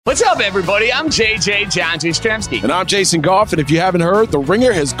What's up, everybody? I'm JJ John Jastrzemski. And I'm Jason Goff, and if you haven't heard, The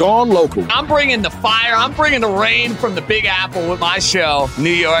Ringer has gone local. I'm bringing the fire, I'm bringing the rain from the Big Apple with my show, New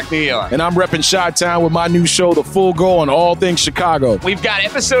York, New York. And I'm repping Chi-Town with my new show, The Full Go, on all things Chicago. We've got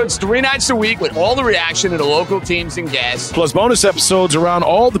episodes 3 nights a week with all the reaction to the local teams and guests. Plus bonus episodes around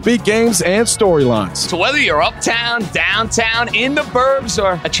all the big games and storylines. So whether you're uptown, downtown, in the burbs,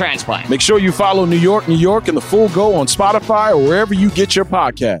 or a transplant, make sure you follow New York, New York, and The Full Go on Spotify or wherever you get your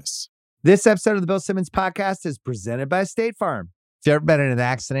podcasts. This episode of the Bill Simmons Podcast is presented by State Farm. If you've ever been in an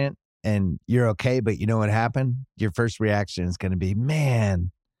accident and you're okay, but you know what happened, your first reaction is going to be,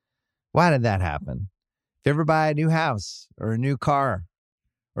 man, why did that happen? If you ever buy a new house or a new car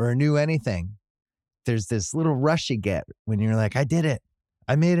or a new anything, there's this little rush you get when you're like, I did it.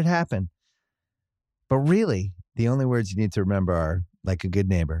 I made it happen. But really, the only words you need to remember are, like a good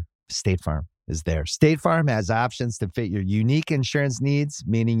neighbor, State Farm is there. State Farm has options to fit your unique insurance needs,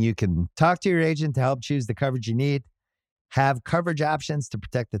 meaning you can talk to your agent to help choose the coverage you need, have coverage options to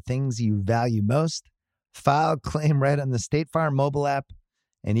protect the things you value most, file a claim right on the State Farm mobile app,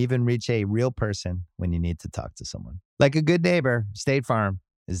 and even reach a real person when you need to talk to someone. Like a good neighbor, State Farm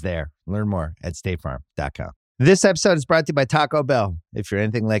is there. Learn more at statefarm.com. This episode is brought to you by Taco Bell. If you're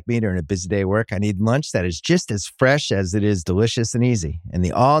anything like me during a busy day at work, I need lunch that is just as fresh as it is delicious and easy. And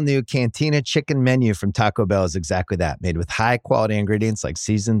the all-new Cantina chicken menu from Taco Bell is exactly that, made with high-quality ingredients like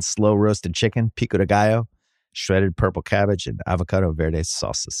seasoned, slow-roasted chicken, pico de gallo, shredded purple cabbage, and avocado verde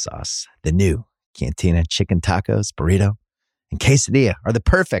salsa sauce. The new Cantina chicken tacos, burrito, and quesadilla are the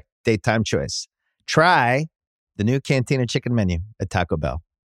perfect daytime choice. Try the new Cantina chicken menu at Taco Bell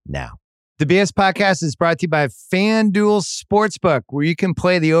now. The BS Podcast is brought to you by FanDuel Sportsbook, where you can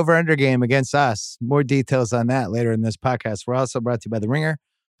play the over-under game against us. More details on that later in this podcast. We're also brought to you by the Ringer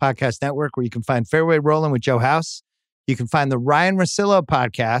Podcast Network, where you can find Fairway Rolling with Joe House. You can find the Ryen Russillo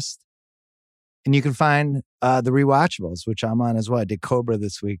podcast, and you can find the Rewatchables, which I'm on as well. I did Cobra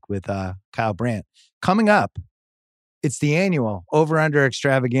this week with Kyle Brandt. Coming up, it's the annual over-under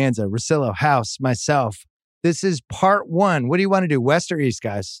extravaganza. Russillo, House, myself. This is part 1. What do you want to do, West or East,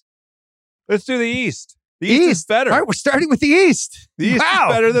 guys? Let's do the East. The East is better. All right, we're starting with the East. The East wow.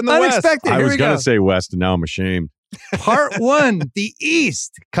 is better than the Unexpected. West. I was going to say West, and now I'm ashamed. Part 1, the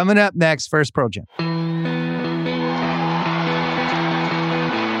East. Coming up next, first Pro Jam.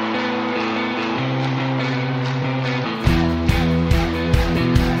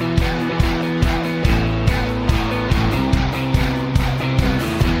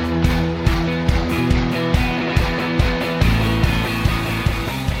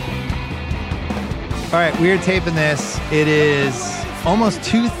 All right, we are taping this. It is almost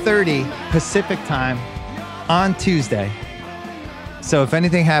 2:30 Pacific time on Tuesday. So if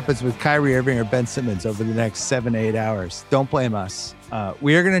anything happens with Kyrie Irving or Ben Simmons over the next 7 to 8 hours, don't blame us.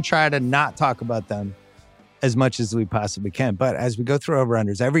 We are going to try to not talk about them as much as we possibly can. But as we go through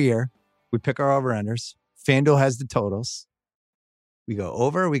over-unders, every year we pick our over-unders. FanDuel has the totals. We go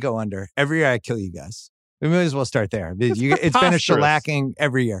over, we go under. Every year I kill you guys. We may as well start there. It's been a shellacking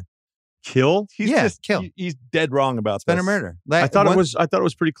every year. Kill? Kill. He's dead wrong about It's been a murder. I thought it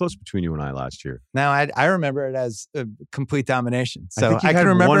was pretty close between you and I last year. Now I remember it as a complete domination. So I can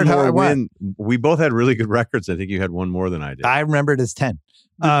remember it how I won. We both had really good records. I think you had one more than I did. I remember it as 10.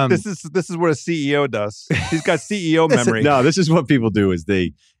 This is what a CEO does. He's got CEO memory. No, this is what people do is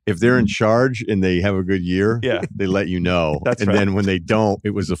if they're in charge and they have a good year, Yeah. they let you know. That's and right. then when they don't,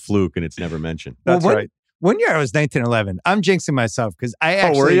 it was a fluke and it's never mentioned. That's right. One year I was 1911. I'm jinxing myself because I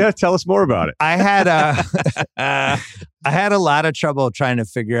actually. Were you? Tell us more about it. I had I had a lot of trouble trying to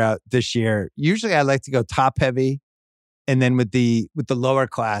figure out this year. Usually I like to go top heavy, and then with the lower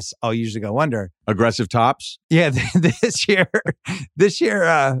class, I'll usually go under. Aggressive tops? Yeah, this year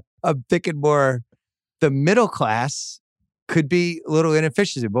I'm thinking more the middle class could be a little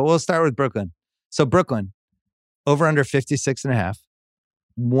inefficiency, but we'll start with Brooklyn. So Brooklyn, over under 56.5.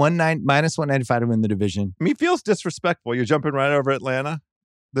 minus 195 to win the division. I mean, it feels disrespectful. You're jumping right over Atlanta.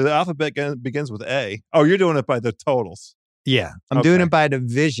 The alphabet begins with A. Oh, you're doing it by the totals. Yeah, I'm doing it by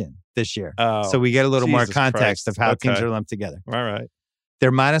division this year. Oh, so we get a little more Jesus context Christ. of how teams Okay. are lumped together. All right.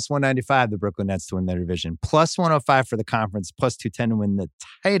 They're minus 195, the Brooklyn Nets, to win their division. Plus 105 for the conference. Plus 210 to win the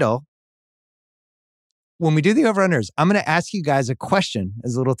title. When we do the over-unders, I'm going to ask you guys a question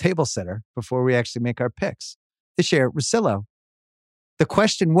as a little table setter before we actually make our picks. This year, Russillo, the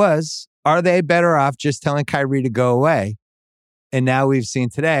question was, are they better off just telling Kyrie to go away? And now we've seen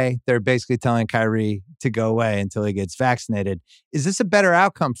today, they're basically telling Kyrie to go away until he gets vaccinated. Is this a better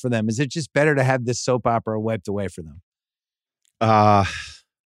outcome for them? Is it just better to have this soap opera wiped away for them? I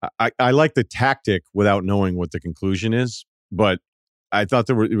like the tactic without knowing what the conclusion is, but I thought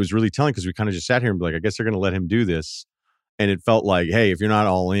it was really telling because we kind of just sat here and be like, I guess they're going to let him do this. And it felt like, hey, if you're not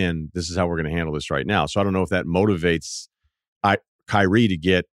all in, this is how we're going to handle this right now. So I don't know if that motivates Kyrie to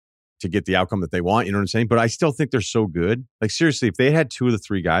get the outcome that they want. You know what I'm saying? But I still think they're so good. Like, seriously, if they had 2 of the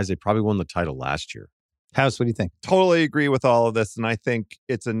 3 guys, they probably won the title last year. House, what do you think? Totally agree with all of this. And I think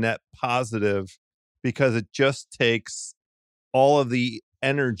it's a net positive because it just takes all of the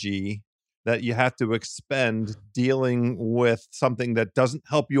energy that you have to expend dealing with something that doesn't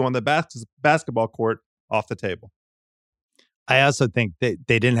help you on the basketball court off the table. I also think that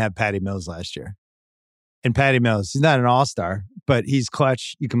they didn't have Patty Mills last year. And Patty Mills, he's not an all-star, but he's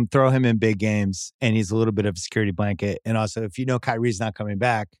clutch. You can throw him in big games, and he's a little bit of a security blanket. And also, if you know Kyrie's not coming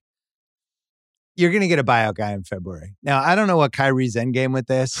back, you're going to get a buyout guy in February. Now, I don't know what Kyrie's end game with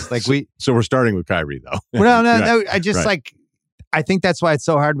this. Like So we're starting with Kyrie, though. Well, no. Right. I just I think that's why it's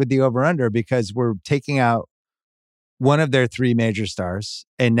so hard with the over-under because we're taking out one of their 3 major stars,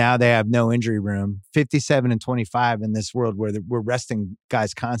 and now they have no injury room, 57 and 25 in this world where we're resting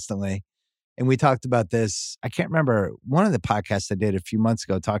guys constantly. And we talked about this. I can't remember one of the podcasts I did a few months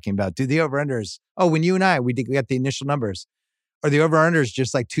ago talking about, do the over-unders, when you and I, we got the initial numbers, are the over-unders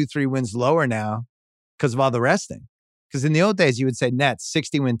just like 2-3 wins lower now because of all the resting? Because in the old days, you would say Nets,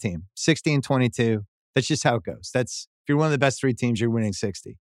 60-win team, 60 and 22. That's just how it goes. If you're one of the best 3 teams, you're winning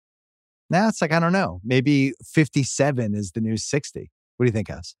 60. Now it's like, I don't know, maybe 57 is the new 60. What do you think,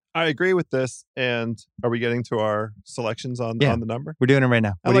 House? I agree with this. And are we getting to our selections on the number? We're doing it right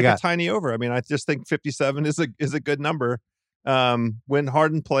now. I like a tiny over. I mean, I just think 57 is a good number. When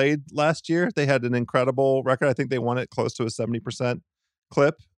Harden played last year, they had an incredible record. I think they won it close to a 70%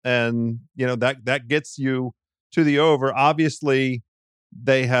 clip. And, that gets you to the over. Obviously,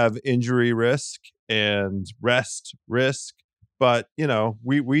 they have injury risk and rest risk. But,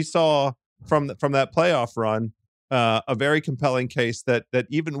 we saw from that playoff run a very compelling case that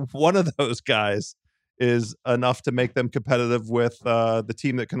even one of those guys is enough to make them competitive with the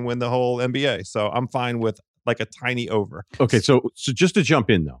team that can win the whole NBA. So I'm fine with like a tiny over. Okay, so just to jump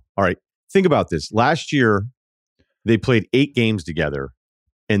in though. All right, think about this. Last year, they played 8 games together,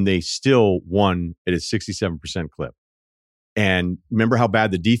 and they still won at a 67% clip. And remember how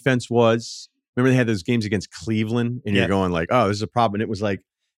bad the defense was? Remember they had those games against Cleveland, and you're going like, oh, this is a problem. And it was like,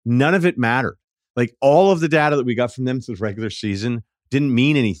 none of it mattered. Like all of the data that we got from them through the regular season didn't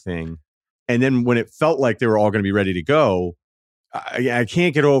mean anything. And then when it felt like they were all going to be ready to go, I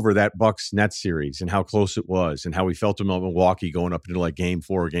can't get over that Bucks Nets series and how close it was and how we felt about Milwaukee going up into like game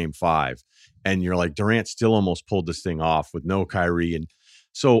 4 or game 5. And you're like, Durant still almost pulled this thing off with no Kyrie. And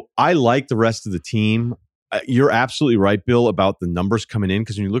so I like the rest of the team. You're absolutely right, Bill, about the numbers coming in.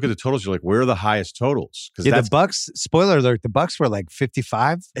 Because when you look at the totals, you're like, where are the highest totals? Because the Bucks, spoiler alert, the Bucks were like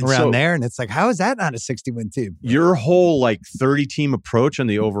 55 around there. And it's like, how is that not a 60-win team? Your whole like 30-team approach on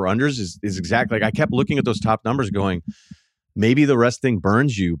the over-unders is exactly like I kept looking at those top numbers going, maybe the rest thing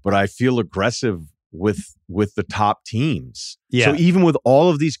burns you, but I feel aggressive with the top teams. Yeah. So even with all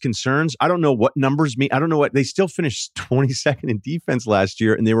of these concerns, I don't know what numbers mean. I don't know what they still finished 22nd in defense last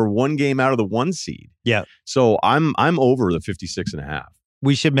year, and they were 1 game out of the 1 seed. Yeah. So I'm over the 56.5.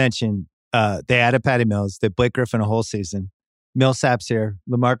 We should mention they added Patty Mills. They Blake Griffin a whole season. Millsap's here.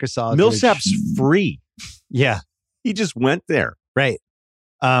 LaMarcus Aldridge. Millsap's free. Yeah. He just went there. Right.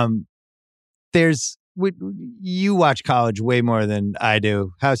 You watch college way more than I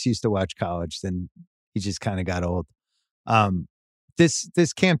do. House used to watch college, then he just kind of got old.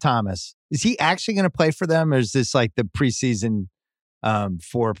 This Cam Thomas, is he actually going to play for them, or is this like the preseason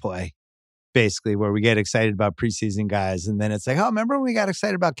foreplay, basically, where we get excited about preseason guys, and then it's like, oh, remember when we got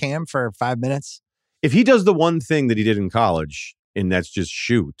excited about Cam for 5 minutes? If he does the one thing that he did in college, and that's just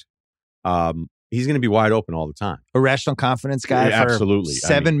shoot, he's going to be wide open all the time. Irrational confidence guy for absolutely.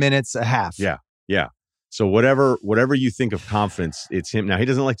 7 minutes a half. Yeah. So whatever you think of confidence, it's him. Now, he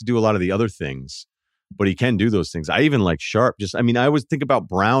doesn't like to do a lot of the other things, but he can do those things. I even like Sharp. I always think about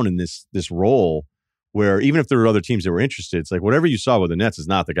Brown in this role where even if there were other teams that were interested, it's like whatever you saw with the Nets is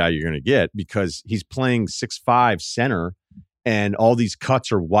not the guy you're going to get because he's playing 6'5" center and all these cuts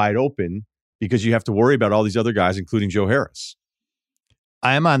are wide open because you have to worry about all these other guys, including Joe Harris.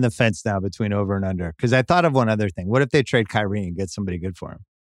 I am on the fence now between over and under because I thought of one other thing. What if they trade Kyrie and get somebody good for him?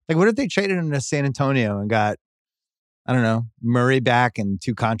 Like, what if they traded him to San Antonio and got, I don't know, Murray back and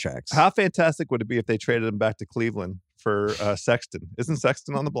 2 contracts? How fantastic would it be if they traded him back to Cleveland for Sexton? Isn't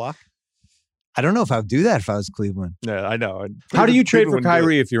Sexton on the block? I don't know if I would do that if I was Cleveland. Yeah, I know. How do you trade for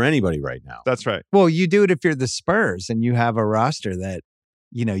Kyrie if you're anybody right now? That's right. Well, you do it if you're the Spurs and you have a roster that,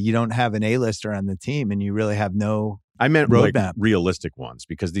 you don't have an A-lister on the team and you really have no I meant like roadmap. realistic ones,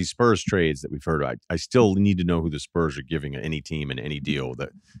 because these Spurs trades that we've heard, I still need to know who the Spurs are giving any team in any deal.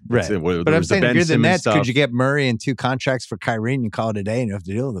 But I'm saying if you're the Nets, stuff, could you get Murray and 2 contracts for Kyrie and you call it a day and you don't have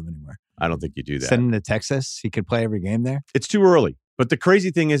to deal with him anymore? I don't think you do that. Send him to Texas. He could play every game there. It's too early. But the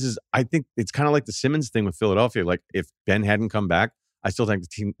crazy thing is I think it's kind of like the Simmons thing with Philadelphia. Like if Ben hadn't come back, I still think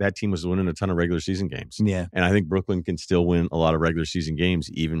that team was winning a ton of regular season games. Yeah. And I think Brooklyn can still win a lot of regular season games,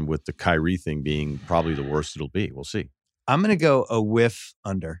 even with the Kyrie thing being probably the worst it'll be. We'll see. I'm going to go a whiff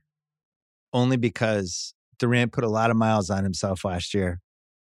under, only because Durant put a lot of miles on himself last year.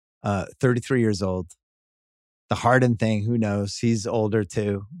 33 years old. The Harden thing, who knows? He's older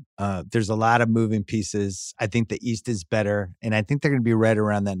too. There's a lot of moving pieces. I think the East is better, and I think they're going to be right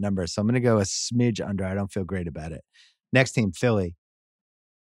around that number. So I'm going to go a smidge under. I don't feel great about it. Next team, Philly.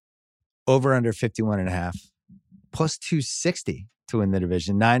 Over under 51.5. Plus 260 to win the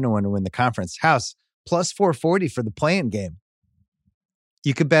division. 9-1 to win the conference. House, plus 440 for the play-in game.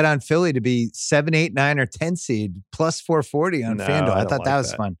 You could bet on Philly to be 7, 8, 9, or 10 seed, plus 440 on FanDuel. I thought that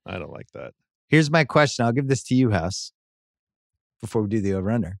was fun. I don't like that. Here's my question. I'll give this to you, House, before we do the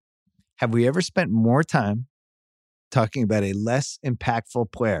over-under. Have we ever spent more time talking about a less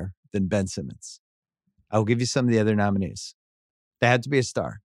impactful player than Ben Simmons? I'll give you some of the other nominees. They had to be a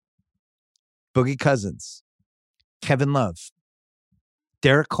star. Boogie Cousins, Kevin Love,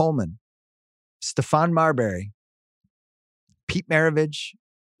 Derek Coleman, Stephon Marbury, Pete Maravich,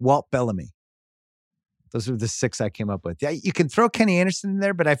 Walt Bellamy. Those were the 6 I came up with. Yeah, you can throw Kenny Anderson in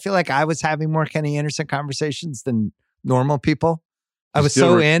there, but I feel like I was having more Kenny Anderson conversations than normal people. I was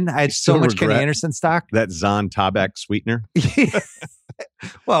I had so much Kenny Anderson stock. That Zahn Tabak sweetener.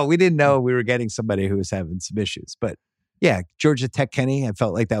 Well, we didn't know we were getting somebody who was having some issues, but yeah, Georgia Tech Kenny. I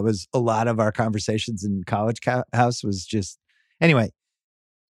felt like that was a lot of our conversations in college house was just, anyway.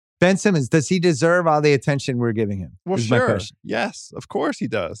 Ben Simmons, does he deserve all the attention we're giving him? Well, is sure. my question. Yes, of course he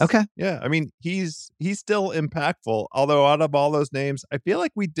does. Okay. Yeah. I mean, he's still impactful. Although out of all those names, I feel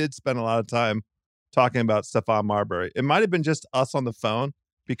like we did spend a lot of time talking about Stephon Marbury. It might have been just us on the phone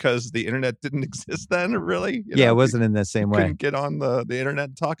because the internet didn't exist then, really. It wasn't in the same way. Couldn't get on the internet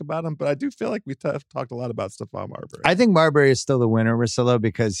and talk about him. But I do feel like we talked a lot about Stephon Marbury. I think Marbury is still the winner, Russillo,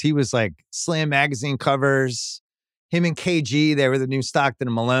 because he was like Slam magazine covers. Him and KG, they were the new Stockton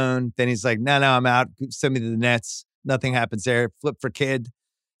and Malone. Then he's like, no, I'm out. Send me to the Nets. Nothing happens there. Flip for Kid.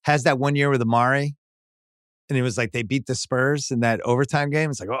 Has that 1 year with Amari. And it was like they beat the Spurs in that overtime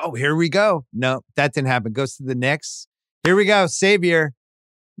game. It's like, oh, here we go. No, that didn't happen. Goes to the Knicks. Here we go. Savior.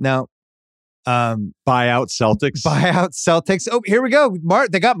 No. Buyout Celtics. Oh, here we go.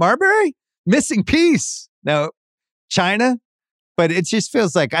 They got Marbury? Missing piece. No. China. But it just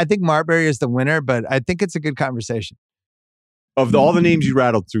feels like, I think Marbury is the winner, but I think it's a good conversation. Of all the names you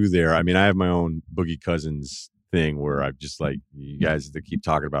rattled through there, I mean, I have my own Boogie Cousins thing where I'm just like, you guys that keep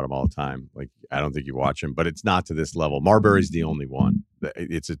talking about him all the time. Like, I don't think you watch him, but it's not to this level. Marbury's the only one.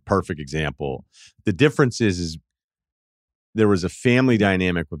 It's a perfect example. The difference is there was a family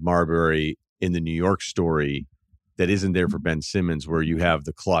dynamic with Marbury in the New York story that isn't there for Ben Simmons, where you have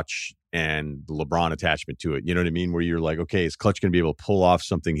the clutch and the LeBron attachment to it. You know what I mean? Where you're like, okay, is Clutch going to be able to pull off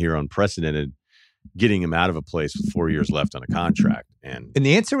something here unprecedented, getting him out of a place with 4 years left on a contract? And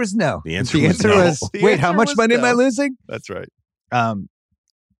the answer was no. The answer was wait, how much money am I losing? That's right.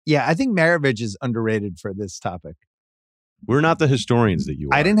 Yeah, I think Maravich is underrated for this topic. We're not the historians that you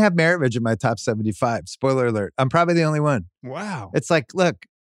are. I didn't have Maravich in my top 75. Spoiler alert. I'm probably the only one. Wow. It's like, look,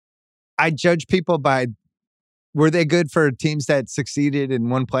 I judge people by, were they good for teams that succeeded and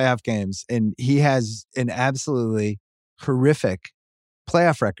won playoff games? And he has an absolutely horrific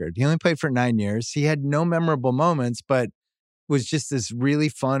playoff record. He only played for 9 years. He had no memorable moments, but was just this really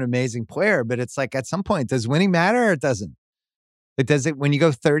fun, amazing player. But it's like, at some point, does winning matter or it doesn't? It doesn't. When you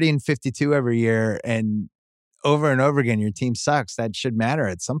go 30 and 52 every year and over again, your team sucks, that should matter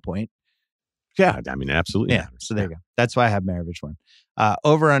at some point. Yeah, I mean, absolutely. Yeah, so there you go. That's why I have Maravich one.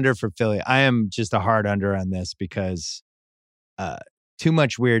 Over-under for Philly. I am just a hard under on this because too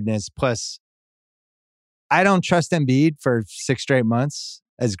much weirdness. Plus, I don't trust Embiid for 6 straight months.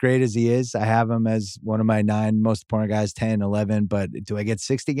 As great as he is, I have him as one of my 9 most important guys, 10, 11. But do I get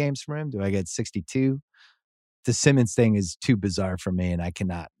 60 games from him? Do I get 62? The Simmons thing is too bizarre for me, and I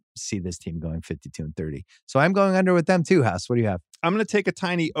cannot see this team going 52 and 30. So I'm going under with them too, House. What do you have? I'm going to take a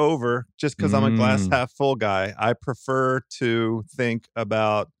tiny over just because I'm a glass half full guy. I prefer to think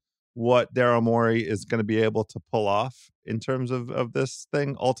about what Daryl Morey is going to be able to pull off in terms of this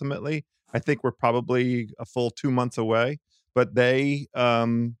thing ultimately. I think we're probably a full 2 months away, but they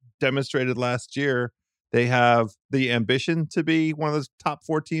demonstrated last year they have the ambition to be one of those top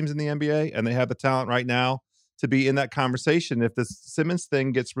 4 teams in the NBA, and they have the talent right now to be in that conversation. If the Simmons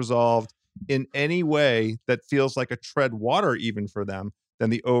thing gets resolved in any way that feels like a tread water even for them, then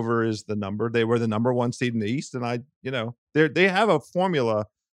the over is the number. They were the number 1 seed in the East, and they have a formula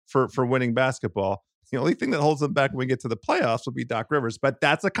for winning basketball. The only thing that holds them back when we get to the playoffs will be Doc Rivers, but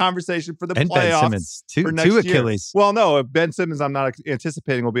that's a conversation for the and playoffs. Ben Simmons, for next two year. Achilles. Well, no, Ben Simmons, I'm not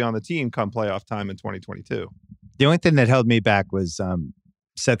anticipating will be on the team come playoff time in 2022. The only thing that held me back was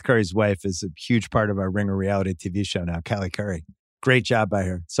Seth Curry's wife is a huge part of our Ringer reality TV show now, Callie Curry. Great job by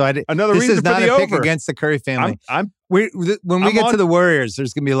her. So another this reason is for not the a pick over. against the Curry family. When we get to the Warriors,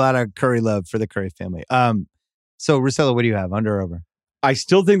 there's going to be a lot of Curry love for the Curry family. So Russillo, what do you have? Under or over? I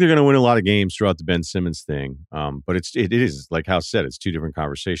still think they're going to win a lot of games throughout the Ben Simmons thing. But it is, like House said, it's 2 different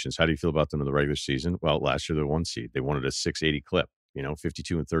conversations. How do you feel about them in the regular season? Well, last year they're 1 seed. They wanted a 680 clip.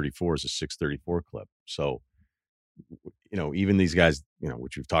 52-34 is a 634 clip. So, even these guys,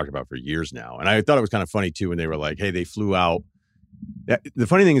 which we've talked about for years now. And I thought it was kind of funny too when they were like, hey, they flew out. The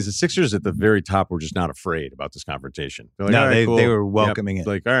funny thing is the Sixers at the very top were just not afraid about this confrontation. They're like, No, all right, cool. they were welcoming it.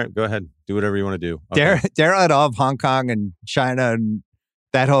 Like, all right, go ahead. Do whatever you want to do. Okay. Daryl had all of Hong Kong and China and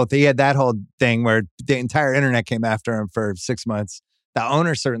he had that whole thing where the entire internet came after him for 6 months. The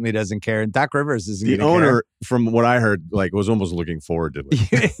owner certainly doesn't care. And Doc Rivers isn't going to care. The owner, from what I heard, was almost looking forward to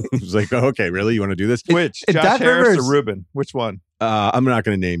it. He was like, oh, okay, really? You want to do this? Which? Josh Doc Harris Rivers, or Rubin? Which one? I'm not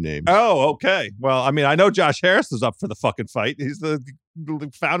going to name names. Oh, okay. Well, I know Josh Harris is up for the fucking fight. He's the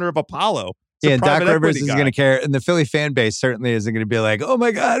founder of Apollo. Yeah, Doc Rivers isn't going to care. And the Philly fan base certainly isn't going to be like, oh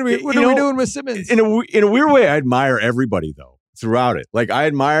my God, what are we doing with Simmons? In a weird way, I admire everybody, though, throughout it. Like, I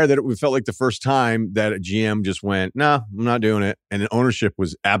admire that it felt like the first time that a GM just went, nah, I'm not doing it. And ownership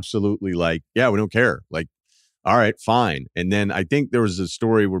was absolutely like, yeah, we don't care. Like, all right, fine. And then I think there was a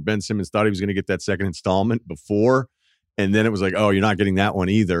story where Ben Simmons thought he was going to get that second installment before. And then it was like, oh, you're not getting that one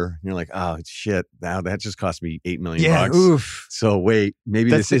either. And you're like, oh, shit. Now that just cost me $8 million bucks. Oof. So wait, maybe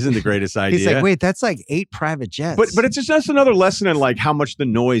this isn't the greatest idea. He's like, wait, that's like 8 private jets. But it's just another lesson in like how much the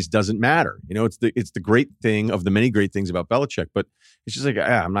noise doesn't matter. It's the great thing of the many great things about Belichick. But it's just like,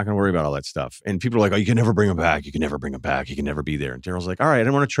 I'm not going to worry about all that stuff. And people are like, oh, you can never bring him back. You can never bring him back. He can never be there. And Daryl's like, all right, I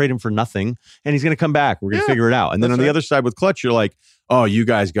don't want to trade him for nothing. And he's going to come back. We're going to figure it out. And then on the other side with Clutch, you're like, oh, you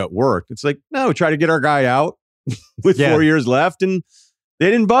guys got worked. It's like, no, try to get our guy out with 4 years left, and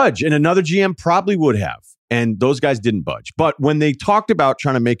they didn't budge. And another GM probably would have. And those guys didn't budge. But when they talked about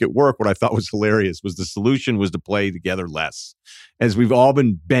trying to make it work, what I thought was hilarious was the solution was to play together less. As we've all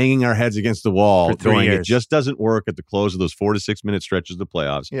been banging our heads against the wall, going, it just doesn't work at the close of those 4 to 6 minute stretches of the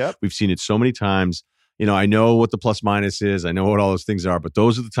playoffs. Yep. We've seen it so many times. I know what the plus minus is. I know what all those things are. But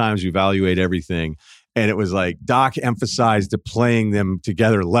those are the times you evaluate everything. And it was like Doc emphasized playing them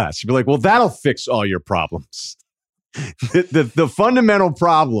together less. You'd be like, well, that'll fix all your problems. the fundamental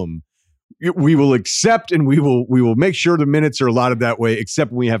problem we will accept, and we will make sure the minutes are allotted that way,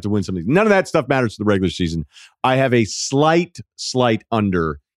 except when we have to win something. None of that stuff matters to the regular season. I have a slight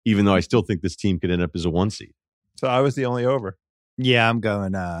under, even though I still think this team could end up as a 1 seed. So I was the only over. Yeah, I'm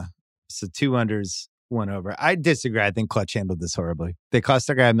going. So 2 unders, 1 over. I disagree. I think Clutch handled this horribly. They cost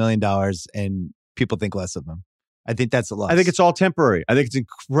their guy $1 million, and people think less of him. I think that's a loss. I think it's all temporary. I think it's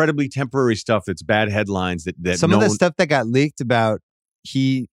incredibly temporary stuff. That's bad headlines. That some of the stuff that got leaked about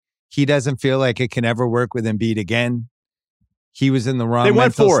he doesn't feel like it can ever work with Embiid again. He was in the wrong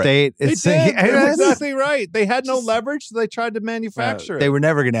mental state. They did. That's exactly right. They had no leverage, so they tried to manufacture it. They were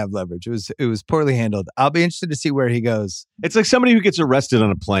never going to have leverage. It was poorly handled. I'll be interested to see where he goes. It's like somebody who gets arrested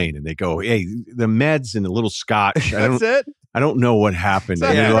on a plane and they go, hey, the meds and a little scotch. That's it. I don't know what happened.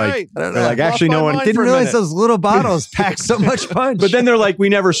 And they're like, actually, no one didn't realize those little bottles packed so much punch. But then they're like, we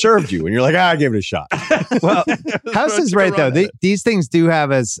never served you. And you're like, I give it a shot. Well, House is right, though. These things do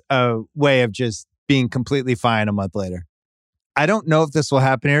have a way of just being completely fine a month later. I don't know if this will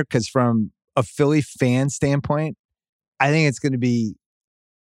happen here because from a Philly fan standpoint, I think it's going to be,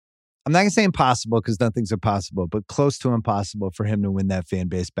 I'm not going to say impossible because nothing's impossible, but close to impossible for him to win that fan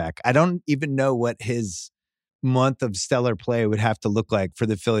base back. I don't even know what his month of stellar play would have to look like for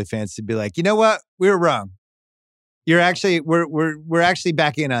the Philly fans to be like, you know what? We were wrong. We're actually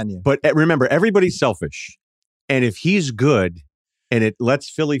back in on you. But remember, everybody's selfish. And if he's good, and it lets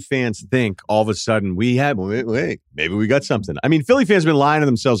Philly fans think all of a sudden wait, maybe we got something. I mean, Philly fans have been lying to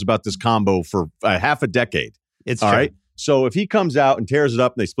themselves about this combo for half a decade. It's all true. Right. So if he comes out and tears it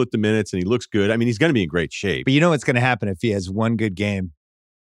up and they split the minutes and he looks good, I mean, he's going to be in great shape. But you know what's going to happen if he has one good game?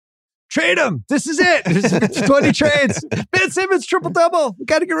 Trade him. This is it. There's 20 trades. Ben Simmons, triple-double. We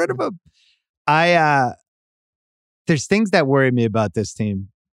got to get rid of him. There's things that worry me about this team.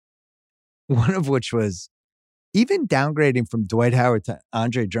 One of which was even downgrading from Dwight Howard to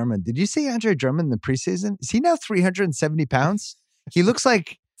Andre Drummond. Did you see Andre Drummond in the preseason? Is he now 370 pounds? He looks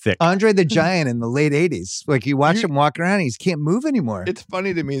like Thick. Andre the Giant in the late 80s. Like you watch him walk around, he can't move anymore. It's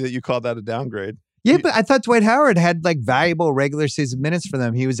funny to me that you call that a downgrade. Yeah, but I thought Dwight Howard had like valuable regular season minutes for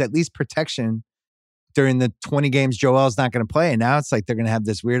them. He was at least protection during the 20 games Joel's not going to play. And now it's like they're going to have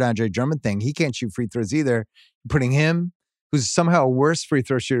this weird Andre Drummond thing. He can't shoot free throws either. Putting him, who's somehow a worse free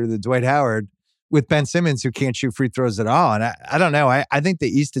throw shooter than Dwight Howard, with Ben Simmons, who can't shoot free throws at all. And I don't know. I think the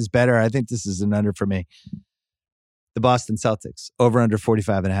East is better. I think this is an under for me. The Boston Celtics, over under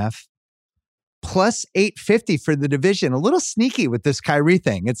 45.5. Plus 850 for the division. A little sneaky with this Kyrie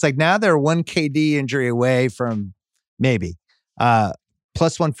thing. It's like now they're one KD injury away from maybe.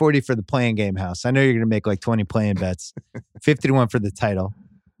 Plus 140 for the playing game house. I know you're going to make like 20 playing bets. 50-1 for the title.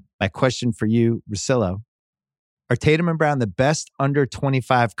 My question for you, Russillo. Are Tatum and Brown the best under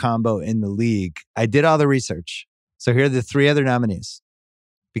 25 combo in the league? I did all the research. So here are the three other nominees.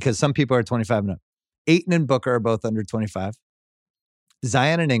 Because some people are 25 and up. Ayton and Booker are both under 25.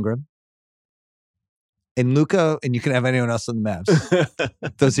 Zion and Ingram. And Luka, and you can have anyone else on the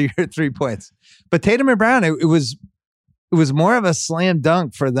Mavs. Those are your 3 points. But Tatum and Brown, it was more of a slam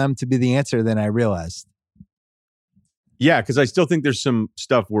dunk for them to be the answer than I realized. Yeah, because I still think there's some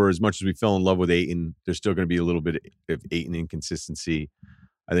stuff where as much as we fell in love with Ayton, there's still going to be a little bit of Ayton inconsistency.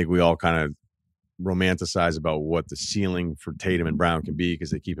 I think we all kind of romanticize about what the ceiling for Tatum and Brown can be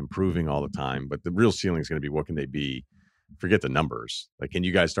because they keep improving all the time. But the real ceiling is going to be what can they be? Forget the numbers. Like, can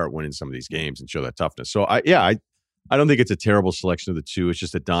you guys start winning some of these games and show that toughness? So I don't think it's a terrible selection of the two. It's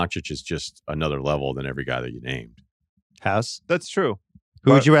just that Doncic is just another level than every guy that you named. House? That's true.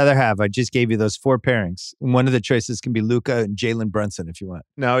 Who would you rather have? I just gave you those 4 pairings. One of the choices can be Luka and Jalen Brunson if you want.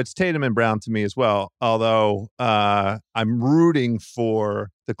 No, it's Tatum and Brown to me as well. Although I'm rooting for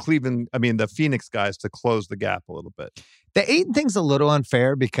the Phoenix guys to close the gap a little bit. The Ayton thing's a little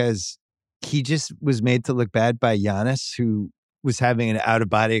unfair because he just was made to look bad by Giannis, who was having an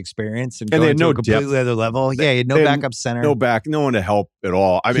out-of-body experience and going they had to no a completely depth. other level. He had no backup center. No one to help at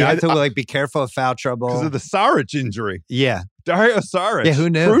all. I mean, he had to be careful of foul trouble. Because of the Saric injury. Yeah. Dario Saric. Yeah, who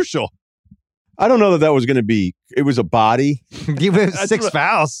knew? Crucial. I don't know that was going to be. It was a body. Give him 6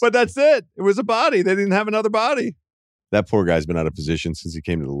 fouls. But that's it. It was a body. They didn't have another body. That poor guy's been out of position since he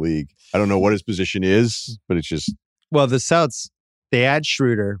came to the league. I don't know what his position is, but it's just. Well, the Celts, they had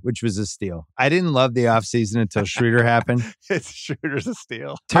Schroeder, which was a steal. I didn't love the offseason until Schroeder happened. Schroeder's a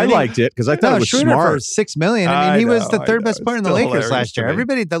steal. I liked it because I thought it was Schroeder smart. for $6 million. I mean, he was the third best player in the Lakers last year.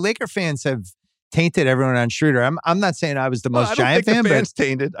 Everybody. The Laker fans have tainted everyone on Schroeder. I'm not saying I was the most Giant fan, but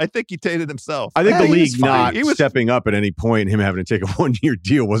tainted. I think he tainted himself. I think the league not he was stepping up at any point, him having to take a 1-year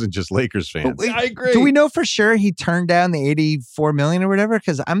deal wasn't just Lakers fans. I agree. Do we know for sure he turned down the $84 million or whatever?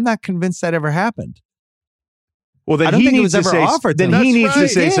 Because I'm not convinced that ever happened. Well, then I don't he think it needs was to ever say. offered to Then him. he needs to He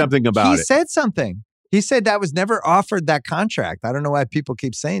say did. something about He it. said something. He said that was never offered, that contract. I don't know why people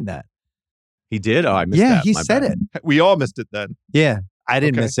keep saying that. He did. Oh, I missed that. Yeah, he My said bad. it. We all missed it then. Yeah, I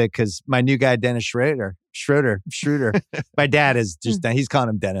didn't Okay. miss it because my new guy, Dennis Schroeder. My dad is just, he's calling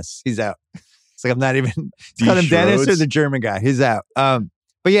him Dennis. He's out. It's like, I'm not even, he's calling him Dennis or the German guy. He's out.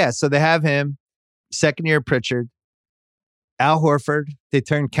 But yeah, so they have him, second year Pritchard, Al Horford. They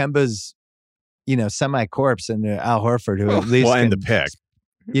turned Kemba's, semi-corpse into Al Horford, who at least and can, the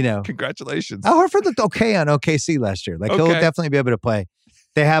pick. Congratulations. Al Horford looked okay on OKC last year. Like, he'll definitely be able to play.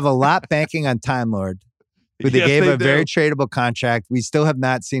 They have a lot banking on Time Lord, who they gave a very tradable contract. We still have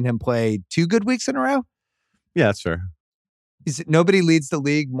not seen him play 2 good weeks in a row. Yeah, that's fair. Nobody leads the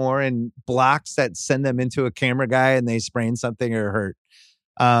league more in blocks that send them into a camera guy and they sprain something or hurt.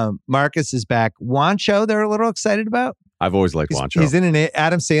 Marcus is back. Juancho, they're a little excited about. I've always liked Juancho. He's in an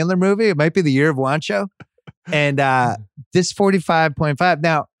Adam Sandler movie. It might be the year of Juancho. And this 45.5.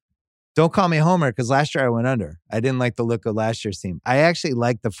 Now, don't call me Homer because last year I went under. I didn't like the look of last year's team. I actually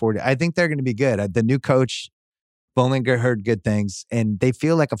like the 40. I think they're going to be good. The new coach, Bollinger, heard good things, and they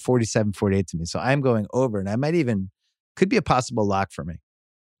feel like a 47-48 to me. So I'm going over, and I might even, could be a possible lock for me.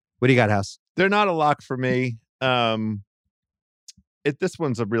 What do you got, House? They're not a lock for me. This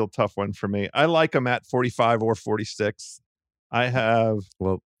one's a real tough one for me. I like them at 45 or 46. I have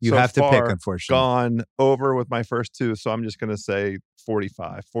you have to pick, unfortunately. Gone over with my first two, so I'm just going to say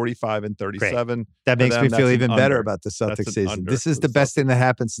 45 and 37. Great. That makes me feel even better under. about the Celtics season. Under This is the best thing that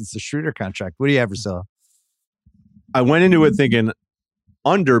happened since the Schroeder contract. What do you have, Russillo? I went into it thinking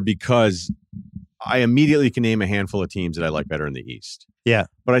under because I immediately can name a handful of teams that I like better in the East. Yeah.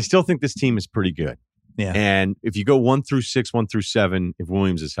 But I still think this team is pretty good. Yeah. And if you go 1 through 6, 1 through 7, if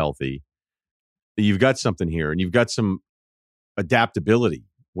Williams is healthy, you've got something here and you've got some adaptability.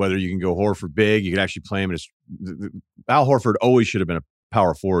 whether you can go Horford big, you can actually play him as Al Horford always should have been a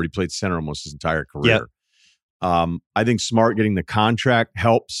power forward. He played center almost his entire career. Yep. I think Smart getting the contract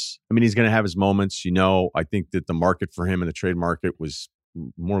helps. I mean, he's going to have his moments. I think that the market for him in the trade market was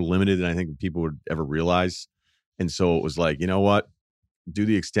more limited than I think people would ever realize. And so it was like, you know what? Do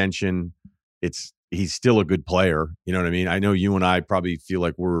the extension. He's still a good player. You know what I mean? I know you and I probably feel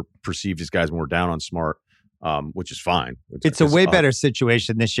like we're perceived as guys more down on Smart, which is fine. It's a way better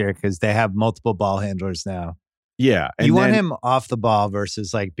situation this year because they have multiple ball handlers now. Yeah. And you want him off the ball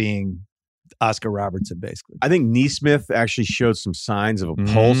versus like being Oscar Robertson, basically. I think Neesmith actually showed some signs of a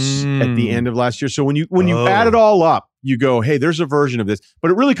pulse at the end of last year. So when you add it all up, you go, hey, there's a version of this.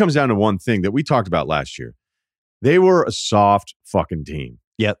 But it really comes down to one thing that we talked about last year. They were a soft fucking team.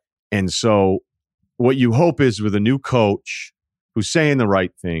 Yep. And so what you hope is with a new coach who's saying the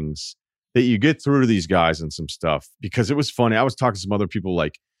right things, that you get through to these guys and some stuff. Because it was funny. I was talking to some other people,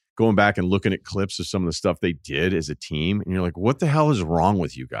 like going back and looking at clips of some of the stuff they did as a team. And you're like, what the hell is wrong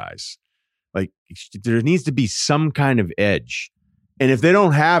with you guys? Like, there needs to be some kind of edge. And if they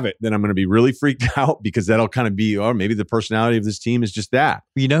don't have it, then I'm going to be really freaked out because that'll kind of be, or maybe the personality of this team is just that.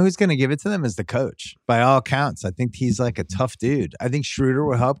 You know who's going to give it to them is the coach. By all accounts, I think he's like a tough dude. I think Schroeder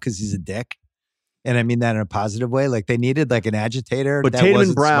will help because he's a dick. And I mean that in a positive way. Like they needed like an agitator. But Tatum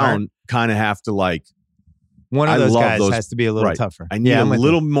and Brown kind of have to like. One of those guys has to be a little tougher. I need a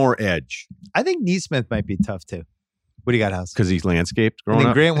little more edge. I think Neesmith might be tough too. What do you got, House? Because he's landscaped growing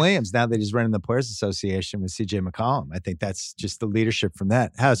up. Grant Williams, now that he's running the Players Association with CJ McCollum, I think that's just the leadership from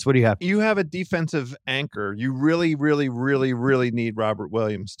that. House, what do you have? You have a defensive anchor. You really, really, really, really need Robert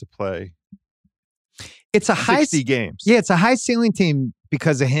Williams to play. It's a 60 games. Yeah, it's a high ceiling team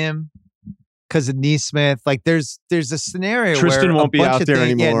because of him, because of Neesmith. Like there's a scenario Tristan where won't be out there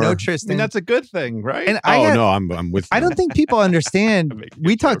anymore. Yeah, no Tristan. I mean, that's a good thing, right? And I'm with you. I don't think people understand.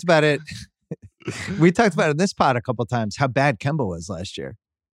 We talked about it. We talked about it in this pod a couple of times, how bad Kemba was last year.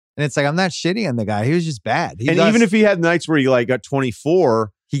 And it's like, I'm not shitting on the guy. He was just bad. Even if he had nights where he like got 24,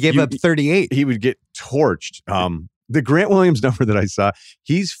 he gave up 38. He would get torched. The Grant Williams number that I saw,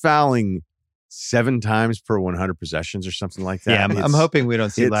 he's fouling 7 times per 100 possessions or something like that. Yeah, I'm hoping we don't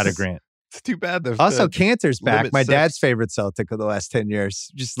see a lot of Grant. It's too bad. Also, Cantor's back. My dad's favorite Celtic of the last 10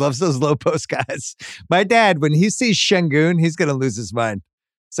 years. Just loves those low post guys. My dad, when he sees Şengün, he's going to lose his mind.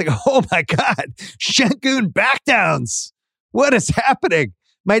 It's like, oh my God, Şengün backdowns. What is happening?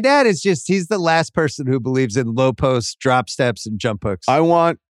 My dad is he's the last person who believes in low post, drop steps, and jump hooks. I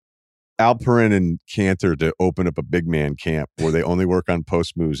want Alperin and Cantor to open up a big man camp where they only work on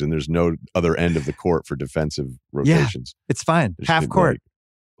post moves and there's no other end of the court for defensive rotations. Yeah, it's fine. Half court.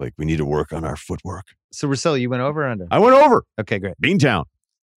 Like we need to work on our footwork. So, Russillo, you went over or under? I went over. Okay, great. Beantown.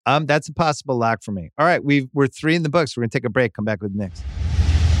 That's a possible lock for me. All right, we're 3 in the books. We're going to take a break. Come back with Knicks.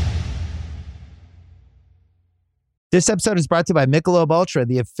 This episode is brought to you by Michelob Ultra,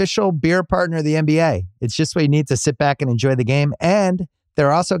 the official beer partner of the NBA. It's just what you need to sit back and enjoy the game, and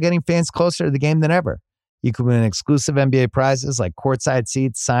they're also getting fans closer to the game than ever. You can win exclusive NBA prizes like courtside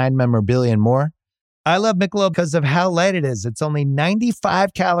seats, signed memorabilia, and more. I love Michelob because of how light it is. It's only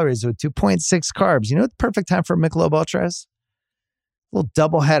 95 calories with 2.6 carbs. You know what the perfect time for Michelob Ultra is? A little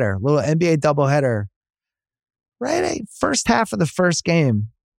doubleheader, little NBA doubleheader. Right? First half of the first game.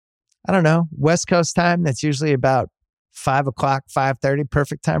 I don't know, West Coast time. That's usually about 5 o'clock, 5:30,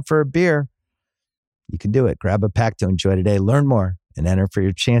 perfect time for a beer. You can do it. Grab a pack to enjoy today. Learn more and enter for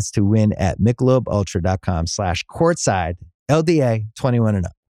your chance to win at MichelobUltra.com/courtside, LDA 21 and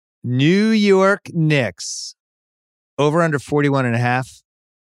up. New York Knicks, over under 41.5,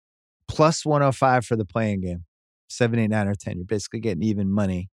 plus 105 for the playing game. 7, 8, 9, or 10. You're basically getting even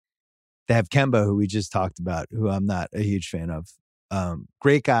money. They have Kemba, who we just talked about, who I'm not a huge fan of.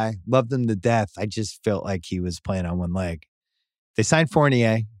 Great guy. Loved him to death. I just felt like he was playing on one leg. They signed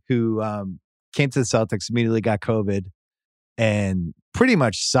Fournier, who came to the Celtics, immediately got COVID, and pretty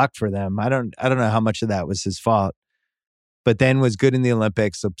much sucked for them. I don't know how much of that was his fault, but then was good in the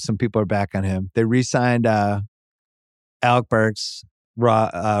Olympics, so some people are back on him. They re-signed Alec Burks,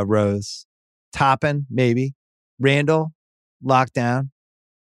 Rose, Toppin, maybe. Randall, locked down.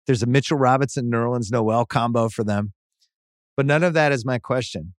 There's a Mitchell Robinson, Nerlens Noel combo for them. But none of that is my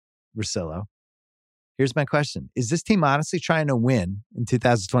question, Russillo. Here's my question. Is this team honestly trying to win in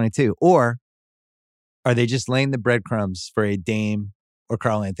 2022? Or are they just laying the breadcrumbs for a Dame or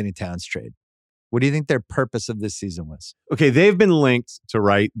Karl Anthony Towns trade? What do you think their purpose of this season was? Okay, they've been linked to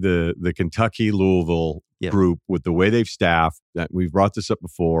the Kentucky-Louisville group with the way they've staffed. That we've brought this up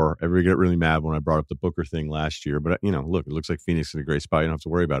before. Everybody got really mad when I brought up the Booker thing last year. But, look, it looks like Phoenix is in a great spot. You don't have to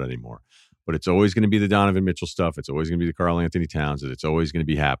worry about it anymore. but it's always going to be the Donovan Mitchell stuff. It's always going to be the Karl Anthony Towns. It's always going to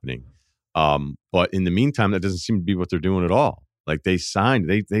be happening. But in the meantime, that doesn't seem to be what they're doing at all. Like they signed,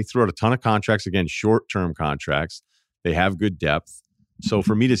 they threw out a ton of contracts, again, short-term contracts. They have good depth. So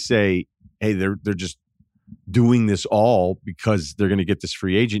for me to say, hey, they're just doing this all because they're going to get this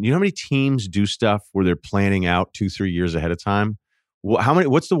free agent. You know how many teams do stuff where they're planning out 2-3 years ahead of time? Well,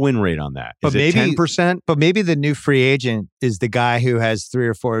 what's the win rate on that? Is it 10%? But maybe the new free agent is the guy who has 3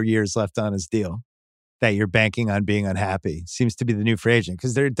 or 4 years left on his deal that you're banking on being unhappy. Seems to be the new free agent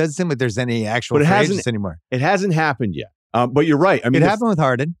because there doesn't seem like there's any actual free agents anymore. It hasn't happened yet. But you're right. I mean, it happened with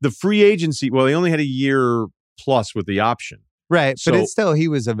Harden. The free agency, well, they only had a year plus with the option. Right. So, but it's still, he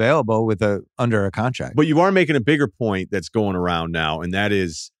was available with under a contract. But you are making a bigger point that's going around now. And that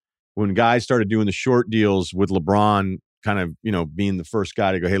is when guys started doing the short deals with LeBron kind of, being the first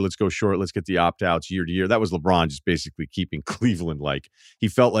guy to go, hey, let's go short. Let's get the opt-outs year to year. That was LeBron just basically keeping Cleveland like. He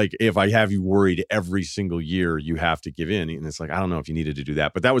felt like if I have you worried every single year, you have to give in. And it's like, I don't know if you needed to do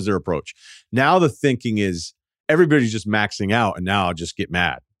that. But that was their approach. Now the thinking is everybody's just maxing out and now I'll just get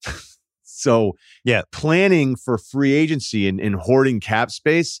mad. So yeah, planning for free agency and hoarding cap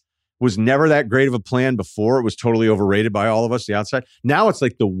space was never that great of a plan before. It was totally overrated by all of us, the outside. Now it's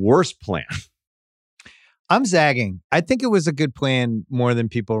like the worst plan. I'm zagging. I think it was a good plan more than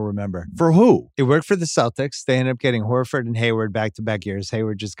people remember. For who? It worked for the Celtics. They ended up getting Horford and Hayward back-to-back years.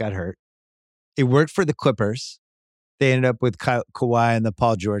 Hayward just got hurt. It worked for the Clippers. They ended up with Kawhi and the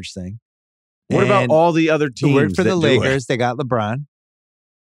Paul George thing. What about all the other teams? It worked for the Lakers. They got LeBron.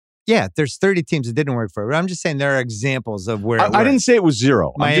 Yeah, there's 30 teams that didn't work for it. But I'm just saying there are examples of where I didn't say it was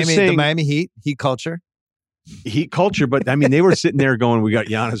zero. The Miami Heat culture. Heat culture, but I mean, they were sitting there going, we got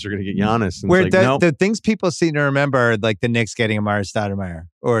Giannis, we're going to get Giannis. And where it's like, the things people seem to remember are like the Knicks getting Amari Stoudemire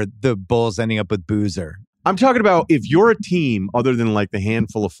or the Bulls ending up with Boozer. I'm talking about if you're a team other than like the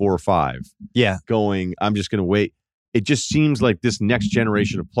handful of 4 or 5 going, I'm just going to wait. It just seems like this next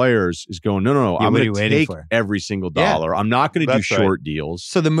generation of players is going, no, I'm going to take every single dollar. I'm not going to do short deals.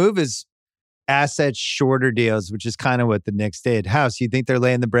 So the move is assets, shorter deals, which is kind of what the Knicks did. House, you think they're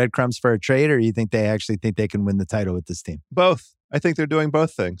laying the breadcrumbs for a trade, or you think they actually think they can win the title with this team? Both. I think they're doing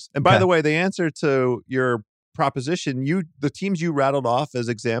both things. And by the way, the answer to your proposition, the teams you rattled off as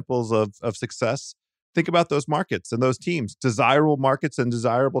examples of success, think about those markets and those teams, desirable markets and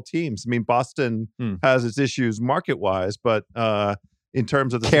desirable teams. I mean, Boston has its issues market-wise, but in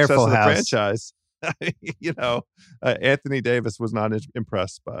terms of the success of the franchise, Anthony Davis was not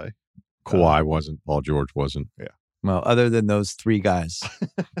impressed by. Kawhi wasn't. Paul George wasn't. Yeah. Well, other than those 3 guys.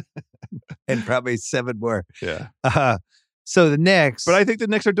 And probably 7 more. Yeah. So the Knicks. But I think the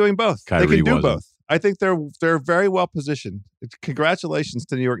Knicks are doing both. Kyrie they can do wasn't. both. I think they're very well positioned. Congratulations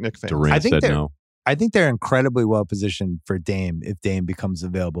to New York Knicks fans. Durant said no. I think they're incredibly well positioned for Dame if Dame becomes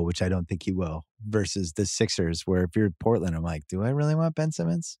available, which I don't think he will, versus the Sixers, where if you're Portland, I'm like, do I really want Ben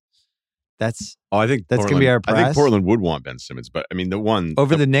Simmons? I think that's going to be our prize. I think Portland would want Ben Simmons, but I mean, the one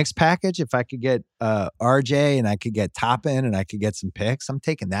over the Knicks package, if I could get RJ and I could get Toppin and I could get some picks, I'm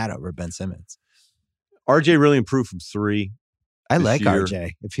taking that over Ben Simmons. RJ really improved from 3. I like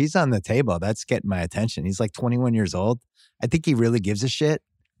RJ. If he's on the table, that's getting my attention. He's like 21 years old. I think he really gives a shit.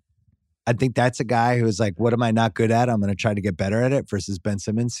 I think that's a guy who's like, what am I not good at? I'm going to try to get better at it versus Ben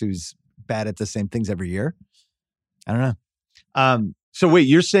Simmons, who's bad at the same things every year. I don't know. So wait,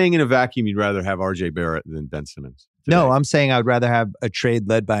 you're saying in a vacuum you'd rather have RJ Barrett than Ben Simmons? Today? No, I'm saying I'd rather have a trade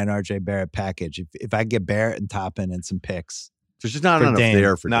led by an RJ Barrett package. If I get Barrett and Toppin and some picks. There's just not enough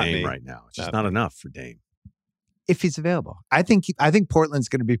there for Dame me. Right now. It's just not enough for Dame. If he's available. I think Portland's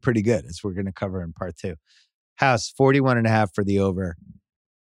going to be pretty good, as we're going to cover in part 2. House, 41.5 for the over.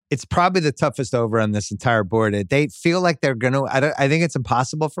 It's probably the toughest over on this entire board. They feel like they're going to, I think it's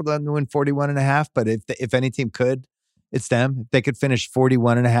impossible for them to win 41.5, but if any team could, it's them. If they could finish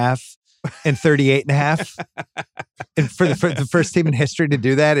 41.5 and 38.5. And for the first team in history to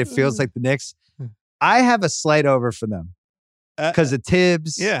do that, it feels like the Knicks. I have a slight over for them because of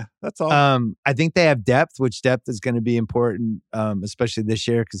Tibbs. Yeah, that's all. I think they have depth, which depth is going to be important, especially this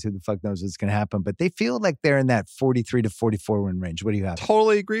year, because who the fuck knows what's going to happen. But they feel like they're in that 43 to 44 win range. What do you have?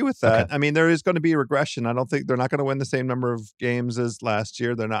 Totally agree with that. Okay. I mean, there is going to be a regression. I don't think they're not going to win the same number of games as last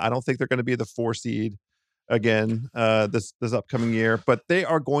year. I don't think they're going to be the 4 seed again this upcoming year, but they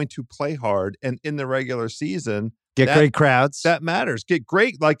are going to play hard, and in the regular season get great crowds. That matters. Get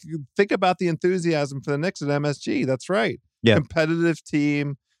great, like, think about the enthusiasm for the Knicks at MSG. That's right. Yeah. Competitive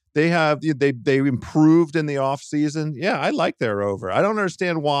team. They improved in the offseason. Yeah, I like their over. I don't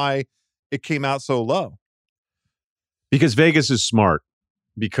understand why it came out so low. Because Vegas is smart.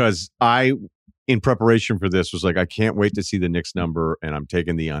 Because in preparation for this was like, I can't wait to see the Knicks number, and I'm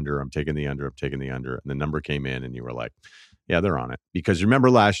taking the under. I'm taking the under. And the number came in, and you were like, yeah, they're on it. Because remember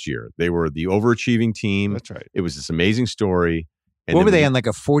last year, they were the overachieving team. That's right. It was this amazing story. And what were they on, like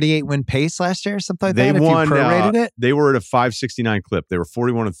a 48-win pace last year or something like they that? won, if you prorated it? They were at a 569 clip. They were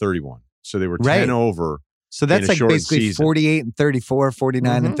 41-31. So they were 10 over. So that's in a like shortened basically season. 48 and 34,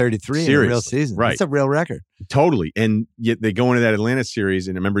 49 and 33 in a real season. Right. That's a real record. Totally. And yet they go into that Atlanta series,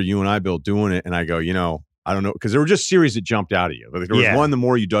 and I remember you and I, Bill, doing it, and I go, I don't know, because there were just series that jumped out at you. Like there was one, the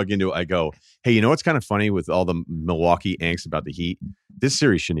more you dug into it, I go, hey, what's kind of funny with all the Milwaukee angst about the Heat? This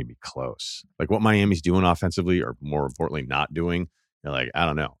series shouldn't even be close. Like what Miami's doing offensively, or more importantly, not doing, you're like, I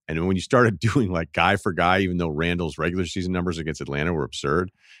don't know. And when you started doing like guy for guy, even though Randall's regular season numbers against Atlanta were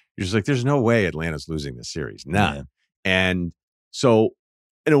absurd, you're just like, there's no way Atlanta's losing this series. None. Yeah. And so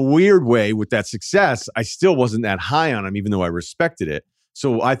in a weird way, with that success, I still wasn't that high on them, even though I respected it.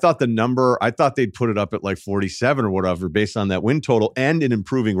 So I thought they'd put it up at like 47 or whatever based on that win total and an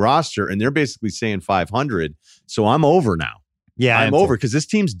improving roster. And they're basically saying 500. So I'm over now. Yeah, I'm over because this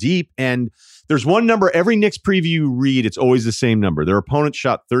team's deep. And there's one number, every Knicks preview you read, it's always the same number. Their opponent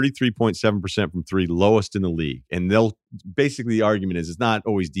shot 33.7% from three, lowest in the league. And the argument is it's not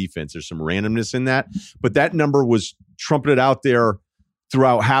always defense. There's some randomness in that. But that number was trumpeted out there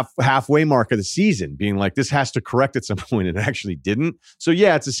throughout halfway mark of the season, being like, this has to correct at some point, and it actually didn't. So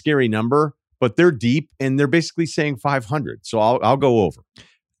yeah, it's a scary number, but they're deep, and they're basically saying 500. So I'll go over.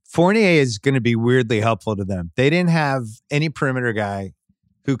 Fournier is going to be weirdly helpful to them. They didn't have any perimeter guy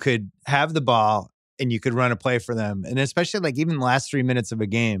who could have the ball and you could run a play for them, and especially like even the last 3 minutes of a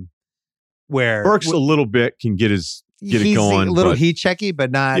game where Burks a little bit can get it going, a little heat checky,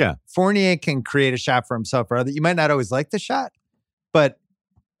 but not. Yeah. Fournier can create a shot for himself, or other. You might not always like the shot, but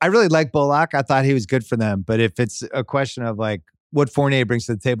I really like Bullock. I thought he was good for them. But if it's a question of like what Fournier brings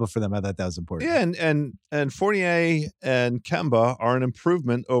to the table for them, I thought that was important. Yeah, and Fournier and Kemba are an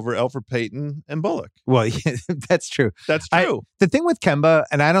improvement over Elfrid Payton and Bullock. Well, yeah, that's true. That's true. The thing with Kemba,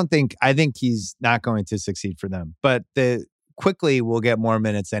 and I think he's not going to succeed for them, but quickly will get more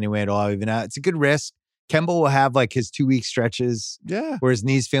minutes anyway. It'll all even out. It's a good risk. Kemba will have like his 2-week stretches where his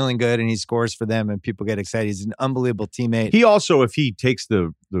knee's feeling good and he scores for them and people get excited. He's an unbelievable teammate. He also, if he takes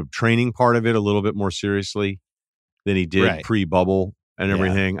the training part of it a little bit more seriously than he did pre-bubble and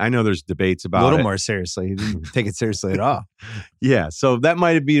everything. I know there's debates about it. A little more seriously. He didn't take it seriously at all. Yeah. So that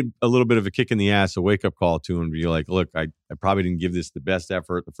might be a little bit of a kick in the ass, a wake-up call to him. Be like, look, I probably didn't give this the best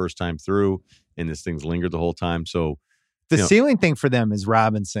effort the first time through, and this thing's lingered the whole time. So the ceiling thing for them is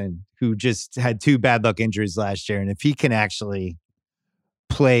Robinson, who just had 2 bad luck injuries last year. And if he can actually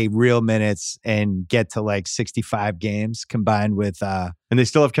play real minutes and get to like 65 games combined with... and they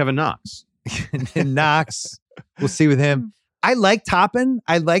still have Kevin Knox. and Knox, we'll see with him. I like Toppin.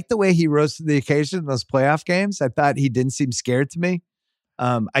 I like the way he rose to the occasion in those playoff games. I thought he didn't seem scared to me.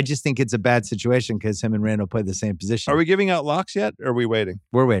 I just think it's a bad situation because him and Randall play the same position. Are we giving out locks yet? Or are we waiting?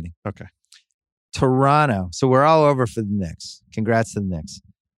 We're waiting. Okay. Toronto. So we're all over for the Knicks. Congrats to the Knicks.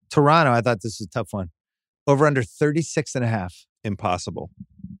 Toronto, I thought this was a tough one. Over under 36.5. Impossible.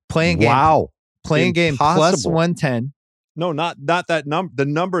 Playing game. Wow. Playing game plus 110. No, not that number. The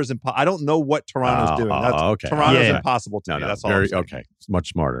number is impossible. I don't know what Toronto's doing. That's, okay. Toronto's impossible to me. That's all. Okay. It's much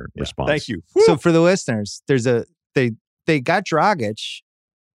smarter response. Thank you. So for the listeners, they got Dragic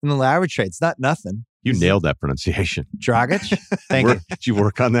in the Lowry trade. It's not nothing. You nailed that pronunciation. Dragic? Thank you. Did you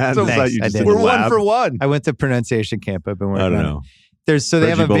work on that? So thanks, I did. We're 1 for 1. I went to pronunciation camp. I've been working on it. I don't know. They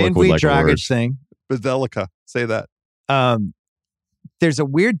have a Van Vliet Dragic thing. Basilica. Say that. There's a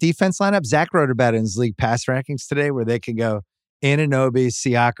weird defense lineup. Zach wrote about it in his league pass rankings today where they could go Anunoby,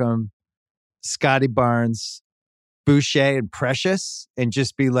 Siakam, Scotty Barnes, Boucher, and Precious and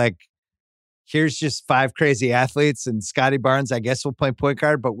just be like, here's just 5 crazy athletes and Scotty Barnes, I guess, will play point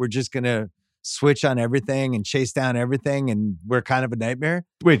guard, but we're just going to switch on everything and chase down everything, and we're kind of a nightmare.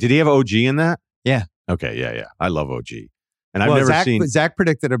 Wait, did he have OG in that? Yeah. Okay, yeah. I love OG. And I've never seen... Zach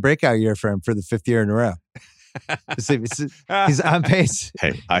predicted a breakout year for him for the 5th year in a row. He's on pace.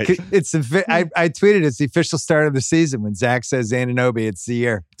 Hey, I tweeted it's the official start of the season when Zach says Anunoby, it's the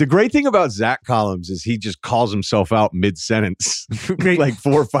year. The great thing about Zach columns is he just calls himself out mid-sentence like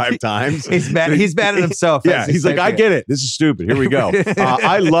 4 or 5 times. He's mad at himself. Yeah, he's like, I get it. This is stupid. Here we go.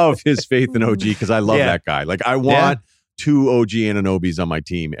 I love his faith in OG because I love that guy. Like, I want 2 OG Anunobys on my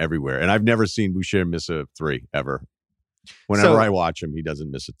team everywhere. And I've never seen Boucher miss a 3 ever. Whenever I watch him, he doesn't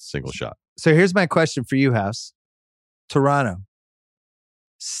miss a single shot. So here's my question for you, House. Toronto.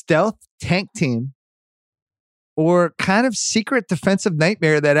 Stealth tank team or kind of secret defensive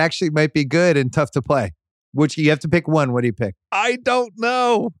nightmare that actually might be good and tough to play? Which you have to pick one. What do you pick? I don't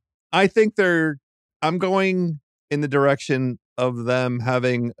know. I think I'm going in the direction of them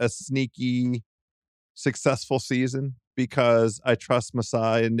having a sneaky, successful season because I trust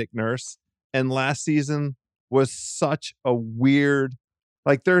Masai and Nick Nurse. And last season was such a weird,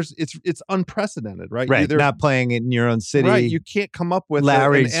 like it's unprecedented, right? Right. Not playing in your own city. Right. You can't come up with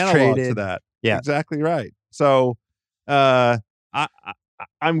Lowry's an analog traded. to that. Yeah. Exactly right. So I'm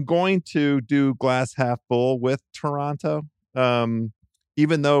going to do glass half full with Toronto.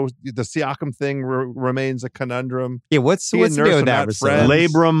 Even though the Siakam thing remains a conundrum. Yeah, what's the deal with that?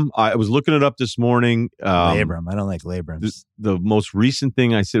 Labrum, I was looking it up this morning. Labrum, I don't like Labrums. The most recent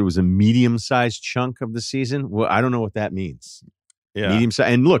thing I said was a medium-sized chunk of the season. Well, I don't know what that means. Yeah,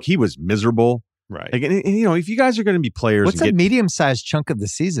 medium-sized. And look, he was miserable. Right. Like, and, if you guys are going to be players, what's a medium-sized chunk of the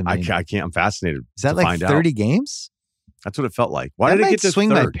season mean? I can't. I'm fascinated. Is that like 30 games? That's what it felt like. Why did it get to swing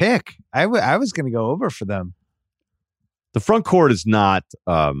third? my pick? I was going to go over for them. The front court is not.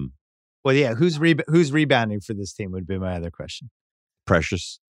 Well, yeah. Who's rebounding for this team would be my other question.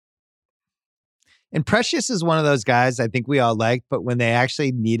 Precious. And Precious is one of those guys I think we all liked, but when they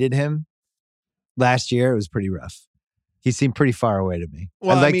actually needed him last year, it was pretty rough. He seemed pretty far away to me.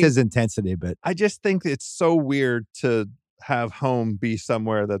 Well, I liked his intensity, but I just think it's so weird to have home be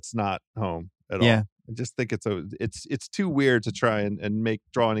somewhere that's not home at all. Yeah. I just think it's too weird to try and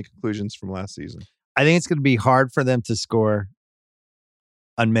draw any conclusions from last season. I think it's going to be hard for them to score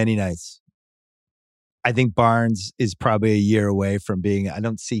on many nights. I think Barnes is probably a year away from being, I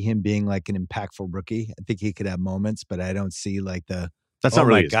don't see him being like an impactful rookie. I think he could have moments, but I don't see like that's not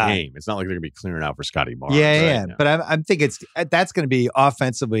really his game. It's not like they're going to be clearing out for Scotty Barnes. Yeah. But I'm thinking that's going to be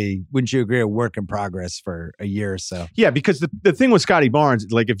offensively, wouldn't you agree, a work in progress for a year or so? Yeah, because the thing with Scotty Barnes,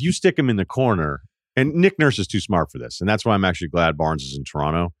 like if you stick him in the corner, and Nick Nurse is too smart for this, and that's why I'm actually glad Barnes is in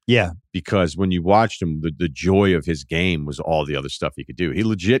Toronto. Yeah. Because when you watched him, the joy of his game was all the other stuff he could do. He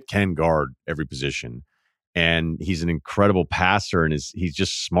legit can guard every position, and he's an incredible passer, and he's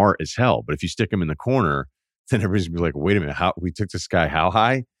just smart as hell. But if you stick him in the corner, then everybody's going to be like, wait a minute, how we took this guy how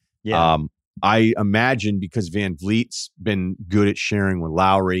high? Yeah. I imagine because Van Vliet's been good at sharing with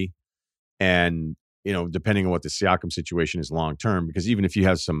Lowry, and depending on what the Siakam situation is long term, because even if you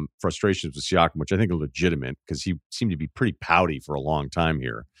have some frustrations with Siakam, which I think are legitimate, because he seemed to be pretty pouty for a long time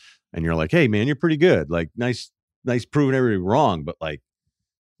here, and you're like, hey man, you're pretty good, like nice proving everybody wrong, but like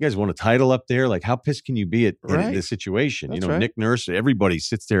you guys won a title up there, like how pissed can you be at this situation? That's right. Nick Nurse, everybody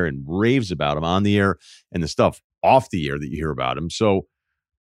sits there and raves about him on the air and the stuff off the air that you hear about him. So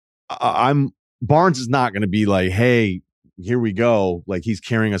Barnes is not going to be like, hey, here we go. Like he's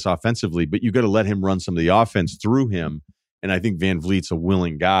carrying us offensively, but you got to let him run some of the offense through him. And I think Van Vliet's a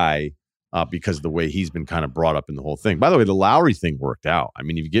willing guy because of the way he's been kind of brought up in the whole thing. By the way, the Lowry thing worked out. I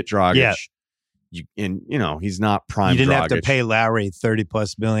mean, if you get Dragic, he's not prime. You didn't Dragic. have to pay Lowry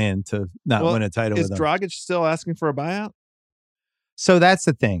 $30+ million to not win a title. Is with him. Dragic still asking for a buyout? So that's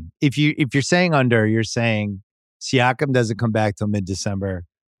the thing. If you're saying under, you're saying Siakam doesn't come back till mid-December.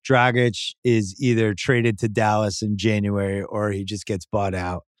 Dragic is either traded to Dallas in January or he just gets bought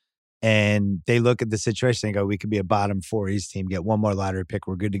out. And they look at the situation and go, we could be a bottom 4 East team, get one more lottery pick,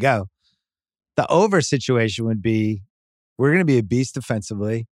 we're good to go. The over situation would be, we're going to be a beast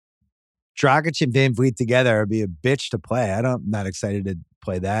defensively. Dragic and Van Vliet together would be a bitch to play. I'm not excited to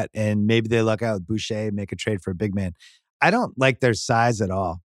play that. And maybe they luck out with Boucher, make a trade for a big man. I don't like their size at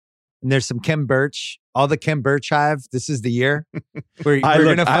all. And there's some Kem Birch, all the Kem Birch hive. This is the year we're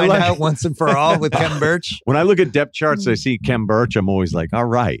going to find out once and for all with Kem Birch. When I look at depth charts, I see Kem Birch. I'm always like, all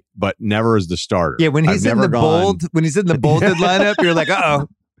right, but never as the starter. Yeah, when he's in the bolded lineup, you're like, uh-oh.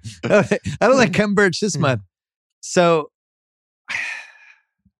 I don't like Kem Birch this month. So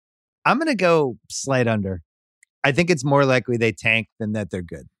I'm going to go slight under. I think it's more likely they tank than that they're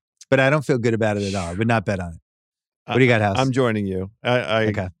good. But I don't feel good about it at all. I would not bet on it. What do you got, House? I'm joining you.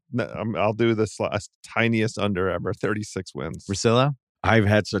 Okay. I'll do the tiniest under ever, 36 wins. Russillo? I've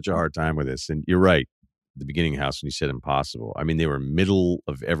had such a hard time with this. And you're right. The beginning, House, when you said impossible. I mean, they were middle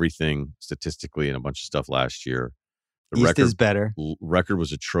of everything statistically and a bunch of stuff last year. The East is better. Record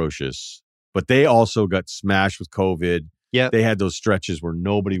was atrocious. But they also got smashed with COVID. Yeah, they had those stretches where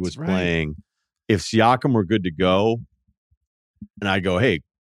nobody was playing. If Siakam were good to go, and I go, hey,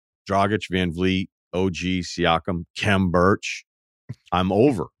 Dragic, Van Vliet, OG, Siakam, Kem Birch, I'm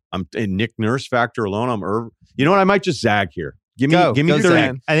over. I'm in Nick Nurse factor alone. I'm over. You know what? I might just zag here. Give me 30.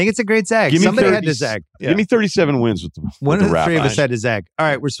 Zag. I think it's a great zag. Somebody had to zag. Yeah. Give me 37 wins with the one of the three of Rapids. us had to zag. All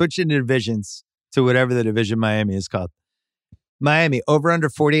right, we're switching to divisions to whatever the division Miami is called. Miami over under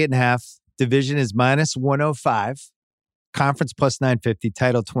 48.5. Division is -105. Conference +950.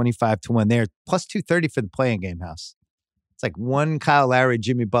 Title 25-1. They're +230 for the playing game, House. It's like one Kyle Lowry,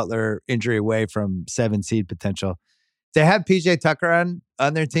 Jimmy Butler injury away from 7 seed potential. They have PJ Tucker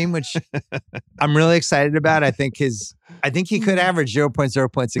on their team, which I'm really excited about. I think he could average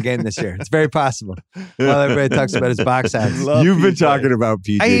 0.0 points a game this year. It's very possible. While everybody talks about his box outs. You've been talking about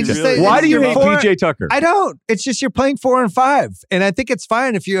PJ. Why do you hate PJ Tucker? I don't. It's just you're playing 4 and 5. And I think it's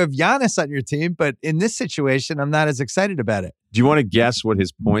fine if you have Giannis on your team. But in this situation, I'm not as excited about it. Do you want to guess what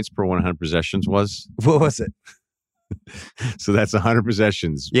his points per 100 possessions was? What was it? So that's 100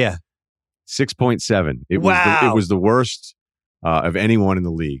 possessions. Yeah. 6.7. It was the worst of anyone in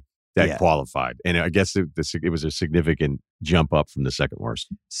the league that qualified. And I guess it was a significant jump up from the second worst.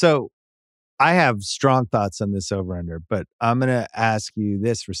 So I have strong thoughts on this over-under, but I'm going to ask you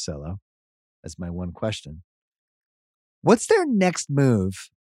this, Russillo, as my one question. What's their next move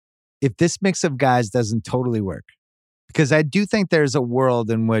if this mix of guys doesn't totally work? Because I do think there's a world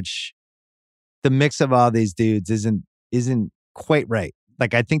in which the mix of all these dudes isn't quite right.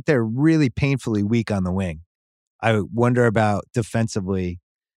 Like, I think they're really painfully weak on the wing. I wonder about defensively.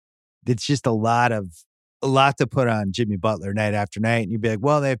 It's just a lot to put on Jimmy Butler night after night. And you'd be like,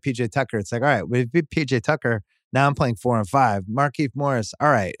 well, they have PJ Tucker. It's like, all right, with PJ Tucker, now I'm playing 4 and 5. Markieff Morris.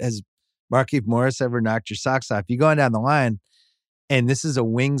 All right. Has Markieff Morris ever knocked your socks off? You go on down the line, and this is a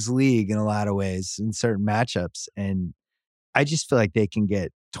wings league in a lot of ways in certain matchups. And I just feel like they can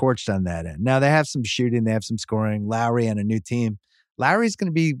get torched on that end. Now they have some shooting, they have some scoring. Lowry on a new team. Lowry's going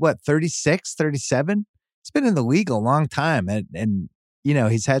to be, 36, 37? He's been in the league a long time. And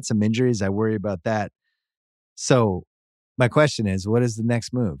he's had some injuries. I worry about that. So my question is, what is the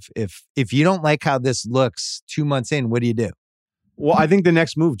next move? If you don't like how this looks 2 months in, what do you do? Well, I think the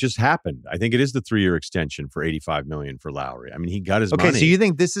next move just happened. I think it is the 3-year extension for $85 million for Lowry. I mean, he got his money. Okay, so you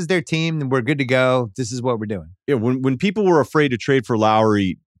think this is their team and we're good to go? This is what we're doing? Yeah, when people were afraid to trade for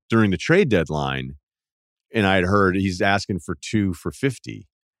Lowry during the trade deadline, and I had heard he's asking for 2 for $50.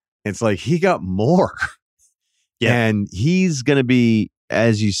 It's like he got more. Yeah. And he's going to be,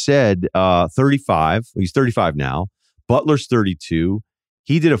 as you said, 35. He's 35 now. Butler's 32.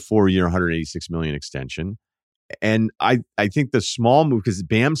 He did a 4-year, $186 million extension. And I think the small move, because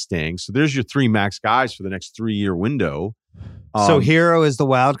Bam's staying, so there's your 3 max guys for the next 3-year window. So Hero is the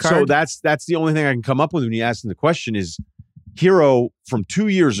wild card? So that's the only thing I can come up with when you ask him the question is Hero from 2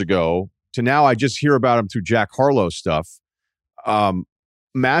 years ago to now I just hear about him through Jack Harlow stuff.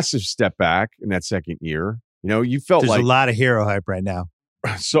 Massive step back in that second year. You felt there's a lot of Hero hype right now.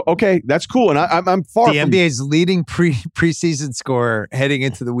 So, okay, that's cool. And I'm far the from... NBA's leading preseason scorer heading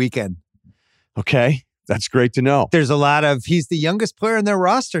into the weekend. Okay, that's great to know. There's a lot of, he's the youngest player in their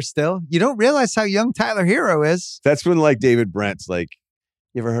roster still. You don't realize how young Tyler Hero is. That's when David Brent's like,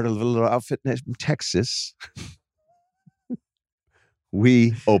 you ever heard of a little outfit from Texas?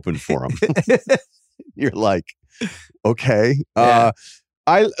 We opened for him. You're like, okay. Yeah.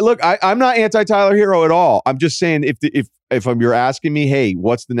 I'm not anti-Tyler Hero at all. I'm just saying if you're asking me, hey,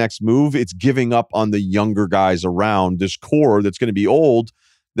 what's the next move? It's giving up on the younger guys around this core that's going to be old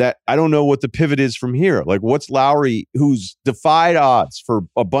that I don't know what the pivot is from here. Like, what's Lowry, who's defied odds for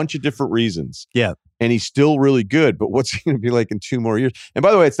a bunch of different reasons. Yeah. And he's still really good, but what's he going to be like in 2 more years? And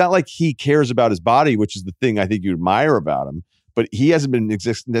by the way, it's not like he cares about his body, which is the thing I think you admire about him, but he hasn't been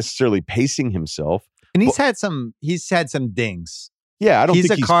necessarily pacing himself. And he's had some dings. Yeah, I don't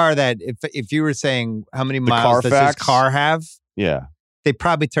think he's a car that if you were saying how many miles does his car have? Yeah. They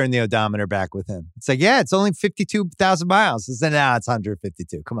probably turn the odometer back with him. It's like, yeah, it's only 52,000 miles. It's it's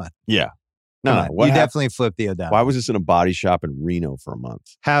 152. Come on. Yeah. No, you definitely flipped the odometer. Why was this in a body shop in Reno for a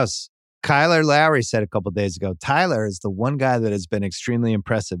month? House. Kyler Lowry said a couple of days ago, Tyler is the one guy that has been extremely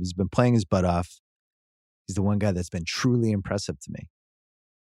impressive. He's been playing his butt off. He's the one guy that's been truly impressive to me.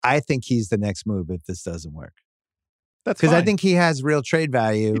 I think he's the next move if this doesn't work. That's because I think he has real trade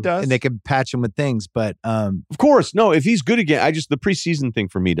value. He does. And they can patch him with things. But of course, no, if he's good again, the preseason thing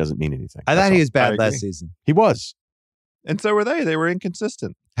for me doesn't mean anything. I thought he was bad last season. He was. And so were they. They were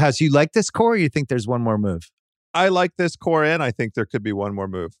inconsistent. House, you like this core or you think there's one more move? I like this core and I think there could be one more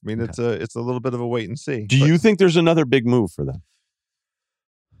move. I mean, it's a little bit of a wait and see. Do you think there's another big move for them?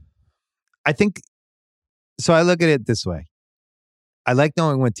 I think, so I look at it this way. I like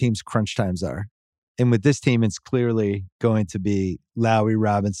knowing what teams' crunch times are. And with this team, it's clearly going to be Lowry,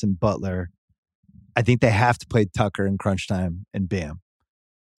 Robinson, Butler. I think they have to play Tucker in crunch time and Bam.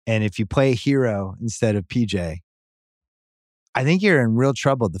 And if you play Hero instead of PJ, I think you're in real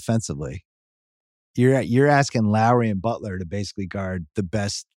trouble defensively. You're asking Lowry and Butler to basically guard the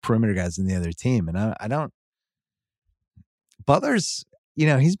best perimeter guys in the other team. And I don't. Butler's,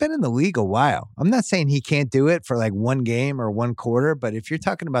 he's been in the league a while. I'm not saying he can't do it for like one game or one quarter, but if you're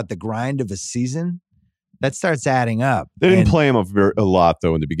talking about the grind of a season, that starts adding up. They didn't And play him a lot,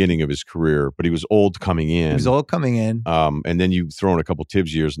 though, in the beginning of his career, but he was old coming in. He was old coming in. And then you throw in a couple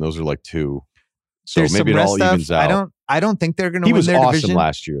Tibbs years, and those are like 2. So There's maybe some it all rest evens stuff. out. I don't think they're going to He win was their awesome division.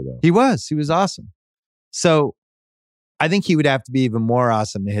 last year, though. He was awesome. So I think he would have to be even more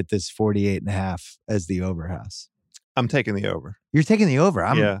awesome to hit this 48.5 as the over house. I'm taking the over. You're taking the over.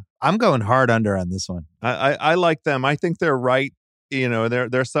 I'm going hard under on this one. I like them. I think they're right. You know,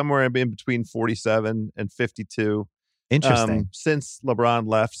 they're somewhere in between 47 and 52. Interesting. Since LeBron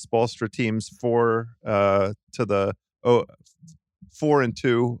left, Spoelstra teams 4 to the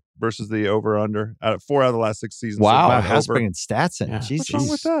 4-2 versus the over/under. 4 out of the last 6 seasons. Wow. Wow, House over. bringing stats in. Yeah. Jesus. What's wrong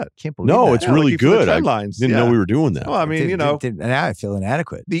with that? Can't believe No, that. it's really looking for the good. I trend lines. didn't know we were doing that. Well, I mean, now I feel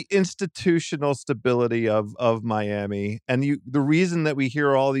inadequate. The institutional stability of Miami, and the reason that we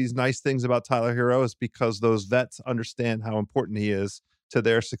hear all these nice things about Tyler Hero is because those vets understand how important he is to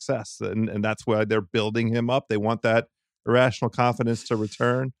their success, and that's why they're building him up. They want that irrational confidence to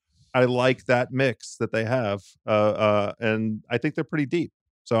return. I like that mix that they have, and I think they're pretty deep.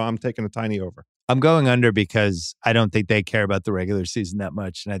 So I'm taking a tiny over. I'm going under because I don't think they care about the regular season that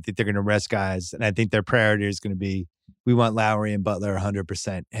much. And I think they're going to rest guys. And I think their priority is going to be, we want Lowry and Butler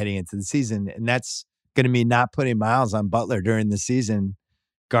 100% heading into the season. And that's going to mean not putting miles on Butler during the season,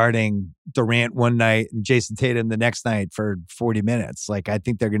 guarding Durant one night and Jason Tatum the next night for 40 minutes. Like, I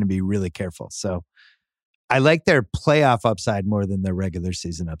think they're going to be really careful. So I like their playoff upside more than their regular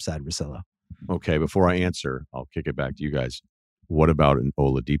season upside, Russillo. Okay, before I answer, I'll kick it back to you guys. What about an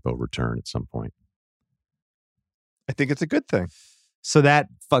Oladipo return at some point? I think it's a good thing. So that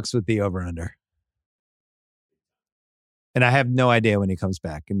fucks with the over-under. And I have no idea when he comes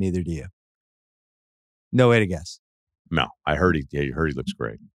back, and neither do you. No way to guess. No, I heard he looks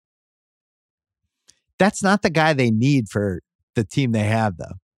great. That's not the guy they need for the team they have,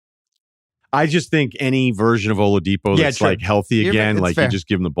 though. I just think any version of Oladipo that's true. like healthy again, It's like fair. you just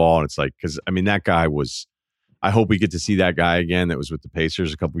give him the ball, and it's like, because I mean that guy was. I hope we get to see that guy again. That was with the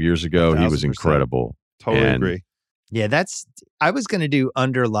Pacers a couple years ago. He was 1000%. incredible. Totally And- agree. Yeah, I was going to do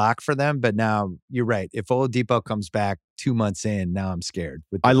under lock for them, but now you're right. If Oladipo comes back 2 months in, now I'm scared.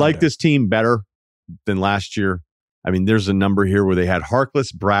 With the I like under. this team better than last year. I mean, there's a number here where they had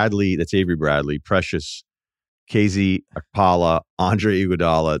Harkless, Bradley, that's Avery Bradley, Precious, KZ Akpala, Andre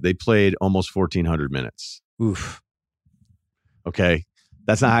Iguodala. They played almost 1,400 minutes. Oof. Okay.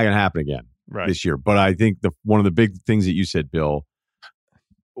 That's not going to happen again Right. this year. But I think one of the big things that you said, Bill,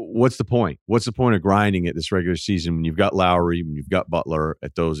 what's the point? What's the point of grinding it this regular season when you've got Lowry, when you've got Butler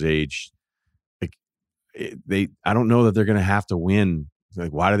at those age? Like I don't know that they're going to have to win.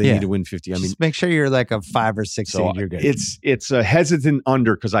 Like, why do they need to win 50? I mean, Just make sure you're like a 5 or 6 so seed. You're good. it's a hesitant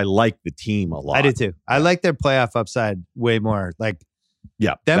under because I like the team a lot. I do too. I like their playoff upside way more. Like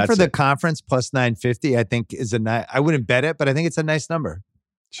Yeah, them that's for the it. conference plus 950. I think is a nice. I wouldn't bet it, but I think it's a nice number.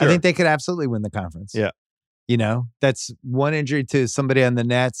 Sure. I think they could absolutely win the conference. Yeah. You know, that's one injury to somebody on the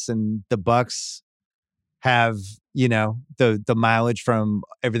Nets, and the Bucks have, you know, the mileage from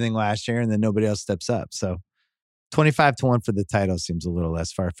everything last year, and then nobody else steps up. So 25-1 for the title seems a little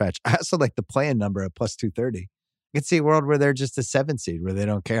less far-fetched. I also like the play-in number at plus 230. I could see a world where they're just a 7 seed where they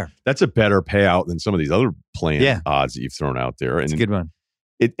don't care. That's a better payout than some of these other playing Yeah. odds that you've thrown out there. It's And a good one.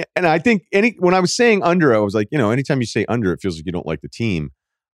 and I think when I was saying under, I was like, you know, anytime you say under, it feels like you don't like the team.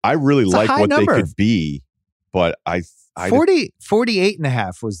 I really It's a like high what number. they could be, but I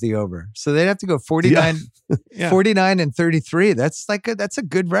 48.5 was the over. So they'd have to go 49, Yeah. 49 and 33. That's a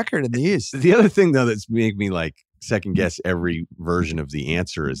good record in the East. The other thing though that's made me like second guess every version of the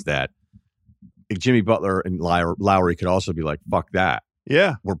answer is that Jimmy Butler and Lowry could also be like, fuck that.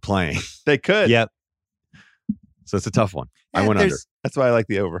 Yeah, We're playing. they could. Yep. So it's a tough one. I Yeah, went under. there's- That's why I like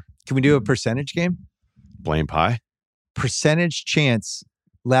the over. Can we do a percentage game? Blame pie. Percentage chance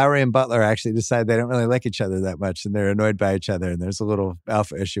Lowry and Butler actually decide they don't really like each other that much and they're annoyed by each other and there's a little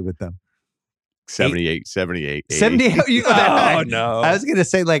alpha issue with them. 78. 78. You go that high. no. I was going to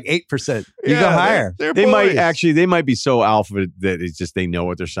say like 8%. You go Yeah, higher. They're They boys. might be so alpha that it's just they know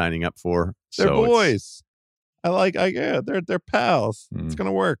what they're signing up for. They're So it's- boys. They're pals. It's Hmm.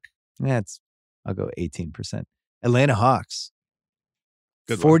 gonna work. Yeah, I'll go 18%. Atlanta Hawks.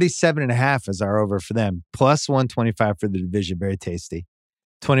 Good one. 47.5 is our over for them. Plus 125 for the division. Very tasty.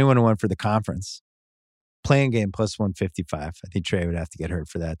 21-1 for the conference. Playing game plus 155. I think Trey would have to get hurt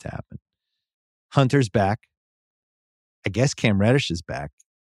for that to happen. Hunter's back. I guess Cam Reddish is back.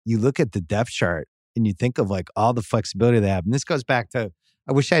 You look at the depth chart and you think of like all the flexibility they have. And this goes back to,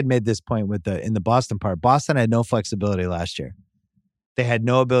 I wish I had made this point in the Boston part. Boston had no flexibility last year. They had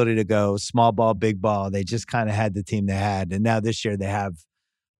no ability to go small ball, big ball. They just kind of had the team they had. And now this year they have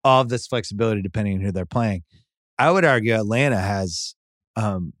all of this flexibility depending on who they're playing. I would argue Atlanta has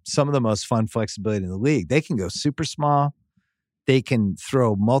some of the most fun flexibility in the league. They can go super small. They can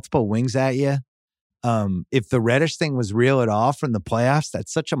throw multiple wings at you. If the Reddish thing was real at all from the playoffs,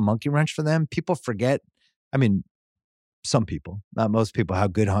 that's such a monkey wrench for them. People forget. I mean, some people, not most people, how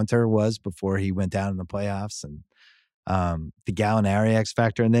good Hunter was before he went down in the playoffs, and the Gallinari X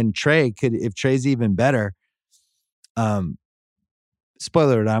factor. And then Trey if Trey's even better.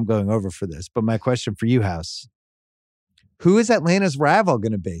 Spoiler alert, I'm going over for this, but my question for you, House, who is Atlanta's rival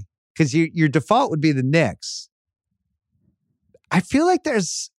going to be? Because your default would be the Knicks. I feel like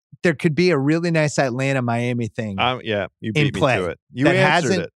there could be a really nice Atlanta-Miami thing. Yeah, you beat me to it. You that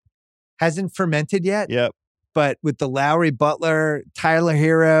answered it. Hasn't fermented yet. Yep. But with the Lowry, Butler, Tyler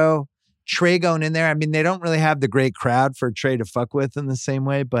Hero, Trey going in there, I mean, they don't really have the great crowd for Trey to fuck with in the same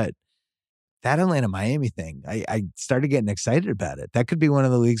way, but that Atlanta-Miami thing, I started getting excited about it. That could be one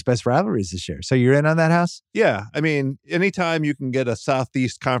of the league's best rivalries this year. So you're in on that, House? Yeah. I mean, anytime you can get a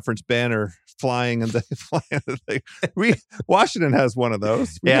Southeast Conference banner flying and Washington has one of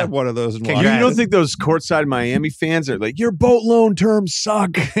those. We have one of those in Washington. You don't think those courtside Miami fans are like, your boat loan terms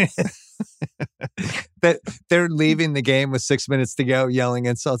suck? That they're leaving the game with 6 minutes to go, yelling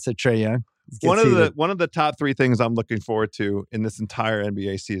insults at Trae Young. One of the top three things I'm looking forward to in this entire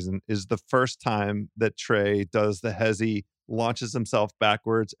NBA season is the first time that Trae does the hezzy, launches himself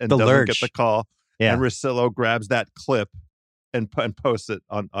backwards and doesn't get the call. Yeah. And Russillo grabs that clip and posts it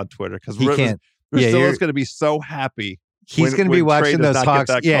on Twitter because Russillo's going to be so happy. He's going to be watching those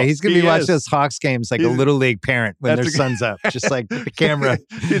Hawks. Yeah, he's going to be watching those Hawks games like a little league parent when their son's up, just like the camera.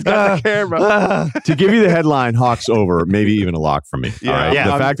 He's got the camera. To give you the headline, Hawks over, maybe even a lock for me. Yeah, all right?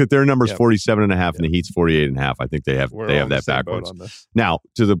 Yeah. The fact that their number's 47.5 and the Heat's 48.5, I think they have that backwards. Now,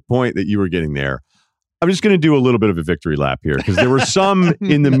 to the point that you were getting there, I'm just going to do a little bit of a victory lap here because there were some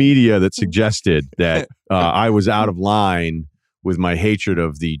in the media that suggested that I was out of line with my hatred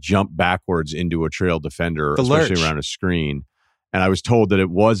of the jump backwards into a trail defender, especially around a screen. And I was told that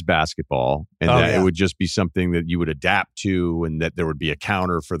it was basketball and that it would just be something that you would adapt to and that there would be a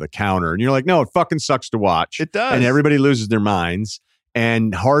counter for the counter. And you're like, no, it fucking sucks to watch. It does. And everybody loses their minds.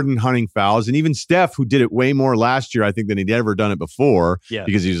 And Harden hunting fouls. And even Steph, who did it way more last year, I think, than he'd ever done it before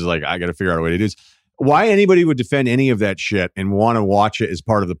because he was like, I got to figure out a way to do this. Why anybody would defend any of that shit and want to watch it as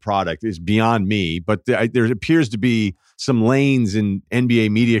part of the product is beyond me. But there appears to be some lanes in NBA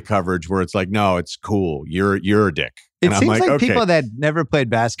media coverage where it's like, no, it's cool. You're a dick. It seems like people that never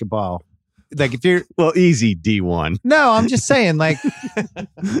played basketball, like if you're easy D1. No, I'm just saying, like,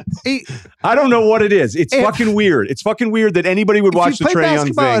 I don't know what it is. It's fucking weird. It's fucking weird that anybody would watch the Trae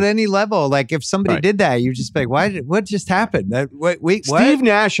Young thing. At any level, like if somebody did that, you just be like, what just happened? Steve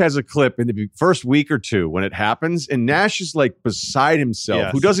Nash has a clip in the first week or two when it happens, and Nash is like beside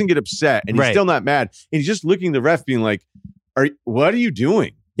himself, who doesn't get upset, and he's still not mad, and he's just looking at the ref, being like, "What are you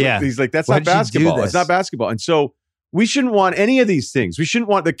doing?" Yeah, he's like, "That's not basketball. It's not basketball." And so we shouldn't want any of these things. We shouldn't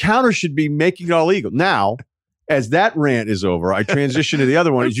want the counter. Should be making it all legal now. As that rant is over, I transition to the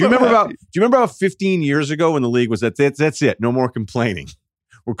other one. Do you remember about 15 years ago when the league was that's it, no more complaining.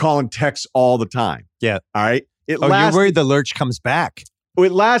 We're calling texts all the time. Yeah. All right. You're worried the lurch comes back.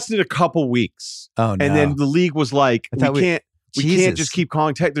 It lasted a couple weeks. Oh no. And then the league was like, we can't just keep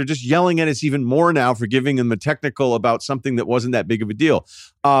calling tech. They're just yelling at us even more now for giving them a technical about something that wasn't that big of a deal.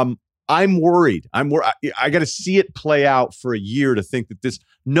 I'm worried. I got to see it play out for a year to think that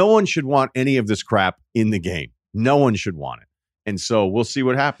no one should want any of this crap in the game. No one should want it. And so we'll see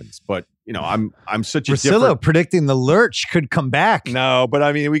what happens. But, I'm such a Russillo predicting the lurch could come back. No, but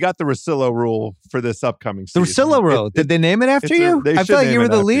I mean, we got the Russillo rule for this upcoming season. The Russillo rule. Did they name it after you? I feel like you were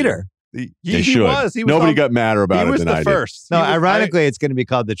the leader. They should. Nobody got madder about it than I did. He was the first. No, ironically, it's going to be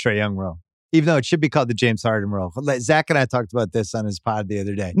called the Trae Young rule. Even though it should be called the James Harden rule. Zach and I talked about this on his pod the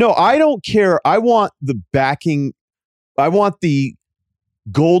other day. No, I don't care. I want the backing. I want the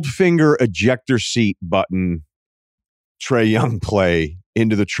Goldfinger ejector seat button Trae Young play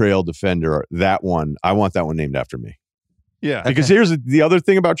into the trail defender. That one. I want that one named after me. Yeah. Because here's the other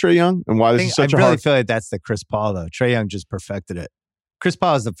thing about Trae Young and why this is such a hard. I really feel like that's the Chris Paul, though. Trae Young just perfected it. Chris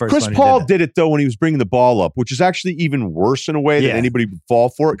Paul is the first one. Chris Paul did it, though, when he was bringing the ball up, which is actually even worse in a way than anybody would fall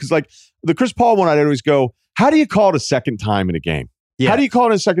for it. Because, like, the Chris Paul one, I'd always go, how do you call it a second time in a game? Yeah. How do you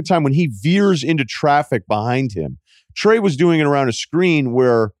call it a second time when he veers into traffic behind him? Trae was doing it around a screen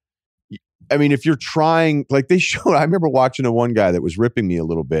where, I mean, if you're trying, like they showed, I remember watching one guy that was ripping me a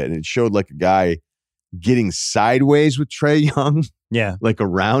little bit, and it showed like a guy getting sideways with Trae Young. Yeah. Like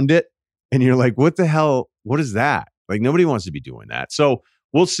around it. And you're like, what the hell? What is that? Like, nobody wants to be doing that. So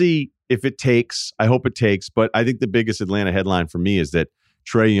we'll see if it takes. I hope it takes. But I think the biggest Atlanta headline for me is that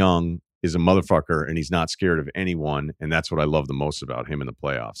Trae Young is a motherfucker and he's not scared of anyone. And that's what I love the most about him in the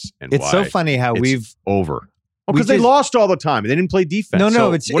playoffs. And It's so funny how it's over. we Because they just- lost all the time. They didn't play defense. No,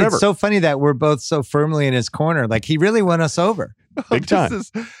 so it's whatever. so funny that we're both so firmly in his corner. Like he really won us over. Big time.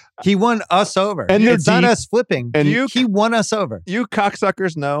 He won us over. And they're it's not deep. us flipping. And he won us over. You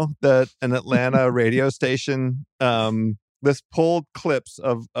cocksuckers know that an Atlanta radio station this pulled clips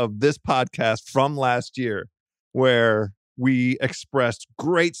of this podcast from last year where we expressed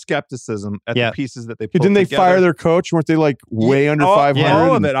great skepticism at the pieces that they pulled Didn't they together. fire their coach? Weren't they like way under 500?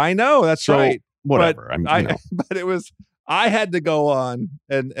 All of it. I know. That's So, right. Whatever. But it was, I had to go on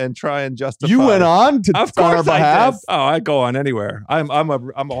and try and justify. You went on to Of on our course I behalf. did. Oh, I go on anywhere. I'm a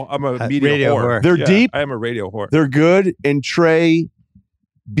media radio whore. whore. They're Yeah, deep. I am a radio whore. They're good. And Trae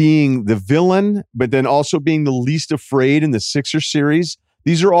being the villain, but then also being the least afraid in the Sixer series.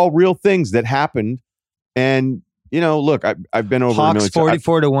 These are all real things that happened. And, look, I've been over Hawks a million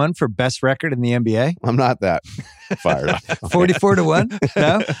 44-1 for best record in the NBA. I'm not that fired up. 44-1.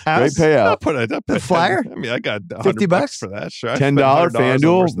 No, Great House? payout. The flyer? I mean, I got $50 $100 for that. Sure, I $10 spent $100 on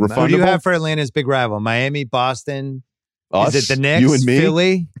FanDuel, worse than that. Who do you refundable? have for Atlanta's big rival? Miami, Boston. Us, Is it the Knicks? you and me.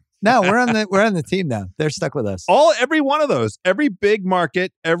 Philly? No, we're on the team now. They're stuck with us. Every one of those, every big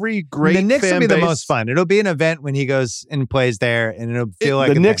market, every great the Knicks fan will be the base. most fun. It'll be an event when he goes and plays there, and it'll feel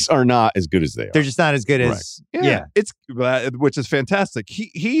like the a Knicks thing. are not as good as they are. They're just not as good as Yeah, it's which is fantastic.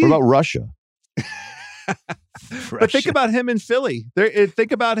 He What about Russia? But think about him in Philly.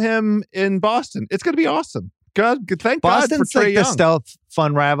 Think about him in Boston. It's going to be awesome. Thank Boston's God for Trae like Young. the stealth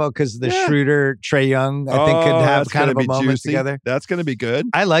fun rival because the Schroeder, Trae Young, I think could have that's kind gonna of a be moment juicy. together. That's going to be good.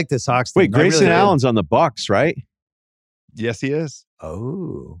 I like this Hawks team. Wait, I Grayson really do. Allen's on the Bucks, right? Yes, he is.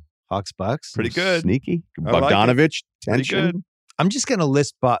 Oh, Hawks Bucks. Pretty good. Sneaky. I like it. Bogdanovich, Pretty tension. good. I'm just gonna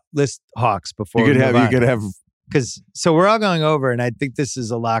list Hawks before You could have. because so we're all going over, and I think this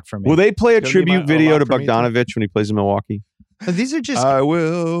is a lock for me. Will they play a It's gonna be tribute a video lot to for me, too. Bogdanovich when he plays in Milwaukee? But these are just I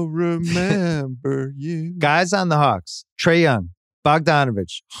will remember you. guys on the Hawks: Trae Young,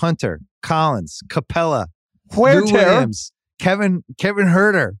 Bogdanovich, Hunter, Collins, Capella, Lou Huerter. Williams, Kevin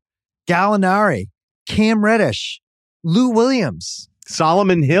Herter, Gallinari, Cam Reddish, Lou Williams,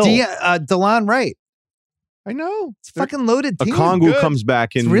 Solomon Hill. DeLon Wright. I know. It's a fucking loaded team. Okongwu good. comes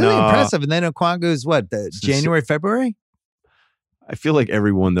back in. It's really impressive. And then Okongwu's what? The s- January, February? I feel like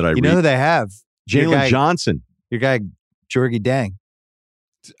everyone that I You know who read. they have? Your Jalen guy- Johnson. Your guy, Jorgie Dang.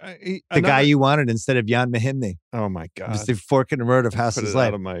 The guy you wanted instead of Jan Mahimni. Oh my It God. was the fork in the road of Put House's it life.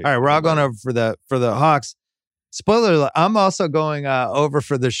 out of my- All right, we're all going over for the Hawks. Spoiler alert, I'm also going over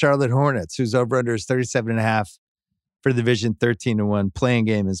for the Charlotte Hornets, whose over-under is 37.5 for the division, 13-1. Playing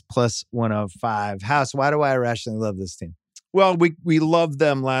game is plus 105. House, why do I irrationally love this team? Well, we loved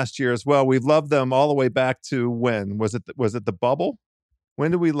them last year as well. We've loved them all the way back to when? Was it the bubble? When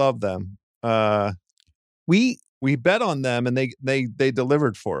did we love them? We bet on them and they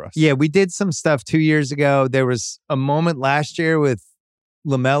delivered for us. Yeah, we did some stuff 2 years ago. There was a moment last year with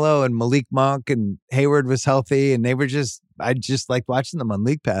LaMelo and Malik Monk, and Hayward was healthy, and I just liked watching them on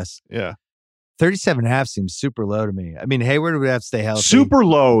League Pass. Yeah. 37.5 seems super low to me. I mean, Hayward would have to stay healthy. Super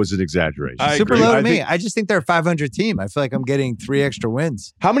low is an exaggeration. I Super agree. low to I me. think- I just think they're a 500 team. I feel like I'm getting 3 extra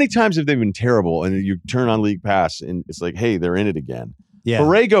wins. How many times have they been terrible and you turn on League Pass and it's like, hey, they're in it again? Yeah.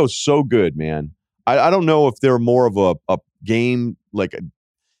 Borrego's so good, man. I don't know if they're more of a game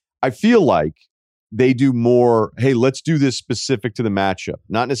I feel like they do more, hey, let's do this specific to the matchup.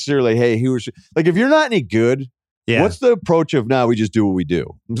 Not necessarily, hey, if you're not any good, what's the approach of now we just do what we do?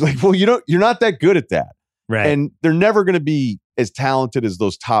 It's like, well, you're not that good at that. Right. And they're never going to be as talented as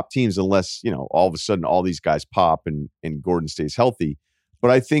those top teams unless, all of a sudden all these guys pop and Gordon stays healthy.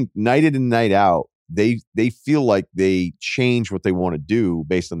 But I think night in and night out, they feel like they change what they want to do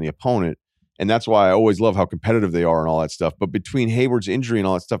based on the opponent. And that's why I always love how competitive they are and all that stuff. But between Hayward's injury and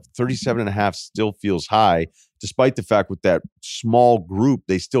all that stuff, 37.5 still feels high, despite the fact with that small group,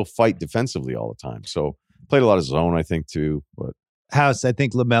 they still fight defensively all the time. So played a lot of zone, I think, too. But House, I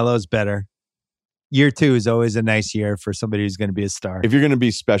think LaMelo's better. Year 2 is always a nice year for somebody who's going to be a star. if you're going to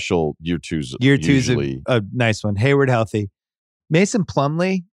be special, year two's usually a nice one. Hayward healthy. Mason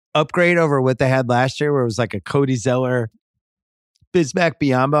Plumlee, upgrade over what they had last year, where it was like a Cody Zeller, Bismack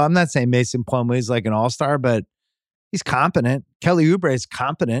Biyombo. I'm not saying Mason Plumlee is like an all-star, but he's competent. Kelly Oubre is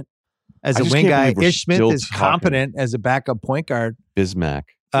competent as I a just wing can't guy. believe we're Ish Smith still is talking. competent as a backup point guard. Bismack.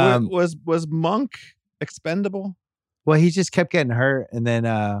 Was Monk expendable? Well, he just kept getting hurt, and then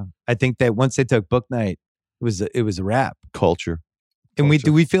I think that once they took Book Night, it was a wrap. Culture. And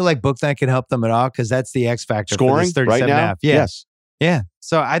do we feel like Book Night can help them at all? Because that's the X factor. Scoring for this 37 right now? and a half. Yeah. Yes. Yeah.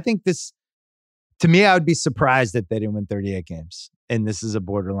 So I think this, to me, I would be surprised if they didn't win 38 games. and this is a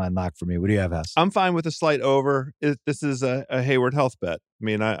borderline lock for me. What do you have, House? I'm fine with a slight over. This is a Hayward Health bet. I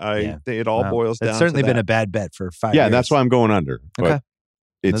mean, I think it all boils down. It's certainly to been that. a bad bet for 5 years. Yeah, that's why I'm going under. Okay. But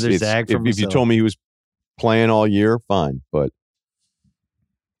it's zag from if you Russillo. told me he was playing all year, fine. But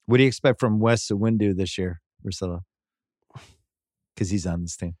What do you expect from Wes Iwundu this year, Russillo? Because he's on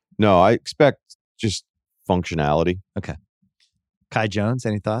this team. no, I expect just functionality. Kai Jones,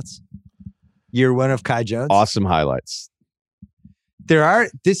 any thoughts? Year one of Kai Jones? Awesome highlights.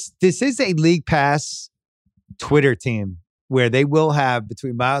 This is a League Pass Twitter team where they will have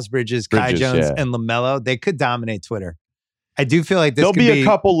between Miles Bridges, Kai Jones, yeah. and LaMelo, they could dominate Twitter. I do feel like this There'll could be a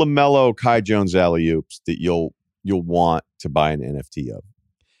couple LaMelo, Kai Jones alley-oops that you'll want to buy an NFT of.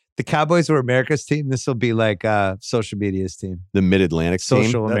 The Cowboys were America's team. This will be like social media's team. The Mid-Atlantic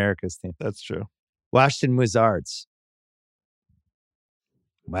Social team. America's team. That's true. Washington Wizards.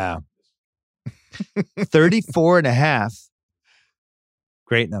 Wow. 34.5.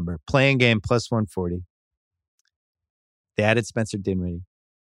 Great number. Playing game plus 140. They added Spencer Dinwiddie.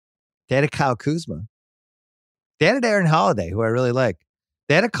 They added Kyle Kuzma. They added Aaron Holiday, who I really like.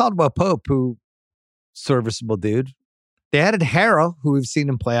 They added Caldwell Pope, who serviceable dude. They added Harrell, who we've seen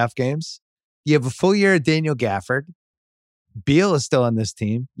in playoff games. You have a full year of Daniel Gafford. Beal is still on this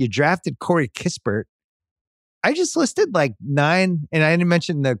team. You drafted Corey Kispert. I just listed like 9, and I didn't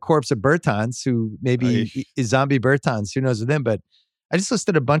mention the corpse of Bertans, who maybe is zombie Bertans. Who knows with him? But I just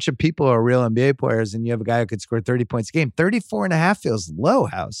listed a bunch of people who are real NBA players, and you have a guy who could score 30 points a game. 34.5 feels low,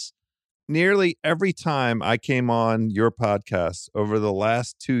 House. Nearly every time I came on your podcast over the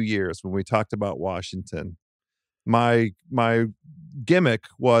last 2 years when we talked about Washington, my gimmick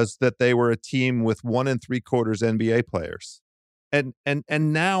was that they were a team with 1 3/4 NBA players. And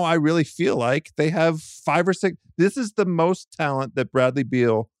now I really feel like they have 5 or 6. This is the most talent that Bradley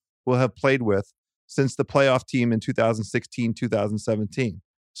Beal will have played with since the playoff team in 2016, 2017.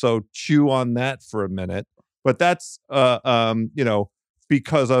 So chew on that for a minute. But that's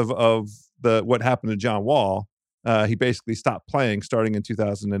because of what happened to John Wall. He basically stopped playing starting in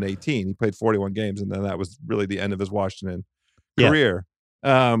 2018. He played 41 games, and then that was really the end of his Washington career.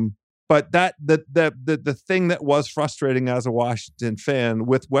 But the thing that was frustrating as a Washington fan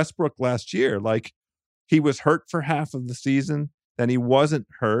with Westbrook last year, like he was hurt for half of the season, then he wasn't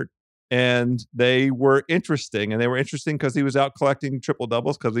hurt, and they were interesting. And they were interesting because he was out collecting triple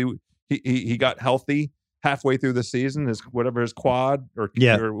doubles because he got healthy halfway through the season, whatever his quad or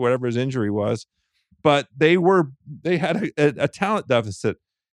whatever his injury was. But they had a talent deficit.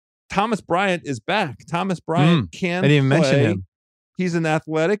 Thomas Bryant is back. Thomas Bryant can I didn't even play. mention him. He's an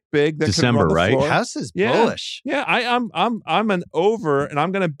athletic big that December, can run the right? floor. House is Yeah. bullish. Yeah, I'm an over, and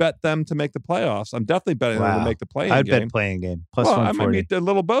I'm going to bet them to make the playoffs. I'm definitely betting them to make the play-in I'd game. bet playing game plus Well, 140. I mean, a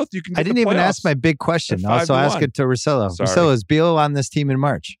little both. You can. I didn't even ask my big question. At Also, ask 5-1. it to Russillo. Sorry. Russillo, is Beal on this team in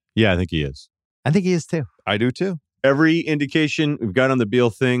March? Yeah, I think he is. I think he is too. I do too. Every indication we've got on the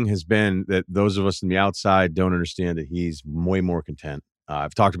Beal thing has been that those of us on the outside don't understand that he's way more content.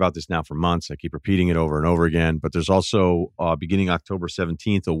 I've talked about this now for months. I keep repeating it over and over again. But there's also, beginning October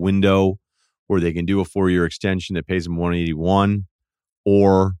 17th, a window where they can do a 4-year extension that pays him $181,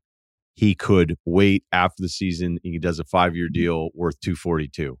 or he could wait after the season. He does a 5-year deal worth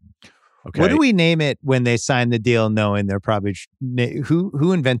 $242. Okay. What do we name it when they sign the deal, knowing they're probably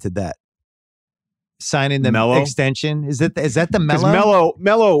who invented that? Signing the Melo? extension? Is that the Because Melo?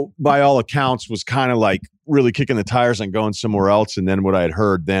 Melo, by all accounts, was kind of like really kicking the tires on going somewhere else. And then what I had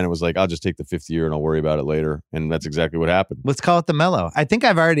heard then, it was like, I'll just take the 5th year and I'll worry about it later. And that's exactly what happened. Let's call it the Melo. I think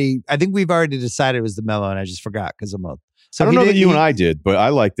we've already decided it was the Melo, and I just forgot because I'm old. So I don't know that you and I did, but I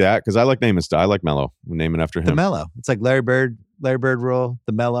like that because I like naming stuff. I like Melo. We name it after him. the Melo. It's like Larry Bird rule,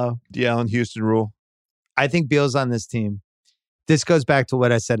 the Melo. The Allen Houston rule. I think Beal's on this team. This goes back to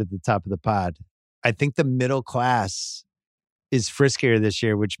what I said at the top of the pod. I think the middle class is friskier this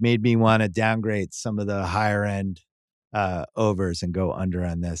year, which made me want to downgrade some of the higher end overs and go under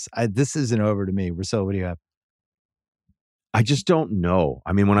on this. This is an over to me. Russillo, what do you have? I just don't know.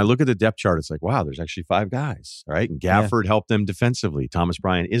 I mean, when I look at the depth chart, it's like, wow, there's actually 5 guys, right? And Gafford helped them defensively. Thomas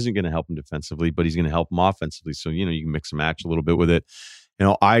Bryant isn't going to help him defensively, but he's going to help them offensively. So, you can mix and match a little bit with it.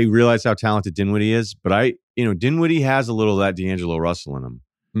 I realize how talented Dinwiddie is, but Dinwiddie has a little of that D'Angelo Russell in him,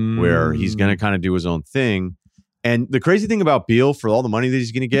 where he's going to kind of do his own thing. And the crazy thing about Beal, for all the money that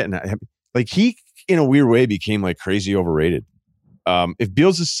he's going to get, and he, in a weird way, became like crazy overrated. If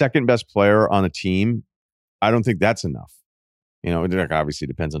Beal's the second best player on a team, I don't think that's enough. It obviously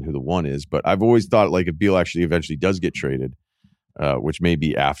depends on who the one is, but I've always thought like if Beal actually eventually does get traded, which may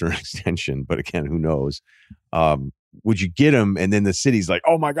be after an extension, but again, who knows? Would you get him? And then the city's like,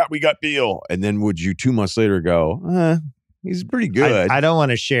 oh my God, we got Beal. And then would you 2 months later go, He's pretty good. I don't want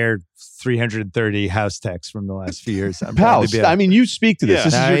to share 330 house texts from the last few years. Pals, I mean, you speak to this. Yeah.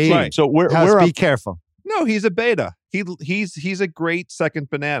 This is your team. So we're be careful. No, he's a beta. He's a great second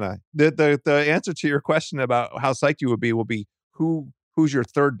banana. The answer to your question about how psyched you would be will be who's your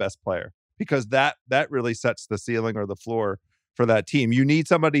third best player, because that really sets the ceiling or the floor for that team. You need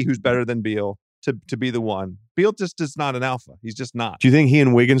somebody who's better than Beal to be the one. Beal just is not an alpha. He's just not. Do you think he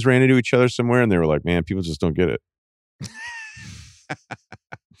and Wiggins ran into each other somewhere and they were like, man, people just don't get it?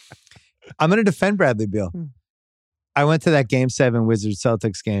 I'm going to defend Bradley Beal. I went to that Game 7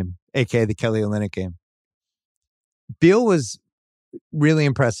 Wizards-Celtics game, a.k.a. the Kelly Olynyk game. Beal was really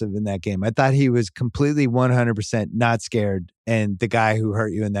impressive in that game. I thought he was completely 100% not scared. And the guy who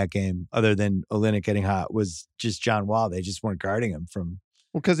hurt you in that game, other than Olynyk getting hot, was just John Wall. They just weren't guarding him from...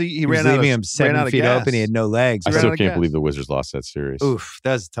 Well, because he was ran out leaving of, him 7 feet open. He had no legs. I still can't believe the Wizards lost that series. Oof,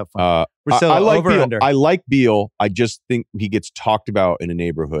 that was a tough one. I like over Beal. under. I like Beal. I just think he gets talked about in a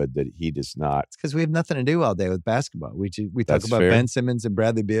neighborhood that he does not. It's because we have nothing to do all day with basketball. We talk That's about fair. Ben Simmons and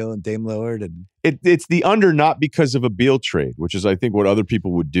Bradley Beal and Dame Lillard and It's the under, not because of a Beal trade, which is I think what other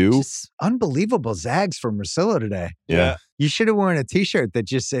people would do. just unbelievable zags from Russillo today. Yeah. You should have worn a T-shirt that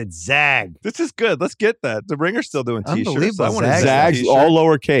just said zag. This is good. Let's get that. The Ringer's still doing T-shirts. Unbelievable. I want a Zags. zag. Zags all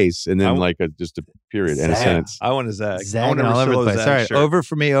lowercase and then I- just a period and a Zag. sentence. I want a zag. I Zag want a all over the Russillo place. zag All right, shirt. over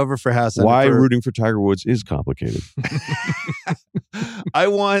for me, over for House. Why under for- rooting for Tiger Woods is complicated. I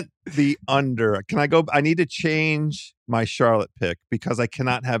want the under. Can I go? I need to change my Charlotte pick because I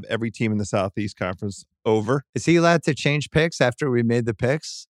cannot have every team in the Southeast Conference over. Is he allowed to change picks after we made the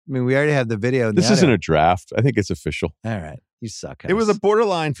picks? I mean, we already have the video. And This the isn't audio. a draft. I think it's official. All right, you suck. It was a House.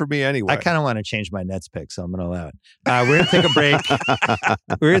 borderline for me anyway. I kind of want to change my Nets pick, so I'm going to allow it. We're going to take a break.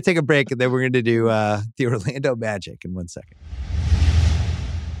 We're going to take a break, and then we're going to do the Orlando Magic in 1 second.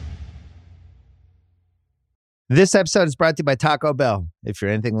 This episode is brought to you by Taco Bell. If you're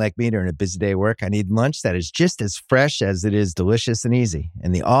anything like me during a busy day at work, I need lunch that is just as fresh as it is delicious and easy.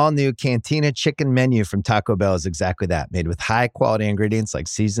 And the all-new Cantina chicken menu from Taco Bell is exactly that, made with high-quality ingredients like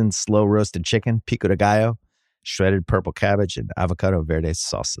seasoned, slow-roasted chicken, pico de gallo, shredded purple cabbage, and avocado verde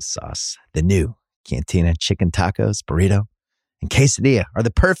salsa sauce. The new Cantina chicken tacos, burrito, and quesadilla are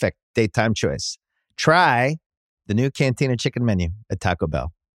the perfect daytime choice. Try the new Cantina chicken menu at Taco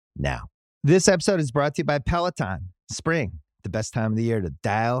Bell now. This episode is brought to you by Peloton. Spring, the best time of the year to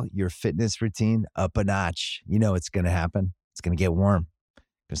dial your fitness routine up a notch. You know it's going to happen. It's going to get warm.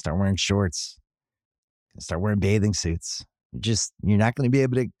 You're going to start wearing shorts. You're going to start wearing bathing suits. You're not going to be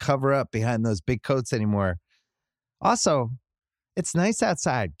able to cover up behind those big coats anymore. Also, it's nice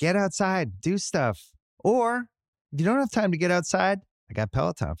outside. Get outside, do stuff. Or if you don't have time to get outside, I got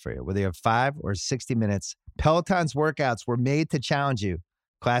Peloton for you. Whether you have 5 or 60 minutes, Peloton's workouts were made to challenge you.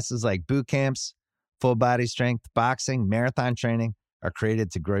 Classes like boot camps, full body strength, boxing, marathon training are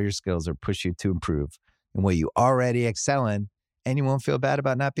created to grow your skills or push you to improve in what you already excel in, and you won't feel bad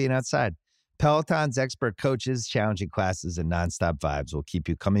about not being outside. Peloton's expert coaches, challenging classes, and nonstop vibes will keep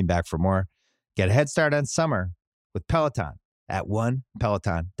you coming back for more. Get a head start on summer with Peloton at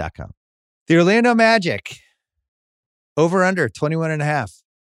onepeloton.com. The Orlando Magic, over under 21.5.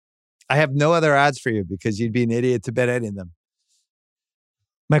 I have no other odds for you because you'd be an idiot to bet any of them.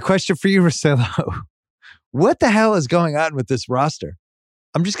 My question for you, Russillo, what the hell is going on with this roster?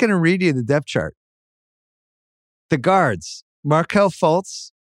 I'm just going to read you the depth chart. The guards, Markelle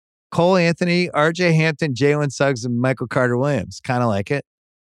Fultz, Cole Anthony, RJ Hampton, Jalen Suggs, and Michael Carter-Williams. Kind of like it.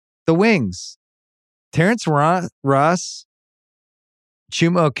 The wings, Terrence Ross,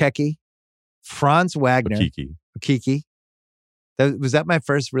 Chuma Okeke, Franz Wagner. Okeke. Was that my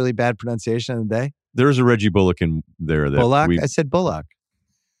first really bad pronunciation of the day? There's a Reggie Bullock in there. Bullock? I said Bullock.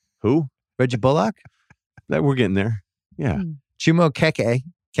 Who? Reggie Bullock? That we're getting there. Yeah. Chuma Okeke.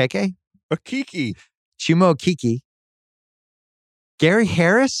 Keke? Okeke. Chuma Okeke. Gary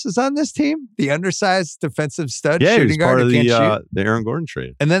Harris is on this team, the undersized defensive stud Yeah, he shooting was guard part who of can't shoot. the Aaron Gordon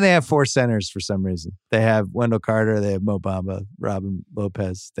trade. And then they have 4 centers for some reason. They have Wendell Carter, they have Mo Bamba, Robin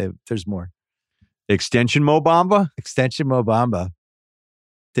Lopez. There's more. Extension Mo Bamba? Extension Mo Bamba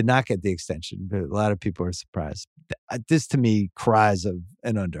did not get the extension, but a lot of people are surprised. This to me cries of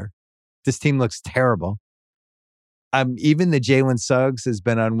an under. This team looks terrible. Even the Jalen Suggs has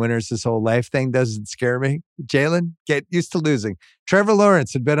been on winners his whole life thing doesn't scare me. Jalen, get used to losing. Trevor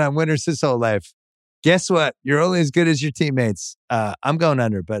Lawrence had been on winners his whole life. Guess what? You're only as good as your teammates. I'm going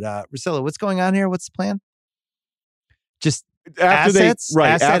under, but Russillo, what's going on here? What's the plan? Just After assets?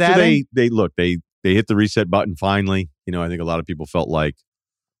 Asset after adding? they hit the reset button finally. You know, I think a lot of people felt like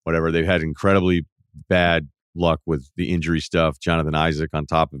whatever, they've had incredibly bad luck with the injury stuff. Jonathan Isaac on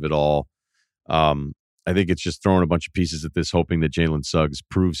top of it all. I I think it's just throwing a bunch of pieces at this, hoping that Jalen Suggs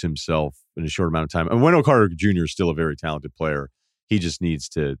proves himself in a short amount of time. And Wendell Carter Jr. is still a very talented player. He just needs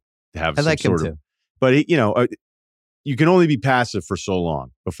to have I some like sort him of. too. But you can only be passive for so long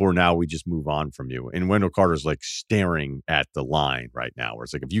before now we just move on from you. And Wendell Carter's like staring at the line right now, where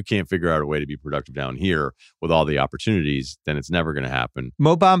it's like, if you can't figure out a way to be productive down here with all the opportunities, then it's never going to happen.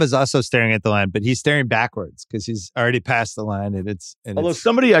 Mo Bamba's also staring at the line, but he's staring backwards because he's already past the line. Although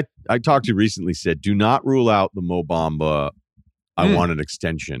somebody I talked to recently said, do not rule out the Mo Bamba, I want an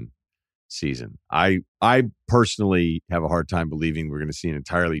extension season. I personally have a hard time believing we're going to see an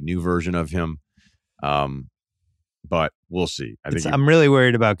entirely new version of him. But we'll see. I'm really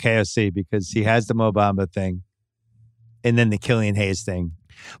worried about KOC because he has the Mo Bamba thing and then the Killian Hayes thing.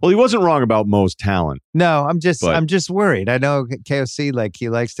 Well, he wasn't wrong about Mo's talent. No, I'm just worried. I know KOC, like, he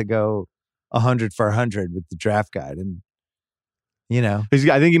likes to go 100 for 100 with the draft guide, and I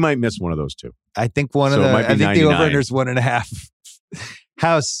think he might miss one of those two. I think I think the over-under is 1.5.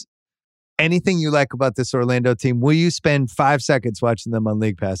 House, anything you like about this Orlando team? Will you spend 5 seconds watching them on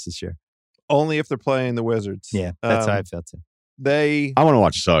League Pass this year? Only if they're playing the Wizards. Yeah, that's how I feel too. I want to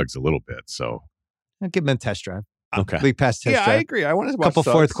watch Suggs a little bit, so I'll give them a test drive. Okay. League Pass test drive. I agree. I want to watch couple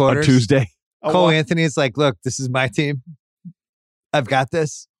Suggs. fourth quarters on Tuesday. Cole Anthony is like, look, this is my team. I've got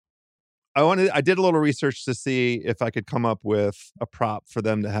this. I did a little research to see if I could come up with a prop for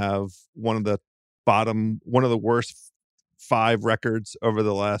them to have one of the worst 5 records over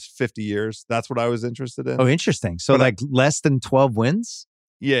the last 50 years. That's what I was interested in. Oh, interesting. So less than 12 wins?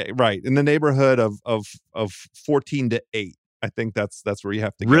 Yeah, right. In the neighborhood of 14-8. I think that's where you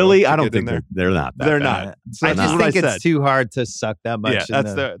have to go. Really? I don't think they're not that They're bad. not. So I just think it's too hard to suck that much.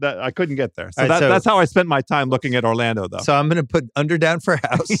 Yeah, I couldn't get there. So, right, that's how I spent my time looking at Orlando, though. So I'm going to put under down for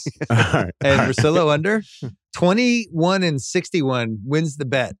House. And Russillo under. 21-61 wins the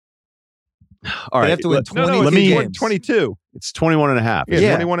bet. All right. They have to win 20 games. 22. It's 21.5.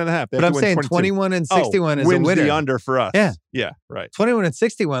 Yeah, 21.5. But I'm saying 21-61 is a wins winner. the under for us. Yeah. Yeah, right.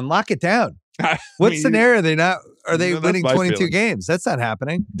 21-61, lock it down. What scenario are they winning 22 feeling. games? That's not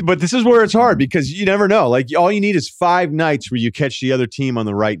happening. But this is where it's hard because you never know. Like, all you need is 5 nights where you catch the other team on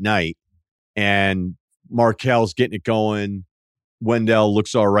the right night, and Markel's getting it going. Wendell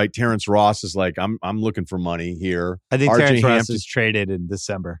looks all right. Terrence Ross is like, I'm looking for money here. I think RJ Terrence Ross Hampton is traded in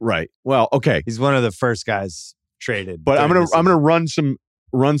December. Right. Well, okay. He's one of the first guys traded. But I'm gonna run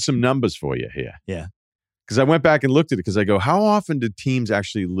some numbers for you here. Yeah. Because I went back and looked at it because I go, how often do teams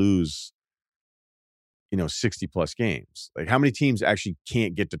actually lose 60 plus games? Like, how many teams actually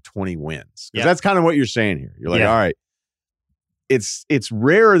can't get to 20 wins? Because that's kind of what you're saying here. You're like, all right, it's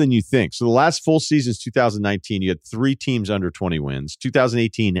rarer than you think. So the last full season is 2019. You had 3 teams under 20 wins.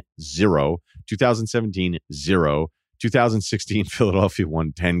 2018, 0. 2017, 0. 2016, Philadelphia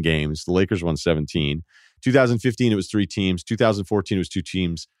won 10 games. The Lakers won 17. 2015, it was 3 teams. 2014, it was 2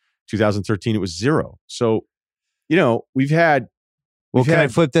 teams. 2013, it was 0. So, we've had. Can I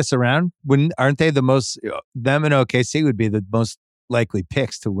flip this around? Aren't they the most? Them and OKC would be the most likely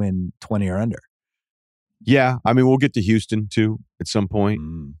picks to win 20 or under. Yeah, I mean, we'll get to Houston too at some point.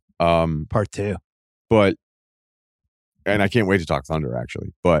 Part 2. And I can't wait to talk Thunder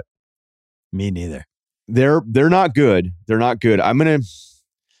actually. But me neither. They're not good. They're not good.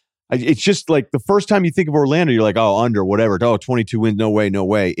 It's just like the first time you think of Orlando, you're like, oh, under, whatever. Oh, 22 wins. No way.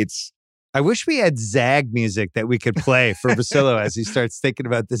 I wish we had Zag music that we could play for Russillo as he starts thinking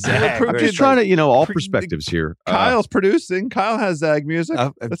about the Zag. I'm just trying to, all perspectives here. Kyle's producing. Kyle has Zag music.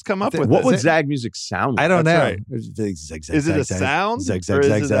 Let's come up with what would Zag music sound like? I don't know. Right. Is it a sound or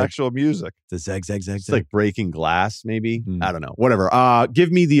is it actual music? The Zag. It's like breaking glass, maybe. I don't know. Whatever.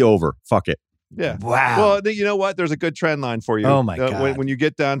 Give me the over. Fuck it. Yeah. Wow. Well, you know what? There's a good trend line for you. Oh my God. When you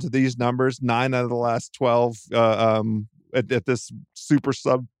get down to these numbers, 9 out of the last 12 at this super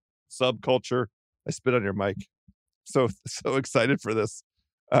subculture. I spit on your mic. So excited for this.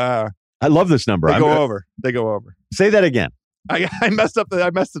 I love this number. They go over. Say that again. I messed up. I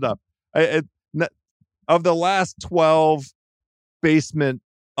messed it up. Of the last 12 basement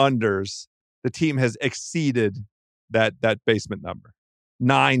unders, the team has exceeded that basement number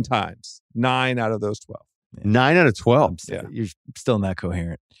 9 times. 9 out of those 12. Yeah. 9 out of 12. You're still not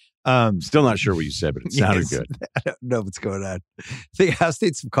coherent. Still not sure what you said, but it sounded good. I don't know what's going on. I think I'll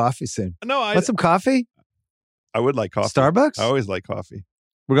need some coffee soon. No, want some coffee? I would like coffee. Starbucks? I always like coffee.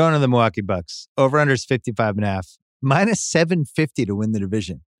 We're going to the Milwaukee Bucks. Over under is 55.5. Minus 750 to win the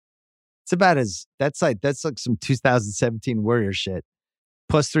division. That's like some 2017 Warrior shit.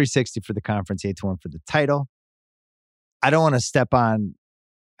 Plus 360 for the conference, 8-1 for the title. I don't want to step on.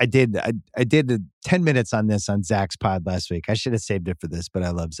 I did 10 minutes on this on Zach's pod last week. I should have saved it for this, but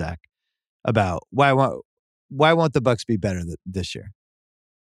I love Zach. about why won't the Bucks be better this year?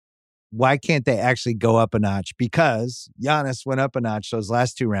 Why can't they actually go up a notch? Because Giannis went up a notch those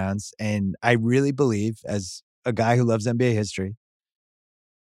last 2 rounds, and I really believe, as a guy who loves NBA history,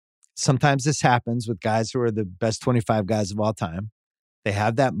 sometimes this happens with guys who are the best 25 guys of all time. They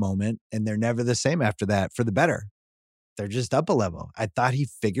have that moment, and they're never the same after that for the better. They're just up a level. I thought he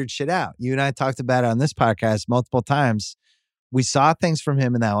figured shit out. You and I talked about it on this podcast multiple times. We saw things from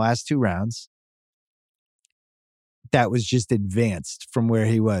him in that last 2 rounds that was just advanced from where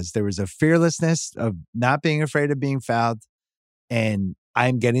he was. There was a fearlessness of not being afraid of being fouled, and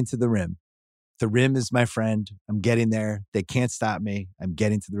I'm getting to the rim. The rim is my friend. I'm getting there. They can't stop me. I'm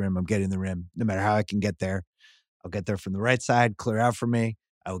getting to the rim. I'm getting the rim. No matter how I can get there, I'll get there from the right side, clear out for me.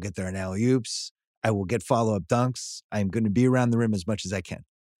 I will get there in alley-oops. I will get follow-up dunks. I'm going to be around the rim as much as I can.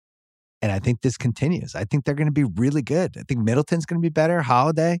 And I think this continues. I think they're going to be really good. I think Middleton's going to be better.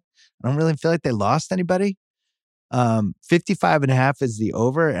 Holiday, I don't really feel like they lost anybody. 55.5 is the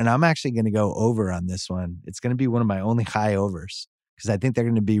over, and I'm actually going to go over on this one. It's going to be one of my only high overs because I think they're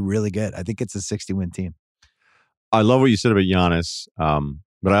going to be really good. I think it's a 60-win team. I love what you said about Giannis,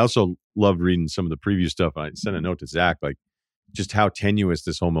 but I also loved reading some of the preview stuff. I sent a note to Zach, like just how tenuous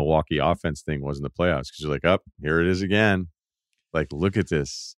this whole Milwaukee offense thing was in the playoffs. Because you're like, oh, here it is again. Like, look at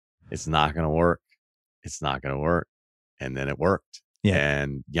this. It's not going to work. It's not going to work. And then it worked. Yeah.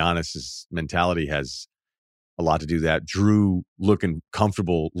 And Giannis's mentality has a lot to do with that. Drew looking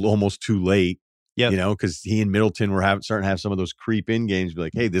comfortable almost too late. Yep. You know, because he and Middleton were starting to have some of those creep in games. Be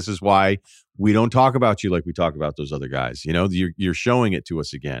like, hey, this is why we don't talk about you like we talk about those other guys. You know, you're showing it to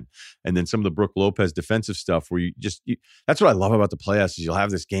us again. And then some of the Brook Lopez defensive stuff where that's what I love about the playoffs is you'll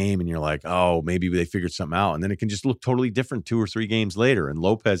have this game and you're like, oh, maybe they figured something out. And then it can just look totally different 2 or 3 games later. And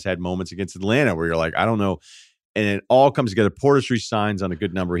Lopez had moments against Atlanta where you're like, I don't know. And it all comes together. Portis resigns on a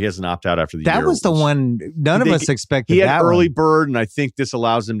good number. He has an opt-out after the year. That was the one none of us expected. He had that early one. bird, and I think this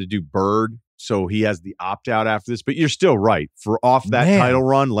allows him to do bird. So he has the opt-out after this. But you're still right. For off that title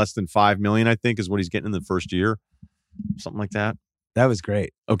run, less than $5 million, I think, is what he's getting in the first year. Something like that. That was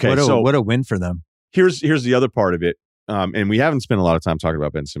great. Okay, what a win for them. Here's the other part of it. And we haven't spent a lot of time talking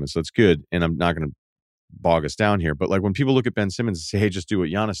about Ben Simmons, so that's good. And I'm not going to bog us down here. But like when people look at Ben Simmons and say, hey, just do what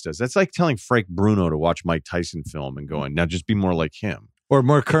Giannis does. That's like telling Frank Bruno to watch Mike Tyson film and going, now just be more like him. Or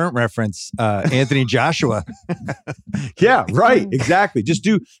more current reference, Anthony Joshua. Yeah, right. Exactly. Just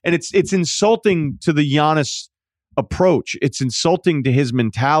do. And it's insulting to the Giannis approach. It's insulting to his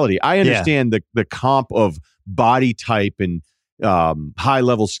mentality. I understand the comp of body type and high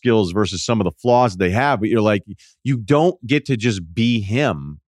level skills versus some of the flaws they have. But you're like, you don't get to just be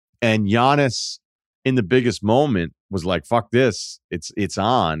him. And Giannis in the biggest moment was like, fuck this. It's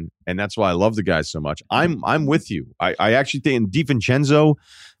on. And that's why I love the guy so much. I'm with you. I actually think DiVincenzo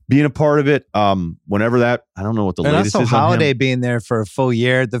being a part of it, whenever that, I don't know what the latest also is. Holiday being there for a full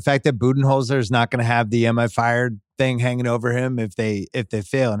year. The fact that Budenholzer is not going to have the "Am I fired" thing hanging over him if they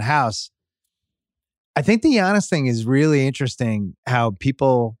fail in house. I think the Giannis thing is really interesting. How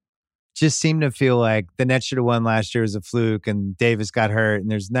people just seem to feel like the Nets should have won last year as a fluke, and Davis got hurt,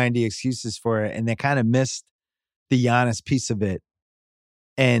 and there's 90 excuses for it, and they kind of missed the Giannis piece of it,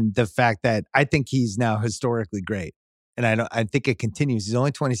 and the fact that I think he's now historically great. And I think it continues. He's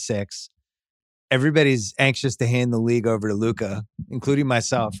only 26. Everybody's anxious to hand the league over to Luka, including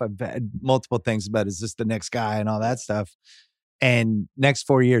myself. I've had multiple things about, is this the next guy and all that stuff. And next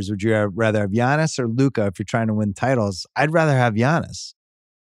 4 years, would you rather have Giannis or Luka if you're trying to win titles? I'd rather have Giannis.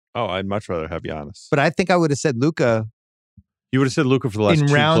 Oh, I'd much rather have Giannis. But I think I would have said Luka. You would have said Luka for the last in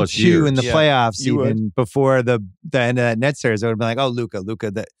 2+ round 2 years. in the playoffs, you even before the end of that Nets series. I would have been like, oh, Luka.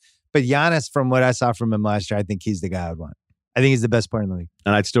 But Giannis, from what I saw from him last year, I think he's the guy I'd want. I think he's the best player in the league.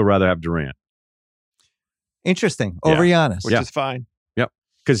 And I'd still rather have Durant. Interesting. Over Giannis. Which is fine. Yep.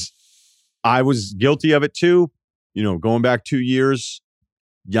 Because I was guilty of it too. You know, going back 2 years,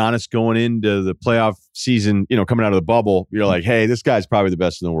 Giannis going into the playoff season, you know, coming out of the bubble, you're like, hey, this guy's probably the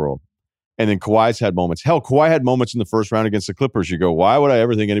best in the world. And then Kawhi's had moments. Hell, Kawhi had moments in the first round against the Clippers. You go, why would I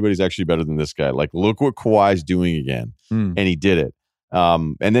ever think anybody's actually better than this guy? Like, look what Kawhi's doing again. And he did it.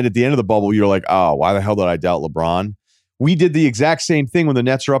 And then at the end of the bubble, you're like, oh, why the hell did I doubt LeBron? We did the exact same thing when the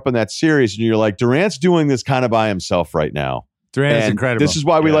Nets are up in that series. And you're like, Durant's doing this kind of by himself right now. Durant is incredible. This is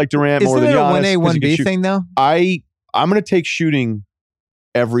why we like Durant more than Giannis. Isn't it a 1A, 1B thing, though? I'm going to take shooting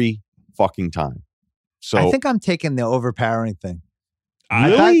every fucking time. So I think I'm taking the overpowering thing.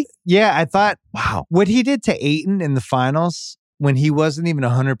 Really? I thought, wow, what he did to Ayton in the finals when he wasn't even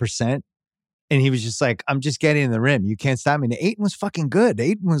 100%, and he was just like, I'm just getting in the rim. You can't stop me. And Ayton was fucking good.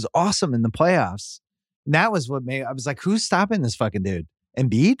 Ayton was awesome in the playoffs. And that was what made, I was like, who's stopping this fucking dude?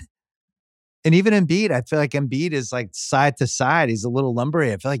 Embiid? And even Embiid, I feel like Embiid is like side to side. He's a little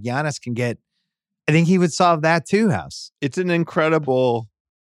lumbery. I feel like Giannis can get, I think he would solve that too, House. It's an incredible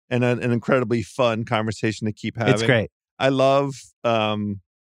and an incredibly fun conversation to keep having. It's great. I love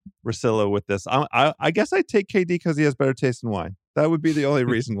Russillo with this. I guess I'd take KD because he has better taste in wine. That would be the only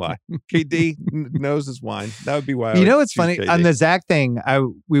reason why. KD knows his wine. That would be why. You know what's funny? KD. On the Zach thing,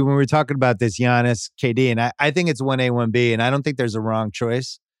 when we were talking about this Giannis, KD, and I think it's 1A, 1B, and I don't think there's a wrong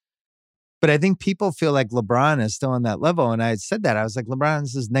choice. But I think people feel like LeBron is still on that level. And I said that. I was like,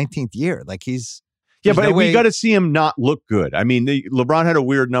 LeBron's his 19th year. Like Yeah, but we got to see him not look good. I mean, LeBron had a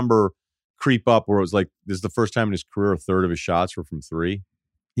weird number creep up where it was like, this is the first time in his career a third of his shots were from three.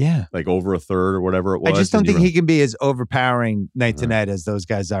 Yeah. Like over a third or whatever it was. I just don't think he can be as overpowering night to night as those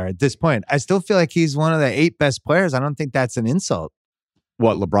guys are at this point. I still feel like he's one of the 8 best players. I don't think that's an insult.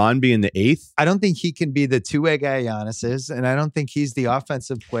 What, LeBron being the 8th? I don't think he can be the two-way guy Giannis is, and I don't think he's the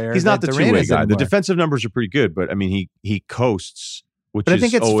offensive player. He's not the two-way guy. Anymore. The defensive numbers are pretty good, but I mean, he coasts, which but is I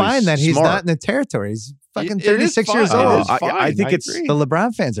think it's always fine that he's smart. not in the territory. He's fucking It 36 is years fine. old. It is fine. I think it's agree. The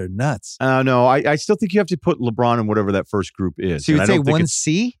LeBron fans are nuts. No, I still think you have to put LeBron in whatever that first group is. So you would And I say don't think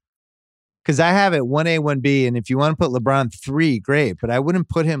 1C? Because I have it 1A, 1B, and if you want to put LeBron 3, great. But I wouldn't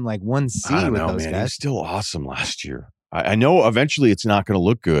put him like 1C I don't with know, those man. He guys. was still awesome last year. I know eventually it's not going to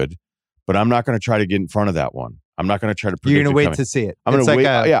look good, but I'm not going to try to get in front of that one. I'm not going to try to predict You're going to it wait coming. to see it. I'm going It's to like wait.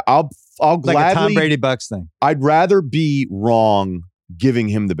 a, Yeah, I'll like a Tom gladly. Brady Bucks thing. I'd rather be wrong giving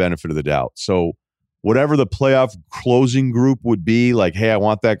him the benefit of the doubt. So whatever the playoff closing group would be, like, hey, I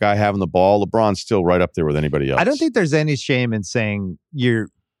want that guy having the ball. LeBron's still right up there with anybody else. I don't think there's any shame in saying you're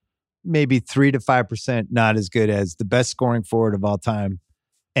maybe 3 to 5% not as good as the best scoring forward of all time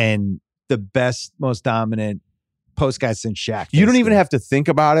and the best, most dominant post guy since Shaq. You don't even basically. have to think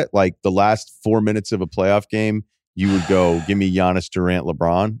about it. Like the last 4 minutes of a playoff game, you would go, give me Giannis, Durant,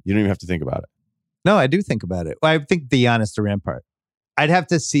 LeBron. You don't even have to think about it. No, I do think about it. Well, I think the Giannis Durant part. I'd have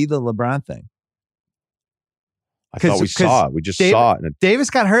to see the LeBron thing. I thought we saw it. We just saw it. Davis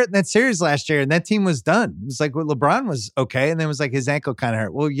got hurt in that series last year, and that team was done. It was like well, LeBron was okay, and then it was like his ankle kind of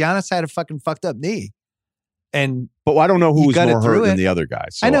hurt. Well, Giannis had a fucking fucked up knee. But I don't know who he was gutted more through hurt than it. the other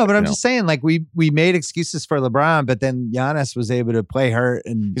guys. So, I know, but I'm you just saying, like we made excuses for LeBron, but then Giannis was able to play hurt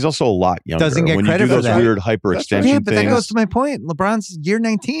and he's also a lot younger. Doesn't get when credit you do for those that. weird hyperextension yeah, but things. that goes to my point. LeBron's year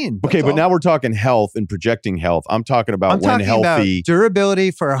 19. Okay, That's but all. now we're talking health and projecting health. I'm talking about I'm when talking healthy. about durability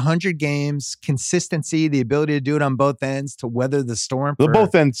for 100 games, consistency, the ability to do it on both ends, to weather the storm. The for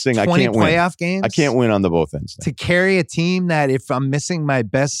both ends thing, I 20 can't win. playoff games. I can't win on the both ends thing. To carry a team that if I'm missing my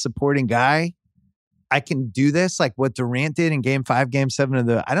best supporting guy, I can do this like what Durant did in game 5, game 7 of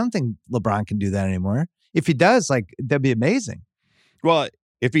the. I don't think LeBron can do that anymore. If he does, like that'd be amazing. Well,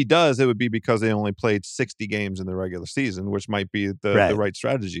 if he does, it would be because they only played 60 games in the regular season, which might be the right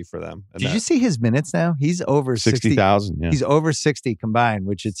strategy for them. And Did you see his minutes now? He's over 60,000. Yeah. He's over 60 combined,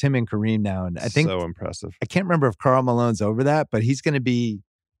 which is him and Kareem now. And I think so impressive. I can't remember if Karl Malone's over that, but he's going to be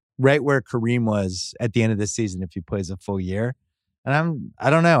right where Kareem was at the end of the season if he plays a full year. And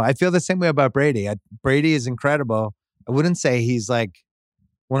I don't know. I feel the same way about Brady. Brady is incredible. I wouldn't say he's like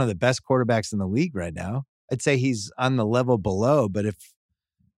one of the best quarterbacks in the league right now. I'd say he's on the level below. But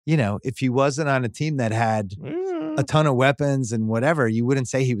if he wasn't on a team that had a ton of weapons and whatever, you wouldn't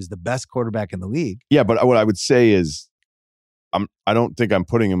say he was the best quarterback in the league. Yeah, but what I would say is, I don't think I'm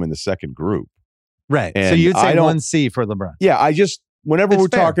putting him in the second group. Right. And so you'd say I don't- 1C for LeBron. Yeah, whenever It's we're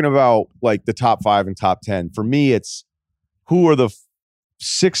fair. talking about like the top 5 and top 10, for me, it's who are the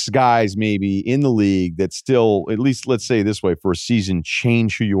 6 guys maybe in the league that still, at least let's say this way, for a season,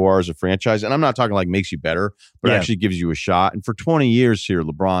 change who you are as a franchise. And I'm not talking like makes you better, but Yeah. actually gives you a shot. And for 20 years here,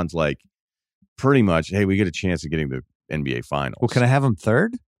 LeBron's like pretty much, hey, we get a chance of getting the NBA Finals. Well, can I have him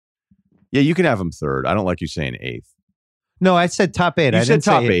third? Yeah, you can have him third. I don't like you saying 8th. No, I said top 8. You I said didn't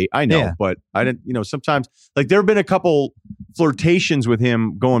top say 8. I know, Yeah. but I didn't, sometimes like there have been a couple flirtations with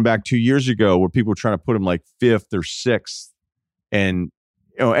him going back 2 years ago where people were trying to put him like 5th or 6th. And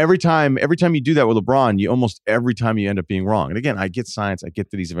every time you do that with LeBron, you almost every time you end up being wrong. And again, I get science. I get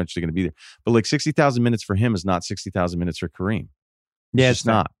that he's eventually going to be there. But like 60,000 minutes for him is not 60,000 minutes for Kareem. Yeah, It's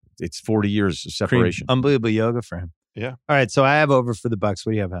not. It's 40 years of Kareem, separation. unbelievable yoga for him. Yeah. All right, so I have over for the Bucks.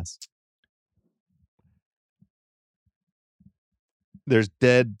 What do you have, Hess? There's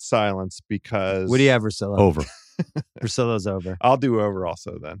dead silence because What do you have, Russillo? Over. Russillo's over. I'll do over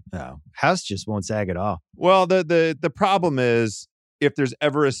also then. No, House just won't sag at all. Well, the problem is if there's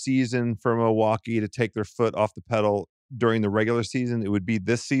ever a season for Milwaukee to take their foot off the pedal during the regular season, it would be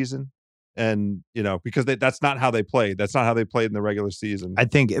this season. And, because that's not how they played. That's not how they played in the regular season. I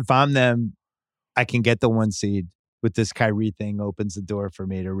think if I'm them, I can get the 1 seed. with this Kyrie thing opens the door for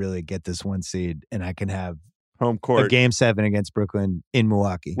me to really get this 1 seed, and I can have home court a game 7 against Brooklyn in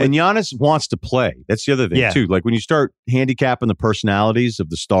Milwaukee. And Giannis wants to play. That's the other thing, too. Like, when you start handicapping the personalities of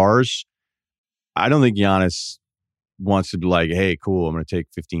the stars, I don't think Giannis wants to be like, hey, cool, I'm going to take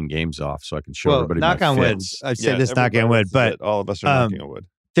 15 games off so I can show everybody knock my on wood. fits. I've said this knock on wood, but all of us are knocking on wood.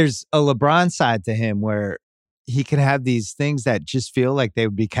 There's a LeBron side to him where he can have these things that just feel like they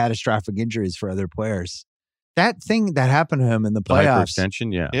would be catastrophic injuries for other players. That thing that happened to him in the playoffs.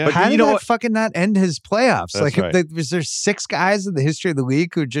 Hyperextension, yeah. But how did that fucking not end his playoffs? That's right. Was there 6 guys in the history of the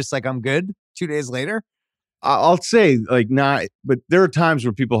league who just like, I'm good 2 days later? I'll say, like, not, but there are times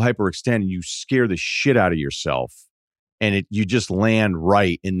where people hyperextend and you scare the shit out of yourself, and you just land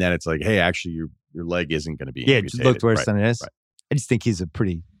right in that it's like, hey, actually, your leg isn't going to be amputated. It looked worse than it is. Right. I just think he's a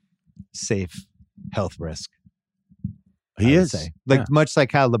pretty safe health risk. He is. Much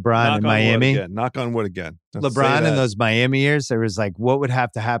like how LeBron in Miami. Knock on wood again. LeBron in those Miami years, there was like, what would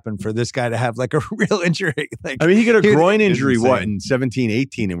have to happen for this guy to have like a real injury? Like, I mean, he got a groin injury, in 17,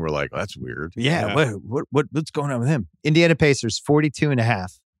 18, and we're like, that's weird. Yeah. What's going on with him? Indiana Pacers,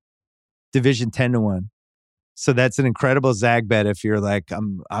 42.5. Division 10-1. So that's an incredible Zag bet if you're like,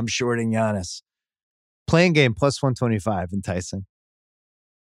 I'm shorting Giannis. Playing game plus 125, enticing.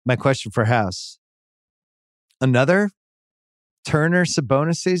 My question for House. Another Turner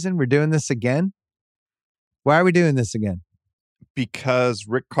Sabonis season? We're doing this again? Why are we doing this again? Because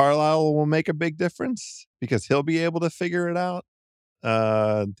Rick Carlisle will make a big difference. Because he'll be able to figure it out.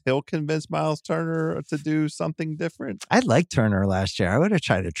 He'll convince Miles Turner to do something different. I liked Turner last year. I would have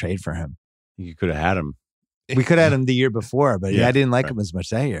tried to trade for him. You could have had him. We could have had him the year before, but I didn't like him as much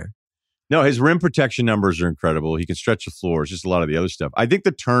that year. No, his rim protection numbers are incredible. He can stretch the floor. It's just a lot of the other stuff. I think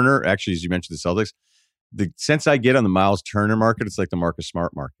the Turner, actually, as you mentioned, the Celtics, the sense I get on the Miles Turner market, it's like the Marcus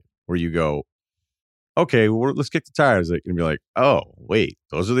Smart market, where you go, okay, well, let's kick the tires. Like, and be like, oh, wait,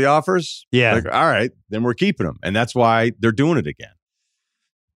 those are the offers? Yeah. Like, all right, then we're keeping them. And that's why they're doing it again.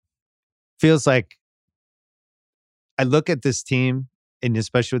 Feels like I look at this team, and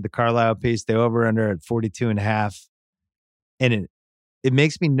especially with the Carlisle piece, they over under at 42.5. And it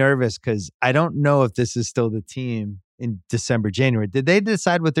makes me nervous because I don't know if this is still the team in December, January. Did they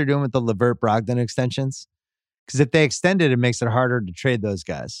decide what they're doing with the LeVert Brogdon extensions? Because if they extend it, it makes it harder to trade those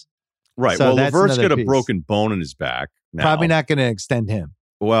guys. Right. So well, LeVert's got a piece. broken bone in his back now. Probably not going to extend him.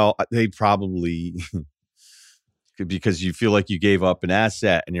 Well, they probably, because you feel like you gave up an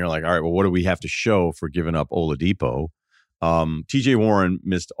asset and you're like, all right, well, what do we have to show for giving up Oladipo? TJ Warren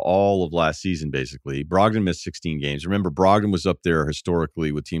missed all of last season, basically. Brogdon missed 16 games. Remember, Brogdon was up there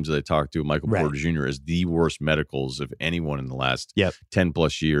historically with teams that I talked to. Michael Porter Jr. as the worst medicals of anyone in the last 10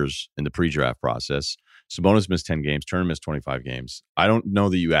 plus years in the pre-draft process. Sabonis missed 10 games. Turner missed 25 games. I don't know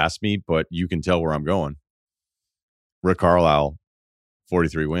that you asked me, but you can tell where I'm going. Rick Carlisle,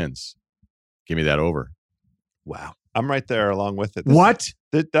 43 wins. Give me that over. Wow. I'm right there along with it.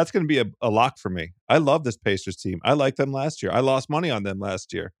 That's going to be a lock for me. I love this Pacers team. I liked them last year. I lost money on them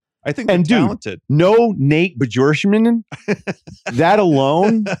last year. I think they're talented. No Nate Bjorkman. That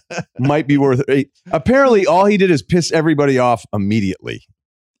alone might be worth it. Apparently, all he did is piss everybody off immediately.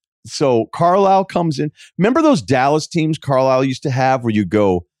 So Carlisle comes in. Remember those Dallas teams Carlisle used to have where you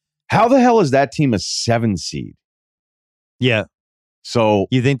go, how the hell is that team a 7 seed? Yeah. So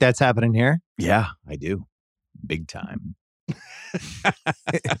you think that's happening here? Yeah, I do. Big time.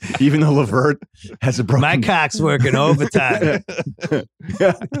 Even though LeVert has a broken... My cock's working overtime.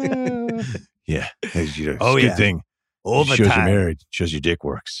 Yeah. It's good thing. Overtime. Shows you're married. Shows your dick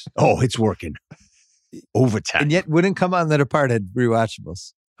works. Oh, it's working. Overtime. And yet wouldn't come on The Departed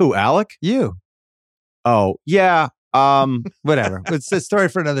rewatchables. Who, Alec? You. Oh, yeah. Whatever. It's a story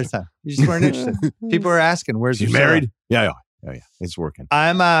for another time. You just weren't interested. People were asking, where's you married? Yeah. It's working.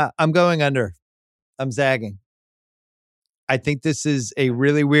 I'm going under. I'm zagging. I think this is a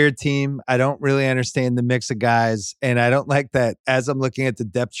really weird team. I don't really understand the mix of guys. And I don't like that as I'm looking at the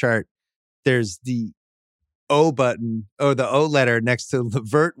depth chart, there's the O button or the O letter next to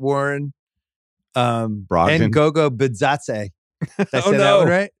LeVert, Warren, Brogdon. and Gogo Bidzatse. Did I say that one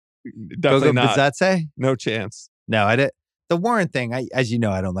right? Definitely not. Bidzatse? No chance. No, I did. The Warren thing, as you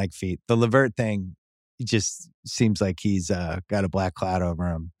know, I don't like feet. The LeVert thing, it just seems like he's got a black cloud over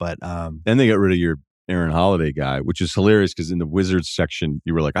him. But then they got rid of your Aaron Holiday guy, which is hilarious because in the Wizards section,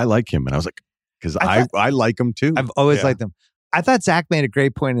 you were like, I like him. And I was like, because I like him too. I've always liked him. I thought Zach made a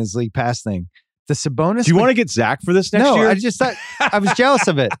great point in his league pass thing. The Sabonis. Do you want to get Zach for this next year? No, I just thought I was jealous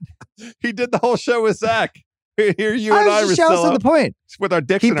of it. He did the whole show with Zach. Here you and I was jealous of the point. With our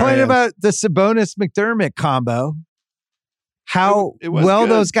dicks He in our pointed hands. about the Sabonis McDermott combo. how It was well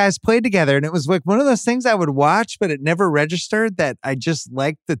good. those guys played together. And it was like one of those things I would watch, but it never registered that I just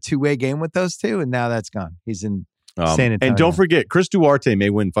liked the two-way game with those two. And now that's gone. He's in San Antonio. And don't forget, Chris Duarte may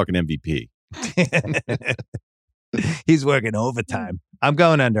win fucking MVP. He's working overtime. I'm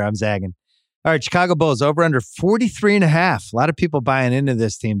going under. I'm zagging. All right, Chicago Bulls over under 43.5. A lot of people buying into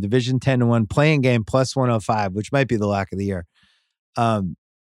this team. Division 10-1 playing game plus 105, which might be the lock of the year.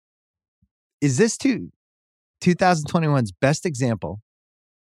 Is this 2021's best example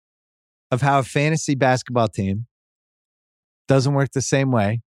of how a fantasy basketball team doesn't work the same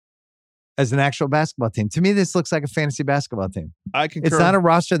way as an actual basketball team? To me, this looks like a fantasy basketball team. I concur. It's not a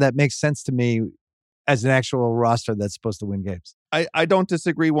roster that makes sense to me as an actual roster that's supposed to win games. I don't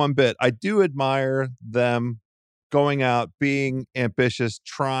disagree one bit. I do admire them going out, being ambitious,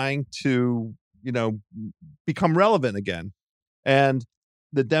 trying to, become relevant again. And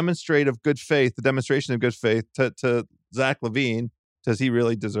the demonstration of good faith to Zach LaVine, does he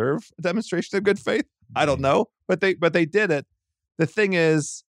really deserve a demonstration of good faith? I don't know, but they did it. The thing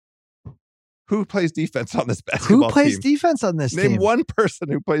is, who plays defense on this basketball team? Who plays defense on this team? Name one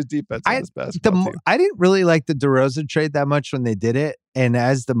person who plays defense on this basketball team. I didn't really like the DeRozan trade that much when they did it. And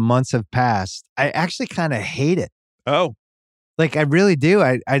as the months have passed, I actually kind of hate it. Oh. Like, I really do.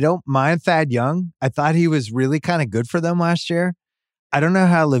 I don't mind Thad Young. I thought he was really kind of good for them last year. I don't know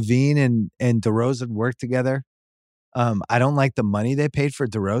how Levine and DeRozan work together. I don't like the money they paid for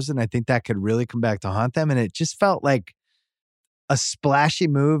DeRozan. I think that could really come back to haunt them. And it just felt like a splashy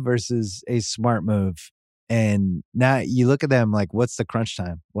move versus a smart move. And now you look at them like, what's the crunch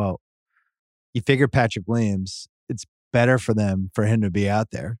time? Well, you figure Patrick Williams, it's better for him to be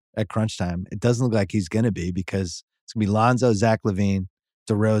out there at crunch time. It doesn't look like he's going to be because it's going to be Lonzo, Zach LaVine,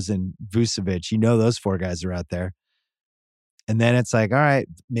 DeRozan, Vucevic. Those four guys are out there. And then it's like, all right,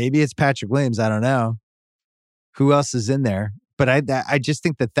 maybe it's Patrick Williams. I don't know. Who else is in there? But I just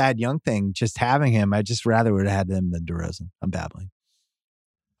think the Thad Young thing, just having him, I just rather would have had him than DeRozan. I'm babbling.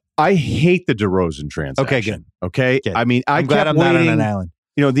 I hate the DeRozan transaction. Okay, good. Okay? Good. I mean, I'm glad I'm not on an island.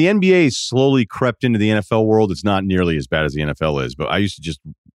 The NBA has slowly crept into the NFL world. It's not nearly as bad as the NFL is, but I used to just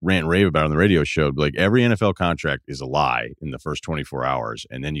rant and rave about it on the radio show. Like, every NFL contract is a lie in the first 24 hours,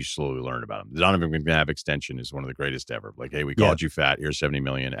 and then you slowly learn about them. The Donovan McNabb extension is one of the greatest ever. Like, hey, we called you fat. Here's $70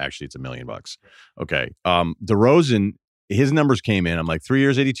 million. Actually, it's $1 million. Okay. DeRozan, his numbers came in. I'm like, 3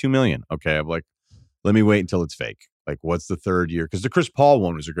 years, $82 million. Okay. I'm like, let me wait until it's fake. Like, what's the third year? Because the Chris Paul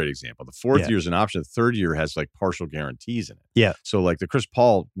one was a great example. The fourth year is an option. The third year has like partial guarantees in it. Yeah. So like the Chris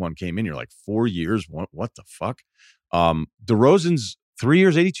Paul one came in, you're like, 4 years? What the fuck? DeRozan's 3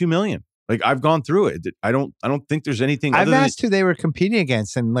 years, $82 million. Like, I've gone through it. I don't think there's anything. I've asked who they were competing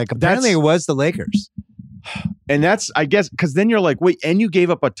against, and like apparently it was the Lakers. And that's, I guess, because then you're like, wait, and you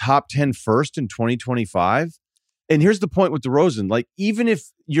gave up a top 10 first in 2025? And here's the point with DeRozan. Like, even if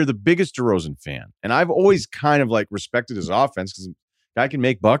you're the biggest DeRozan fan, and I've always kind of like respected his offense because the guy can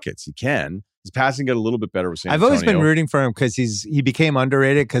make buckets. He can. His passing got a little bit better with San Antonio. I've always been rooting for him because he became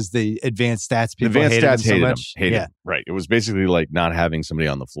underrated because the advanced stats people hated him so much. Hated him. Right. It was basically like not having somebody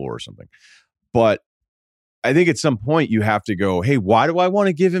on the floor or something. But I think at some point you have to go, hey, why do I want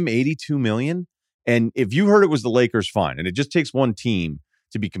to give him $82 million? And if you heard it was the Lakers, fine. And it just takes one team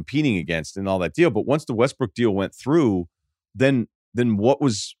to be competing against and all that deal. But once the Westbrook deal went through, then what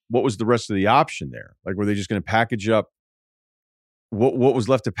was the rest of the option there? Like, were they just going to package up what was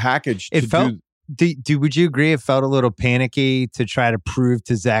left to package? Would you agree it felt a little panicky to try to prove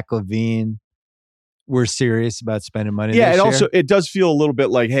to Zach LaVine we're serious about spending money? Yeah, this year? It does feel a little bit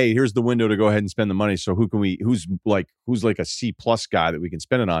like, hey, here's the window to go ahead and spend the money. So who's like a C+ guy that we can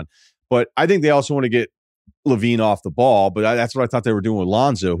spend it on? But I think they also want to get LaVine off the ball, but that's what I thought they were doing with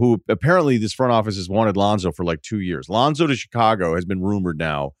Lonzo, who apparently this front office has wanted Lonzo for like 2 years. Lonzo to Chicago has been rumored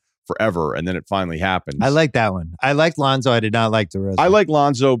now forever, and then it finally happens. I like that one. I liked Lonzo. I did not like DeRozan. I like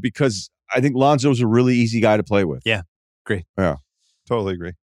Lonzo because I think Lonzo's a really easy guy to play with. Yeah, agree. Yeah, totally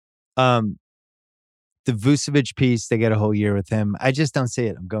agree. The Vucevic piece, they get a whole year with him. I just don't see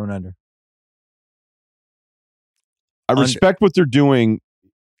it. I'm going under. I respect what they're doing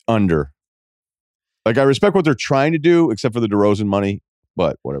under. Like, I respect what they're trying to do, except for the DeRozan money,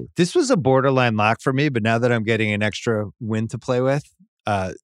 but whatever. This was a borderline lock for me, but now that I'm getting an extra win to play with,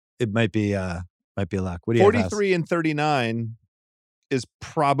 it might be a lock. What do you 43 and 39 is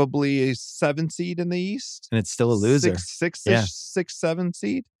probably a 7 seed in the East. And it's still a loser. 6-7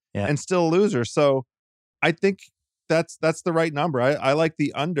 seed. Yeah. And still a loser. So I think that's the right number. I like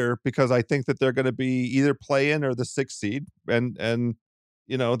the under because I think that they're going to be either play in or the 6th seed, and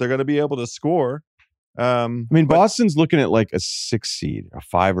they're going to be able to score. I mean, Boston's looking at like a 6 seed, a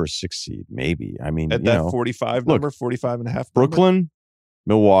 5 or 6 seed, maybe. I mean, at that 45 look, number, 45 and a half. Brooklyn,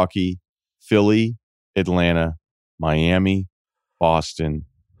 Milwaukee, Philly, Atlanta, Miami, Boston.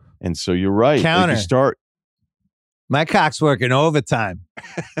 And so you're right. Counter. Like you start. My cock's working overtime.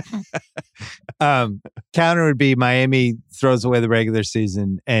 Counter would be Miami throws away the regular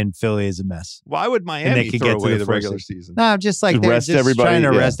season and Philly is a mess. Why would Miami throw away the regular season? No, just like they're just trying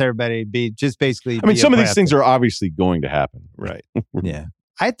to rest everybody. I mean, some of these things are obviously going to happen. Right. Yeah.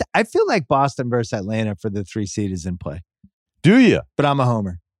 I feel like Boston versus Atlanta for the 3 seed is in play. Do you? But I'm a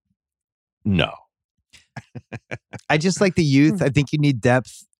homer. No. I just like the youth. I think you need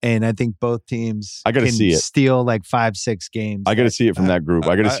depth, and I think both teams I gotta see it. Steal like 5-6 games. I got to see it from that group.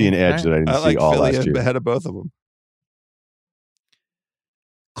 I got to see an edge that I didn't see all Philly last year. Ahead of both of them.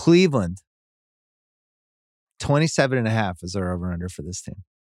 Cleveland, 27.5 is our over-under for this team.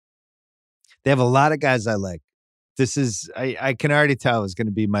 They have a lot of guys I like. This is, I can already tell is going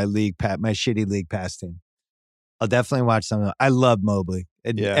to be my shitty league pass team. I'll definitely watch some of them. I love Mobley.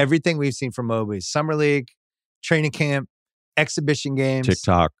 Everything we've seen from Mobley, summer league, training camp, exhibition games,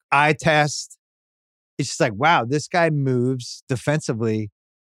 TikTok, eye test. It's just like, wow, this guy moves defensively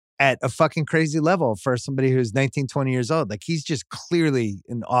at a fucking crazy level for somebody who's 19, 20 years old. Like he's just clearly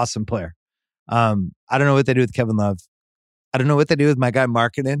an awesome player. I don't know what they do with Kevin Love. I don't know what they do with my guy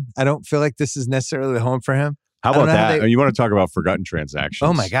Markkanen. I don't feel like this is necessarily the home for him. How about that? You want to talk about forgotten transactions?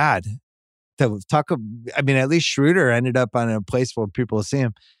 Oh my God. At least Schroeder ended up on a place where people will see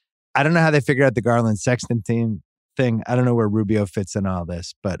him. I don't know how they figure out the Garland-Sexton team thing. I don't know where Rubio fits in all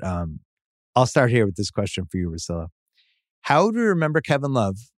this, but I'll start here with this question for you, Russillo. How would we remember Kevin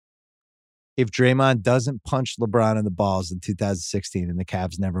Love if Draymond doesn't punch LeBron in the balls in 2016 and the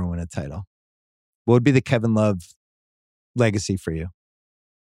Cavs never win a title? What would be the Kevin Love legacy for you?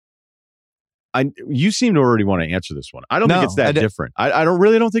 You seem to already want to answer this one. I don't think it's that different. I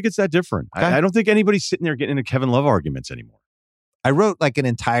don't think it's that different. Okay. I don't think anybody's sitting there getting into Kevin Love arguments anymore. I wrote like an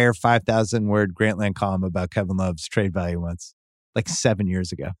entire 5,000 word Grantland column about Kevin Love's trade value once, like 7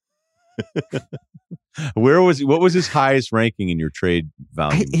 years ago. What was his highest ranking in your trade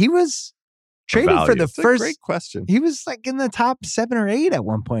value? He was traded for the first. Great question. He was like in the top 7 or 8 at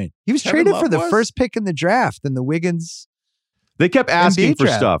one point. He was traded for the first pick in the draft in the Wiggins. They kept asking for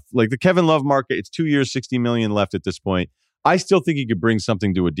stuff like the Kevin Love market. It's 2 years, $60 million left at this point. I still think he could bring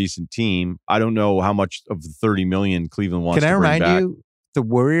something to a decent team. I don't know how much of the $30 million Cleveland wants. Can I to bring remind back. you, the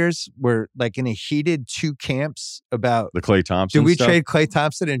Warriors were like in a heated 2 camps about the Klay Thompson. Did we stuff? trade Klay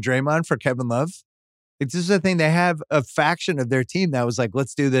Thompson and Draymond for Kevin Love? This is the thing. They have a faction of their team that was like,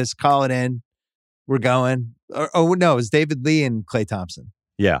 let's do this, call it in, we're going. No, it was David Lee and Klay Thompson.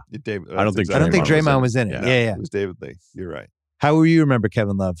 Yeah, I don't think Draymond was in it. Yeah. It was David Lee. You're right. How will you remember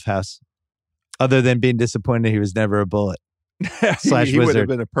Kevin Love, House? Other than being disappointed he was never a Bullet / he wizard. Would have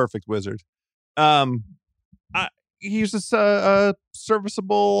been a perfect wizard. He was just a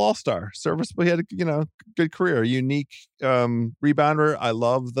serviceable all-star. Serviceable. He had a good career. A unique rebounder. I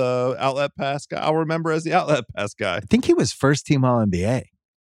love the outlet pass guy. I'll remember as the outlet pass guy. I think he was first team All-NBA.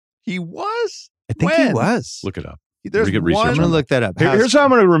 He was? I think he was. Look it up. There's I'm going to look that up. Here's how I'm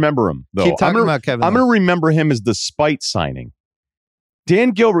going to remember him, though. Keep talking about Kevin Love. I'm going to remember him as the spite signing.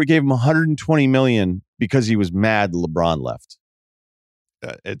 Dan Gilbert gave him $120 million because he was mad LeBron left.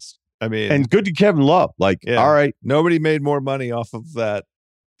 And good to Kevin Love. All right. Nobody made more money off of that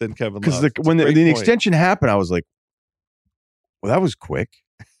than Kevin Love. Because when the extension happened, I was like, well, that was quick.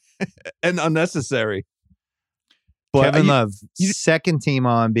 and unnecessary. But Kevin Love, second team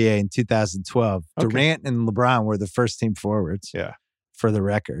All-NBA in 2012. Okay. Durant and LeBron were the first team forwards. Yeah. For the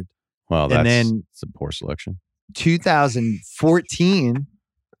record. Well, that's a poor selection. 2014,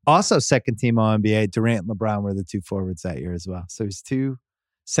 also second team All-NBA. Durant and LeBron were the 2 forwards that year as well. So it's 2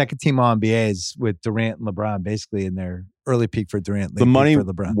 second team All-NBAs with Durant and LeBron basically in their early peak for Durant. The money for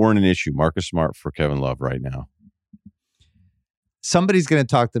LeBron weren't an issue. Marcus Smart for Kevin Love right now. Somebody's going to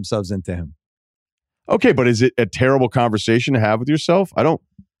talk themselves into him. Okay, but is it a terrible conversation to have with yourself? I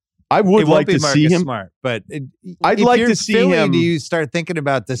would like to see him. Smart, but I'd like to see him. Do you start thinking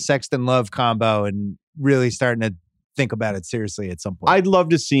about the Sexton Love combo and really starting to think about it seriously at some point? I'd love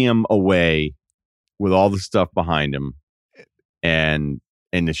to see him away with all the stuff behind him and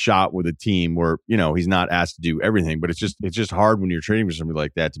the shot with a team where, he's not asked to do everything, but it's just hard when you're trading for somebody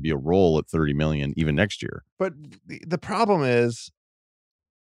like that to be a role at $30 million even next year. But the problem is,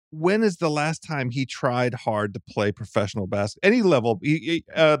 when is the last time he tried hard to play professional basketball? Any level, the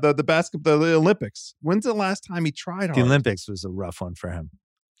Olympics. When's the last time he tried hard? The Olympics was a rough one for him.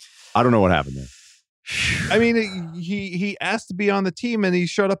 I don't know what happened there. I mean, he asked to be on the team and he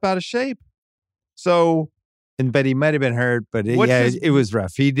showed up out of shape. So, But he might have been hurt, but it was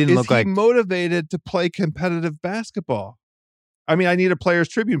rough. He didn't look like motivated to play competitive basketball. I mean, I need a Players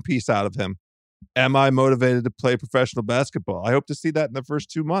Tribune piece out of him. Am I motivated to play professional basketball? I hope to see that in the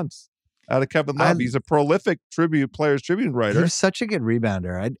first 2 months out of Kevin Love. He's a prolific Players Tribune writer. He was such a good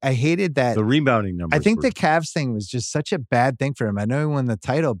rebounder. I hated that. The rebounding numbers. I think the Cavs thing was just such a bad thing for him. I know he won the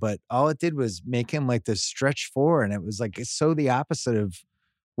title, but all it did was make him like this stretch four. And it was like, it's so the opposite of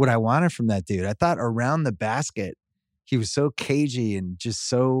what I wanted from that dude. I thought around the basket, he was so cagey and just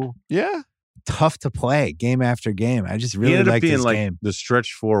so tough to play game after game. I just really liked his game. The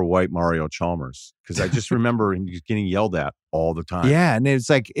stretch four white Mario Chalmers, because I just remember him getting yelled at all the time. Yeah, and it's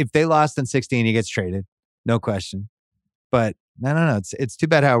like if they lost in 16, he gets traded, no question. But no, it's too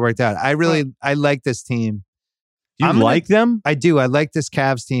bad how it worked out. I like this team. You like them? I do. I like this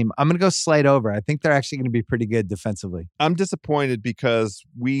Cavs team. I'm going to go slight over. I think they're actually going to be pretty good defensively. I'm disappointed because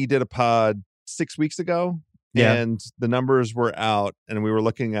we did a pod 6 weeks ago. Yeah. And the numbers were out and we were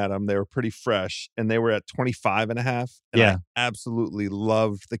looking at them. They were pretty fresh and they were at 25.5. And I absolutely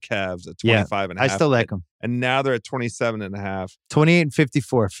loved the Cavs at 25.5. I still like them. And now they're at 27.5.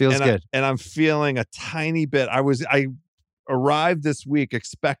 28-54. Feels good. And I'm feeling a tiny bit. I arrived this week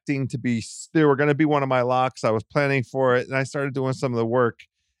expecting they were going to be one of my locks. I was planning for it and I started doing some of the work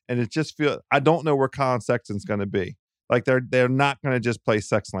and it just I don't know where Colin Sexton's going to be. Like they're not going to just play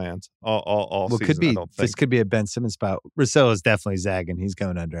sex land all season. Could be. I don't think. This could be a Ben Simmons spot. Russillo is definitely zagging. He's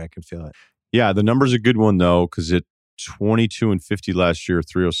going under. I can feel it. Yeah, the number's a good one though, because it 22-50 last year,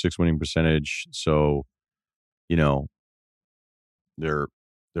 306 winning percentage. So, they're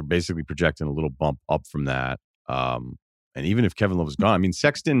basically projecting a little bump up from that. And even if Kevin Love is gone, I mean,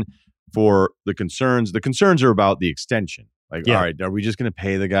 Sexton for the concerns are about the extension. Like, all right, are we just going to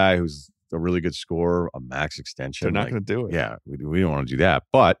pay the guy who's a really good scorer a max extension? They're not going to do it. Yeah, we don't want to do that.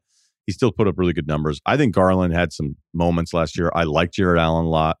 But he still put up really good numbers. I think Garland had some moments last year. I like Jared Allen a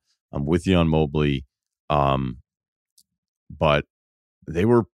lot. I'm with you on Mobley. But they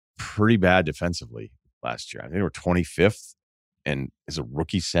were pretty bad defensively last year. I think they were 25th. And is a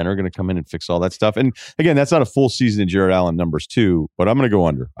rookie center going to come in and fix all that stuff? And again, that's not a full season of Jared Allen numbers too, but I'm going to go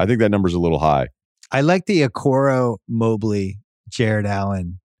under. I think that number's a little high. I like the Okoro, Mobley, Jared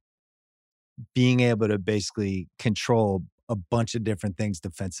Allen being able to basically control a bunch of different things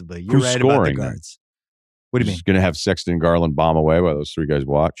defensively. You're right about the guards. What do you mean? Going to have Sexton, Garland bomb away while those three guys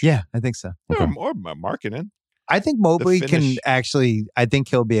watch? Yeah, I think so. Okay. Or Markkanen. I think Mobley can actually, I think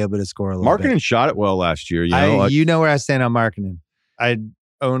he'll be able to score a little bit. Markkanen shot it well last year. You know where I stand on Markkanen. I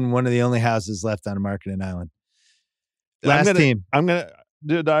own one of the only houses left on Markkanen Island. Team.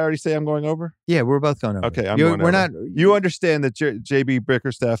 Did I already say I'm going over? Yeah, we're both going over. Okay, going over. You understand that JB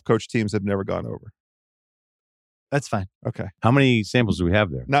Bickerstaff coach teams have never gone over. That's fine. Okay. How many samples do we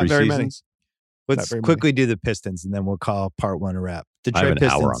have there? Not 3 very seasons? many. Let's quickly do the Pistons, and then we'll call part one a wrap. I have an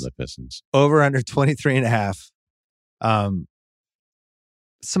hour on the Pistons. Over under 23.5.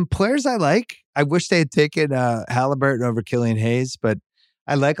 Some players I like. I wish they had taken Halliburton over Killian Hayes, but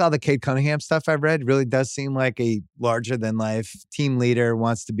I like all the Cade Cunningham stuff I've read. It really does seem like a larger-than-life team leader,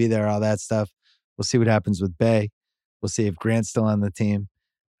 wants to be there, all that stuff. We'll see what happens with Bay. We'll see if Grant's still on the team.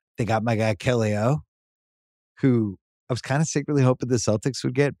 They got my guy Kelly O, who I was kind of secretly hoping the Celtics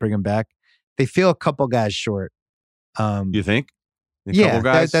would bring him back. They feel a couple guys short. You think?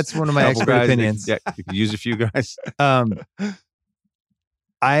 Yeah, that's one of my expert opinions. You could use a few guys. I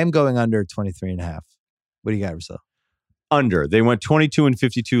am going under 23.5. What do you got, Russillo? Under. They went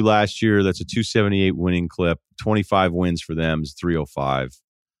 22-52 last year. That's a 278 winning clip. 25 wins for them is 305.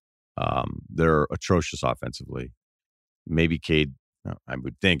 They're atrocious offensively. Maybe Cade, I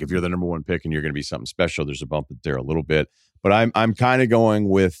would think if you're the number one pick and you're going to be something special, there's a bump there a little bit. But I'm kind of going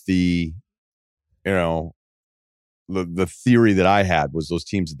with the theory that I had was those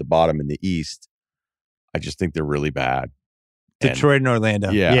teams at the bottom in the East. I just think they're really bad. Detroit and Orlando.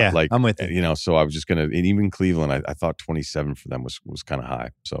 Yeah, I'm with you. So I was just going to, and even Cleveland, I thought 27 for them was kind of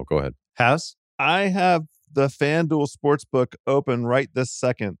high. So go ahead. House? I have the FanDuel Sportsbook open right this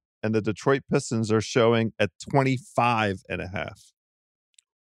second, and the Detroit Pistons are showing at 25.5.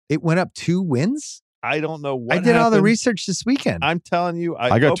 It went up 2 wins? I don't know what I did all the research this weekend. I'm telling you,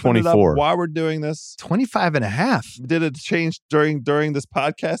 I got 24 it up while we're doing this. 25.5. Did it change during this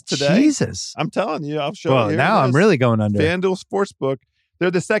podcast today? Jesus. I'm telling you, I'll show you. Well, now I'm really going under. FanDuel Sportsbook.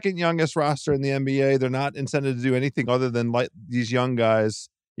 They're the second youngest roster in the NBA. They're not incented to do anything other than let these young guys,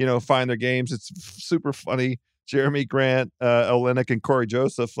 find their games. It's super funny. Jeremy Grant, Olynyk, and Corey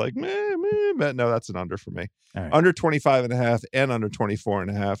Joseph, like, no, that's an under for me. Right. Under 25.5 and under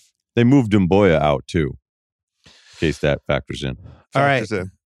 24.5. They moved Mboya out too, in case that factors in. All right.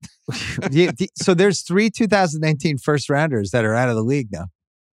 So there's 3 2019 first rounders that are out of the league now.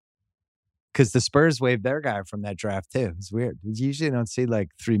 Because the Spurs waived their guy from that draft too. It's weird. You usually don't see like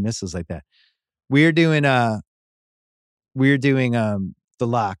 3 misses like that. We're doing the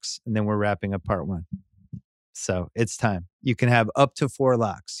locks, and then we're wrapping up part 1. So it's time. You can have up to 4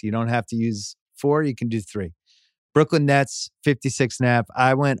 locks. You don't have to use 4. You can do 3. Brooklyn Nets 56.5.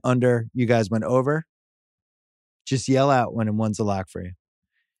 I went under. You guys went over. Just yell out when one's a lock for you.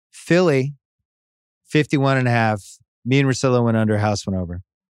 Philly 51.5. Me and Russillo went under. House went over.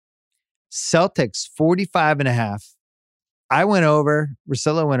 Celtics 45.5. I went over.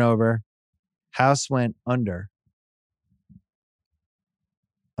 Russillo went over. House went under.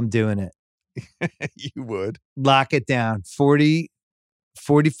 I'm doing it. You would. Lock it down.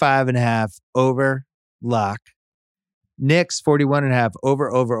 45.5 over lock. Knicks 41.5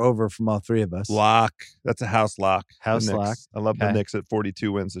 over from all 3 of us. Lock. That's a house lock. House The Knicks. lock. I love the Okay. Knicks at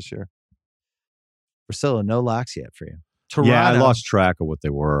 42 wins this year. Russillo, no locks yet for you. Toronto, Yeah, I lost track of what they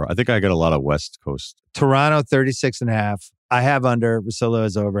were. I think I got a lot of West Coast. Toronto 36.5. I have under. Russillo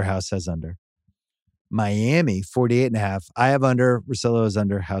is over. House has under. Miami 48.5. I have under. Russillo is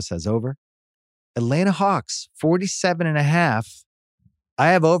under. House has over. Atlanta Hawks 47.5. I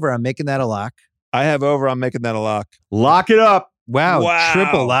have over. I'm making that a lock. I have over. I'm making that a lock. Lock it up. Wow.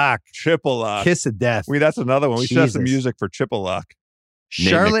 Triple lock. Triple lock. Kiss of death. That's another one. We should have some Jesus. music for triple lock.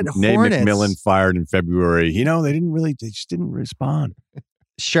 Charlotte Nate Hornets. McMillan fired in February. They just didn't respond.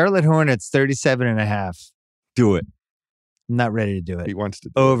 Charlotte Hornets 37.5. Do it. I'm not ready to do it. He wants to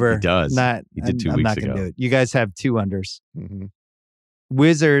do Over. He does. Not. He did 2 I'm weeks not gonna ago. do it. You guys have 2 unders. it. Mm-hmm.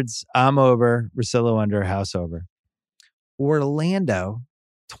 Wizards, I'm over. Russillo under. House over. Orlando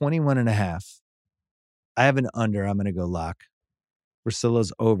 21.5. I have an under. I'm going to go lock.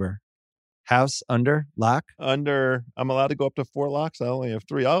 Russillo's over. House under. Lock. Under. I'm allowed to go up to 4 locks. I only have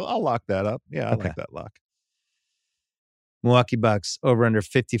 3. I'll lock that up. Yeah, I Okay. like that lock. Milwaukee Bucks over under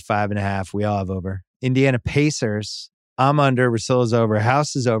 55.5. We all have over. Indiana Pacers. I'm under. Russillo's over.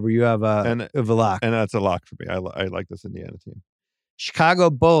 House is over. You have a lock. And that's a lock for me. I like this Indiana team. Chicago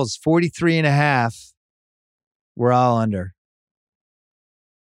Bulls 43.5. We're all under.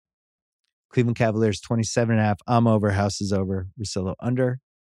 Cleveland Cavaliers 27.5. I'm over. House is over. Russillo under.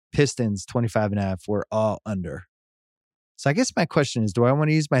 Pistons 25.5. We're all under. So I guess my question is, do I want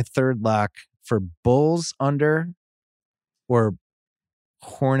to use my third lock for Bulls under or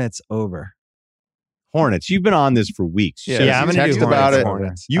Hornets over? Hornets. You've been on this for weeks. Yeah, So I'm you going to text do about it.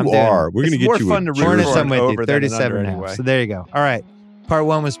 Hornets. You I'm doing are. it. We're going to It's get more you fun to a root Hornets, for I'm with over you. than an under 37.5. anyway. So there you go. All right. Part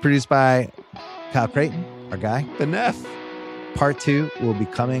 1 was produced by Kyle Creighton, our guy. The Neff. Part 2 will be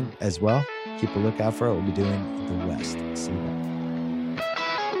coming as well. Keep a lookout for it. We'll be doing the West. See you then.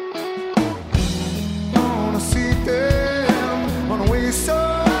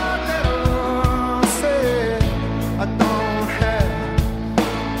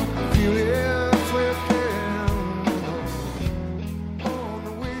 On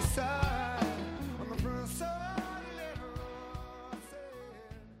the wayside, on the front side.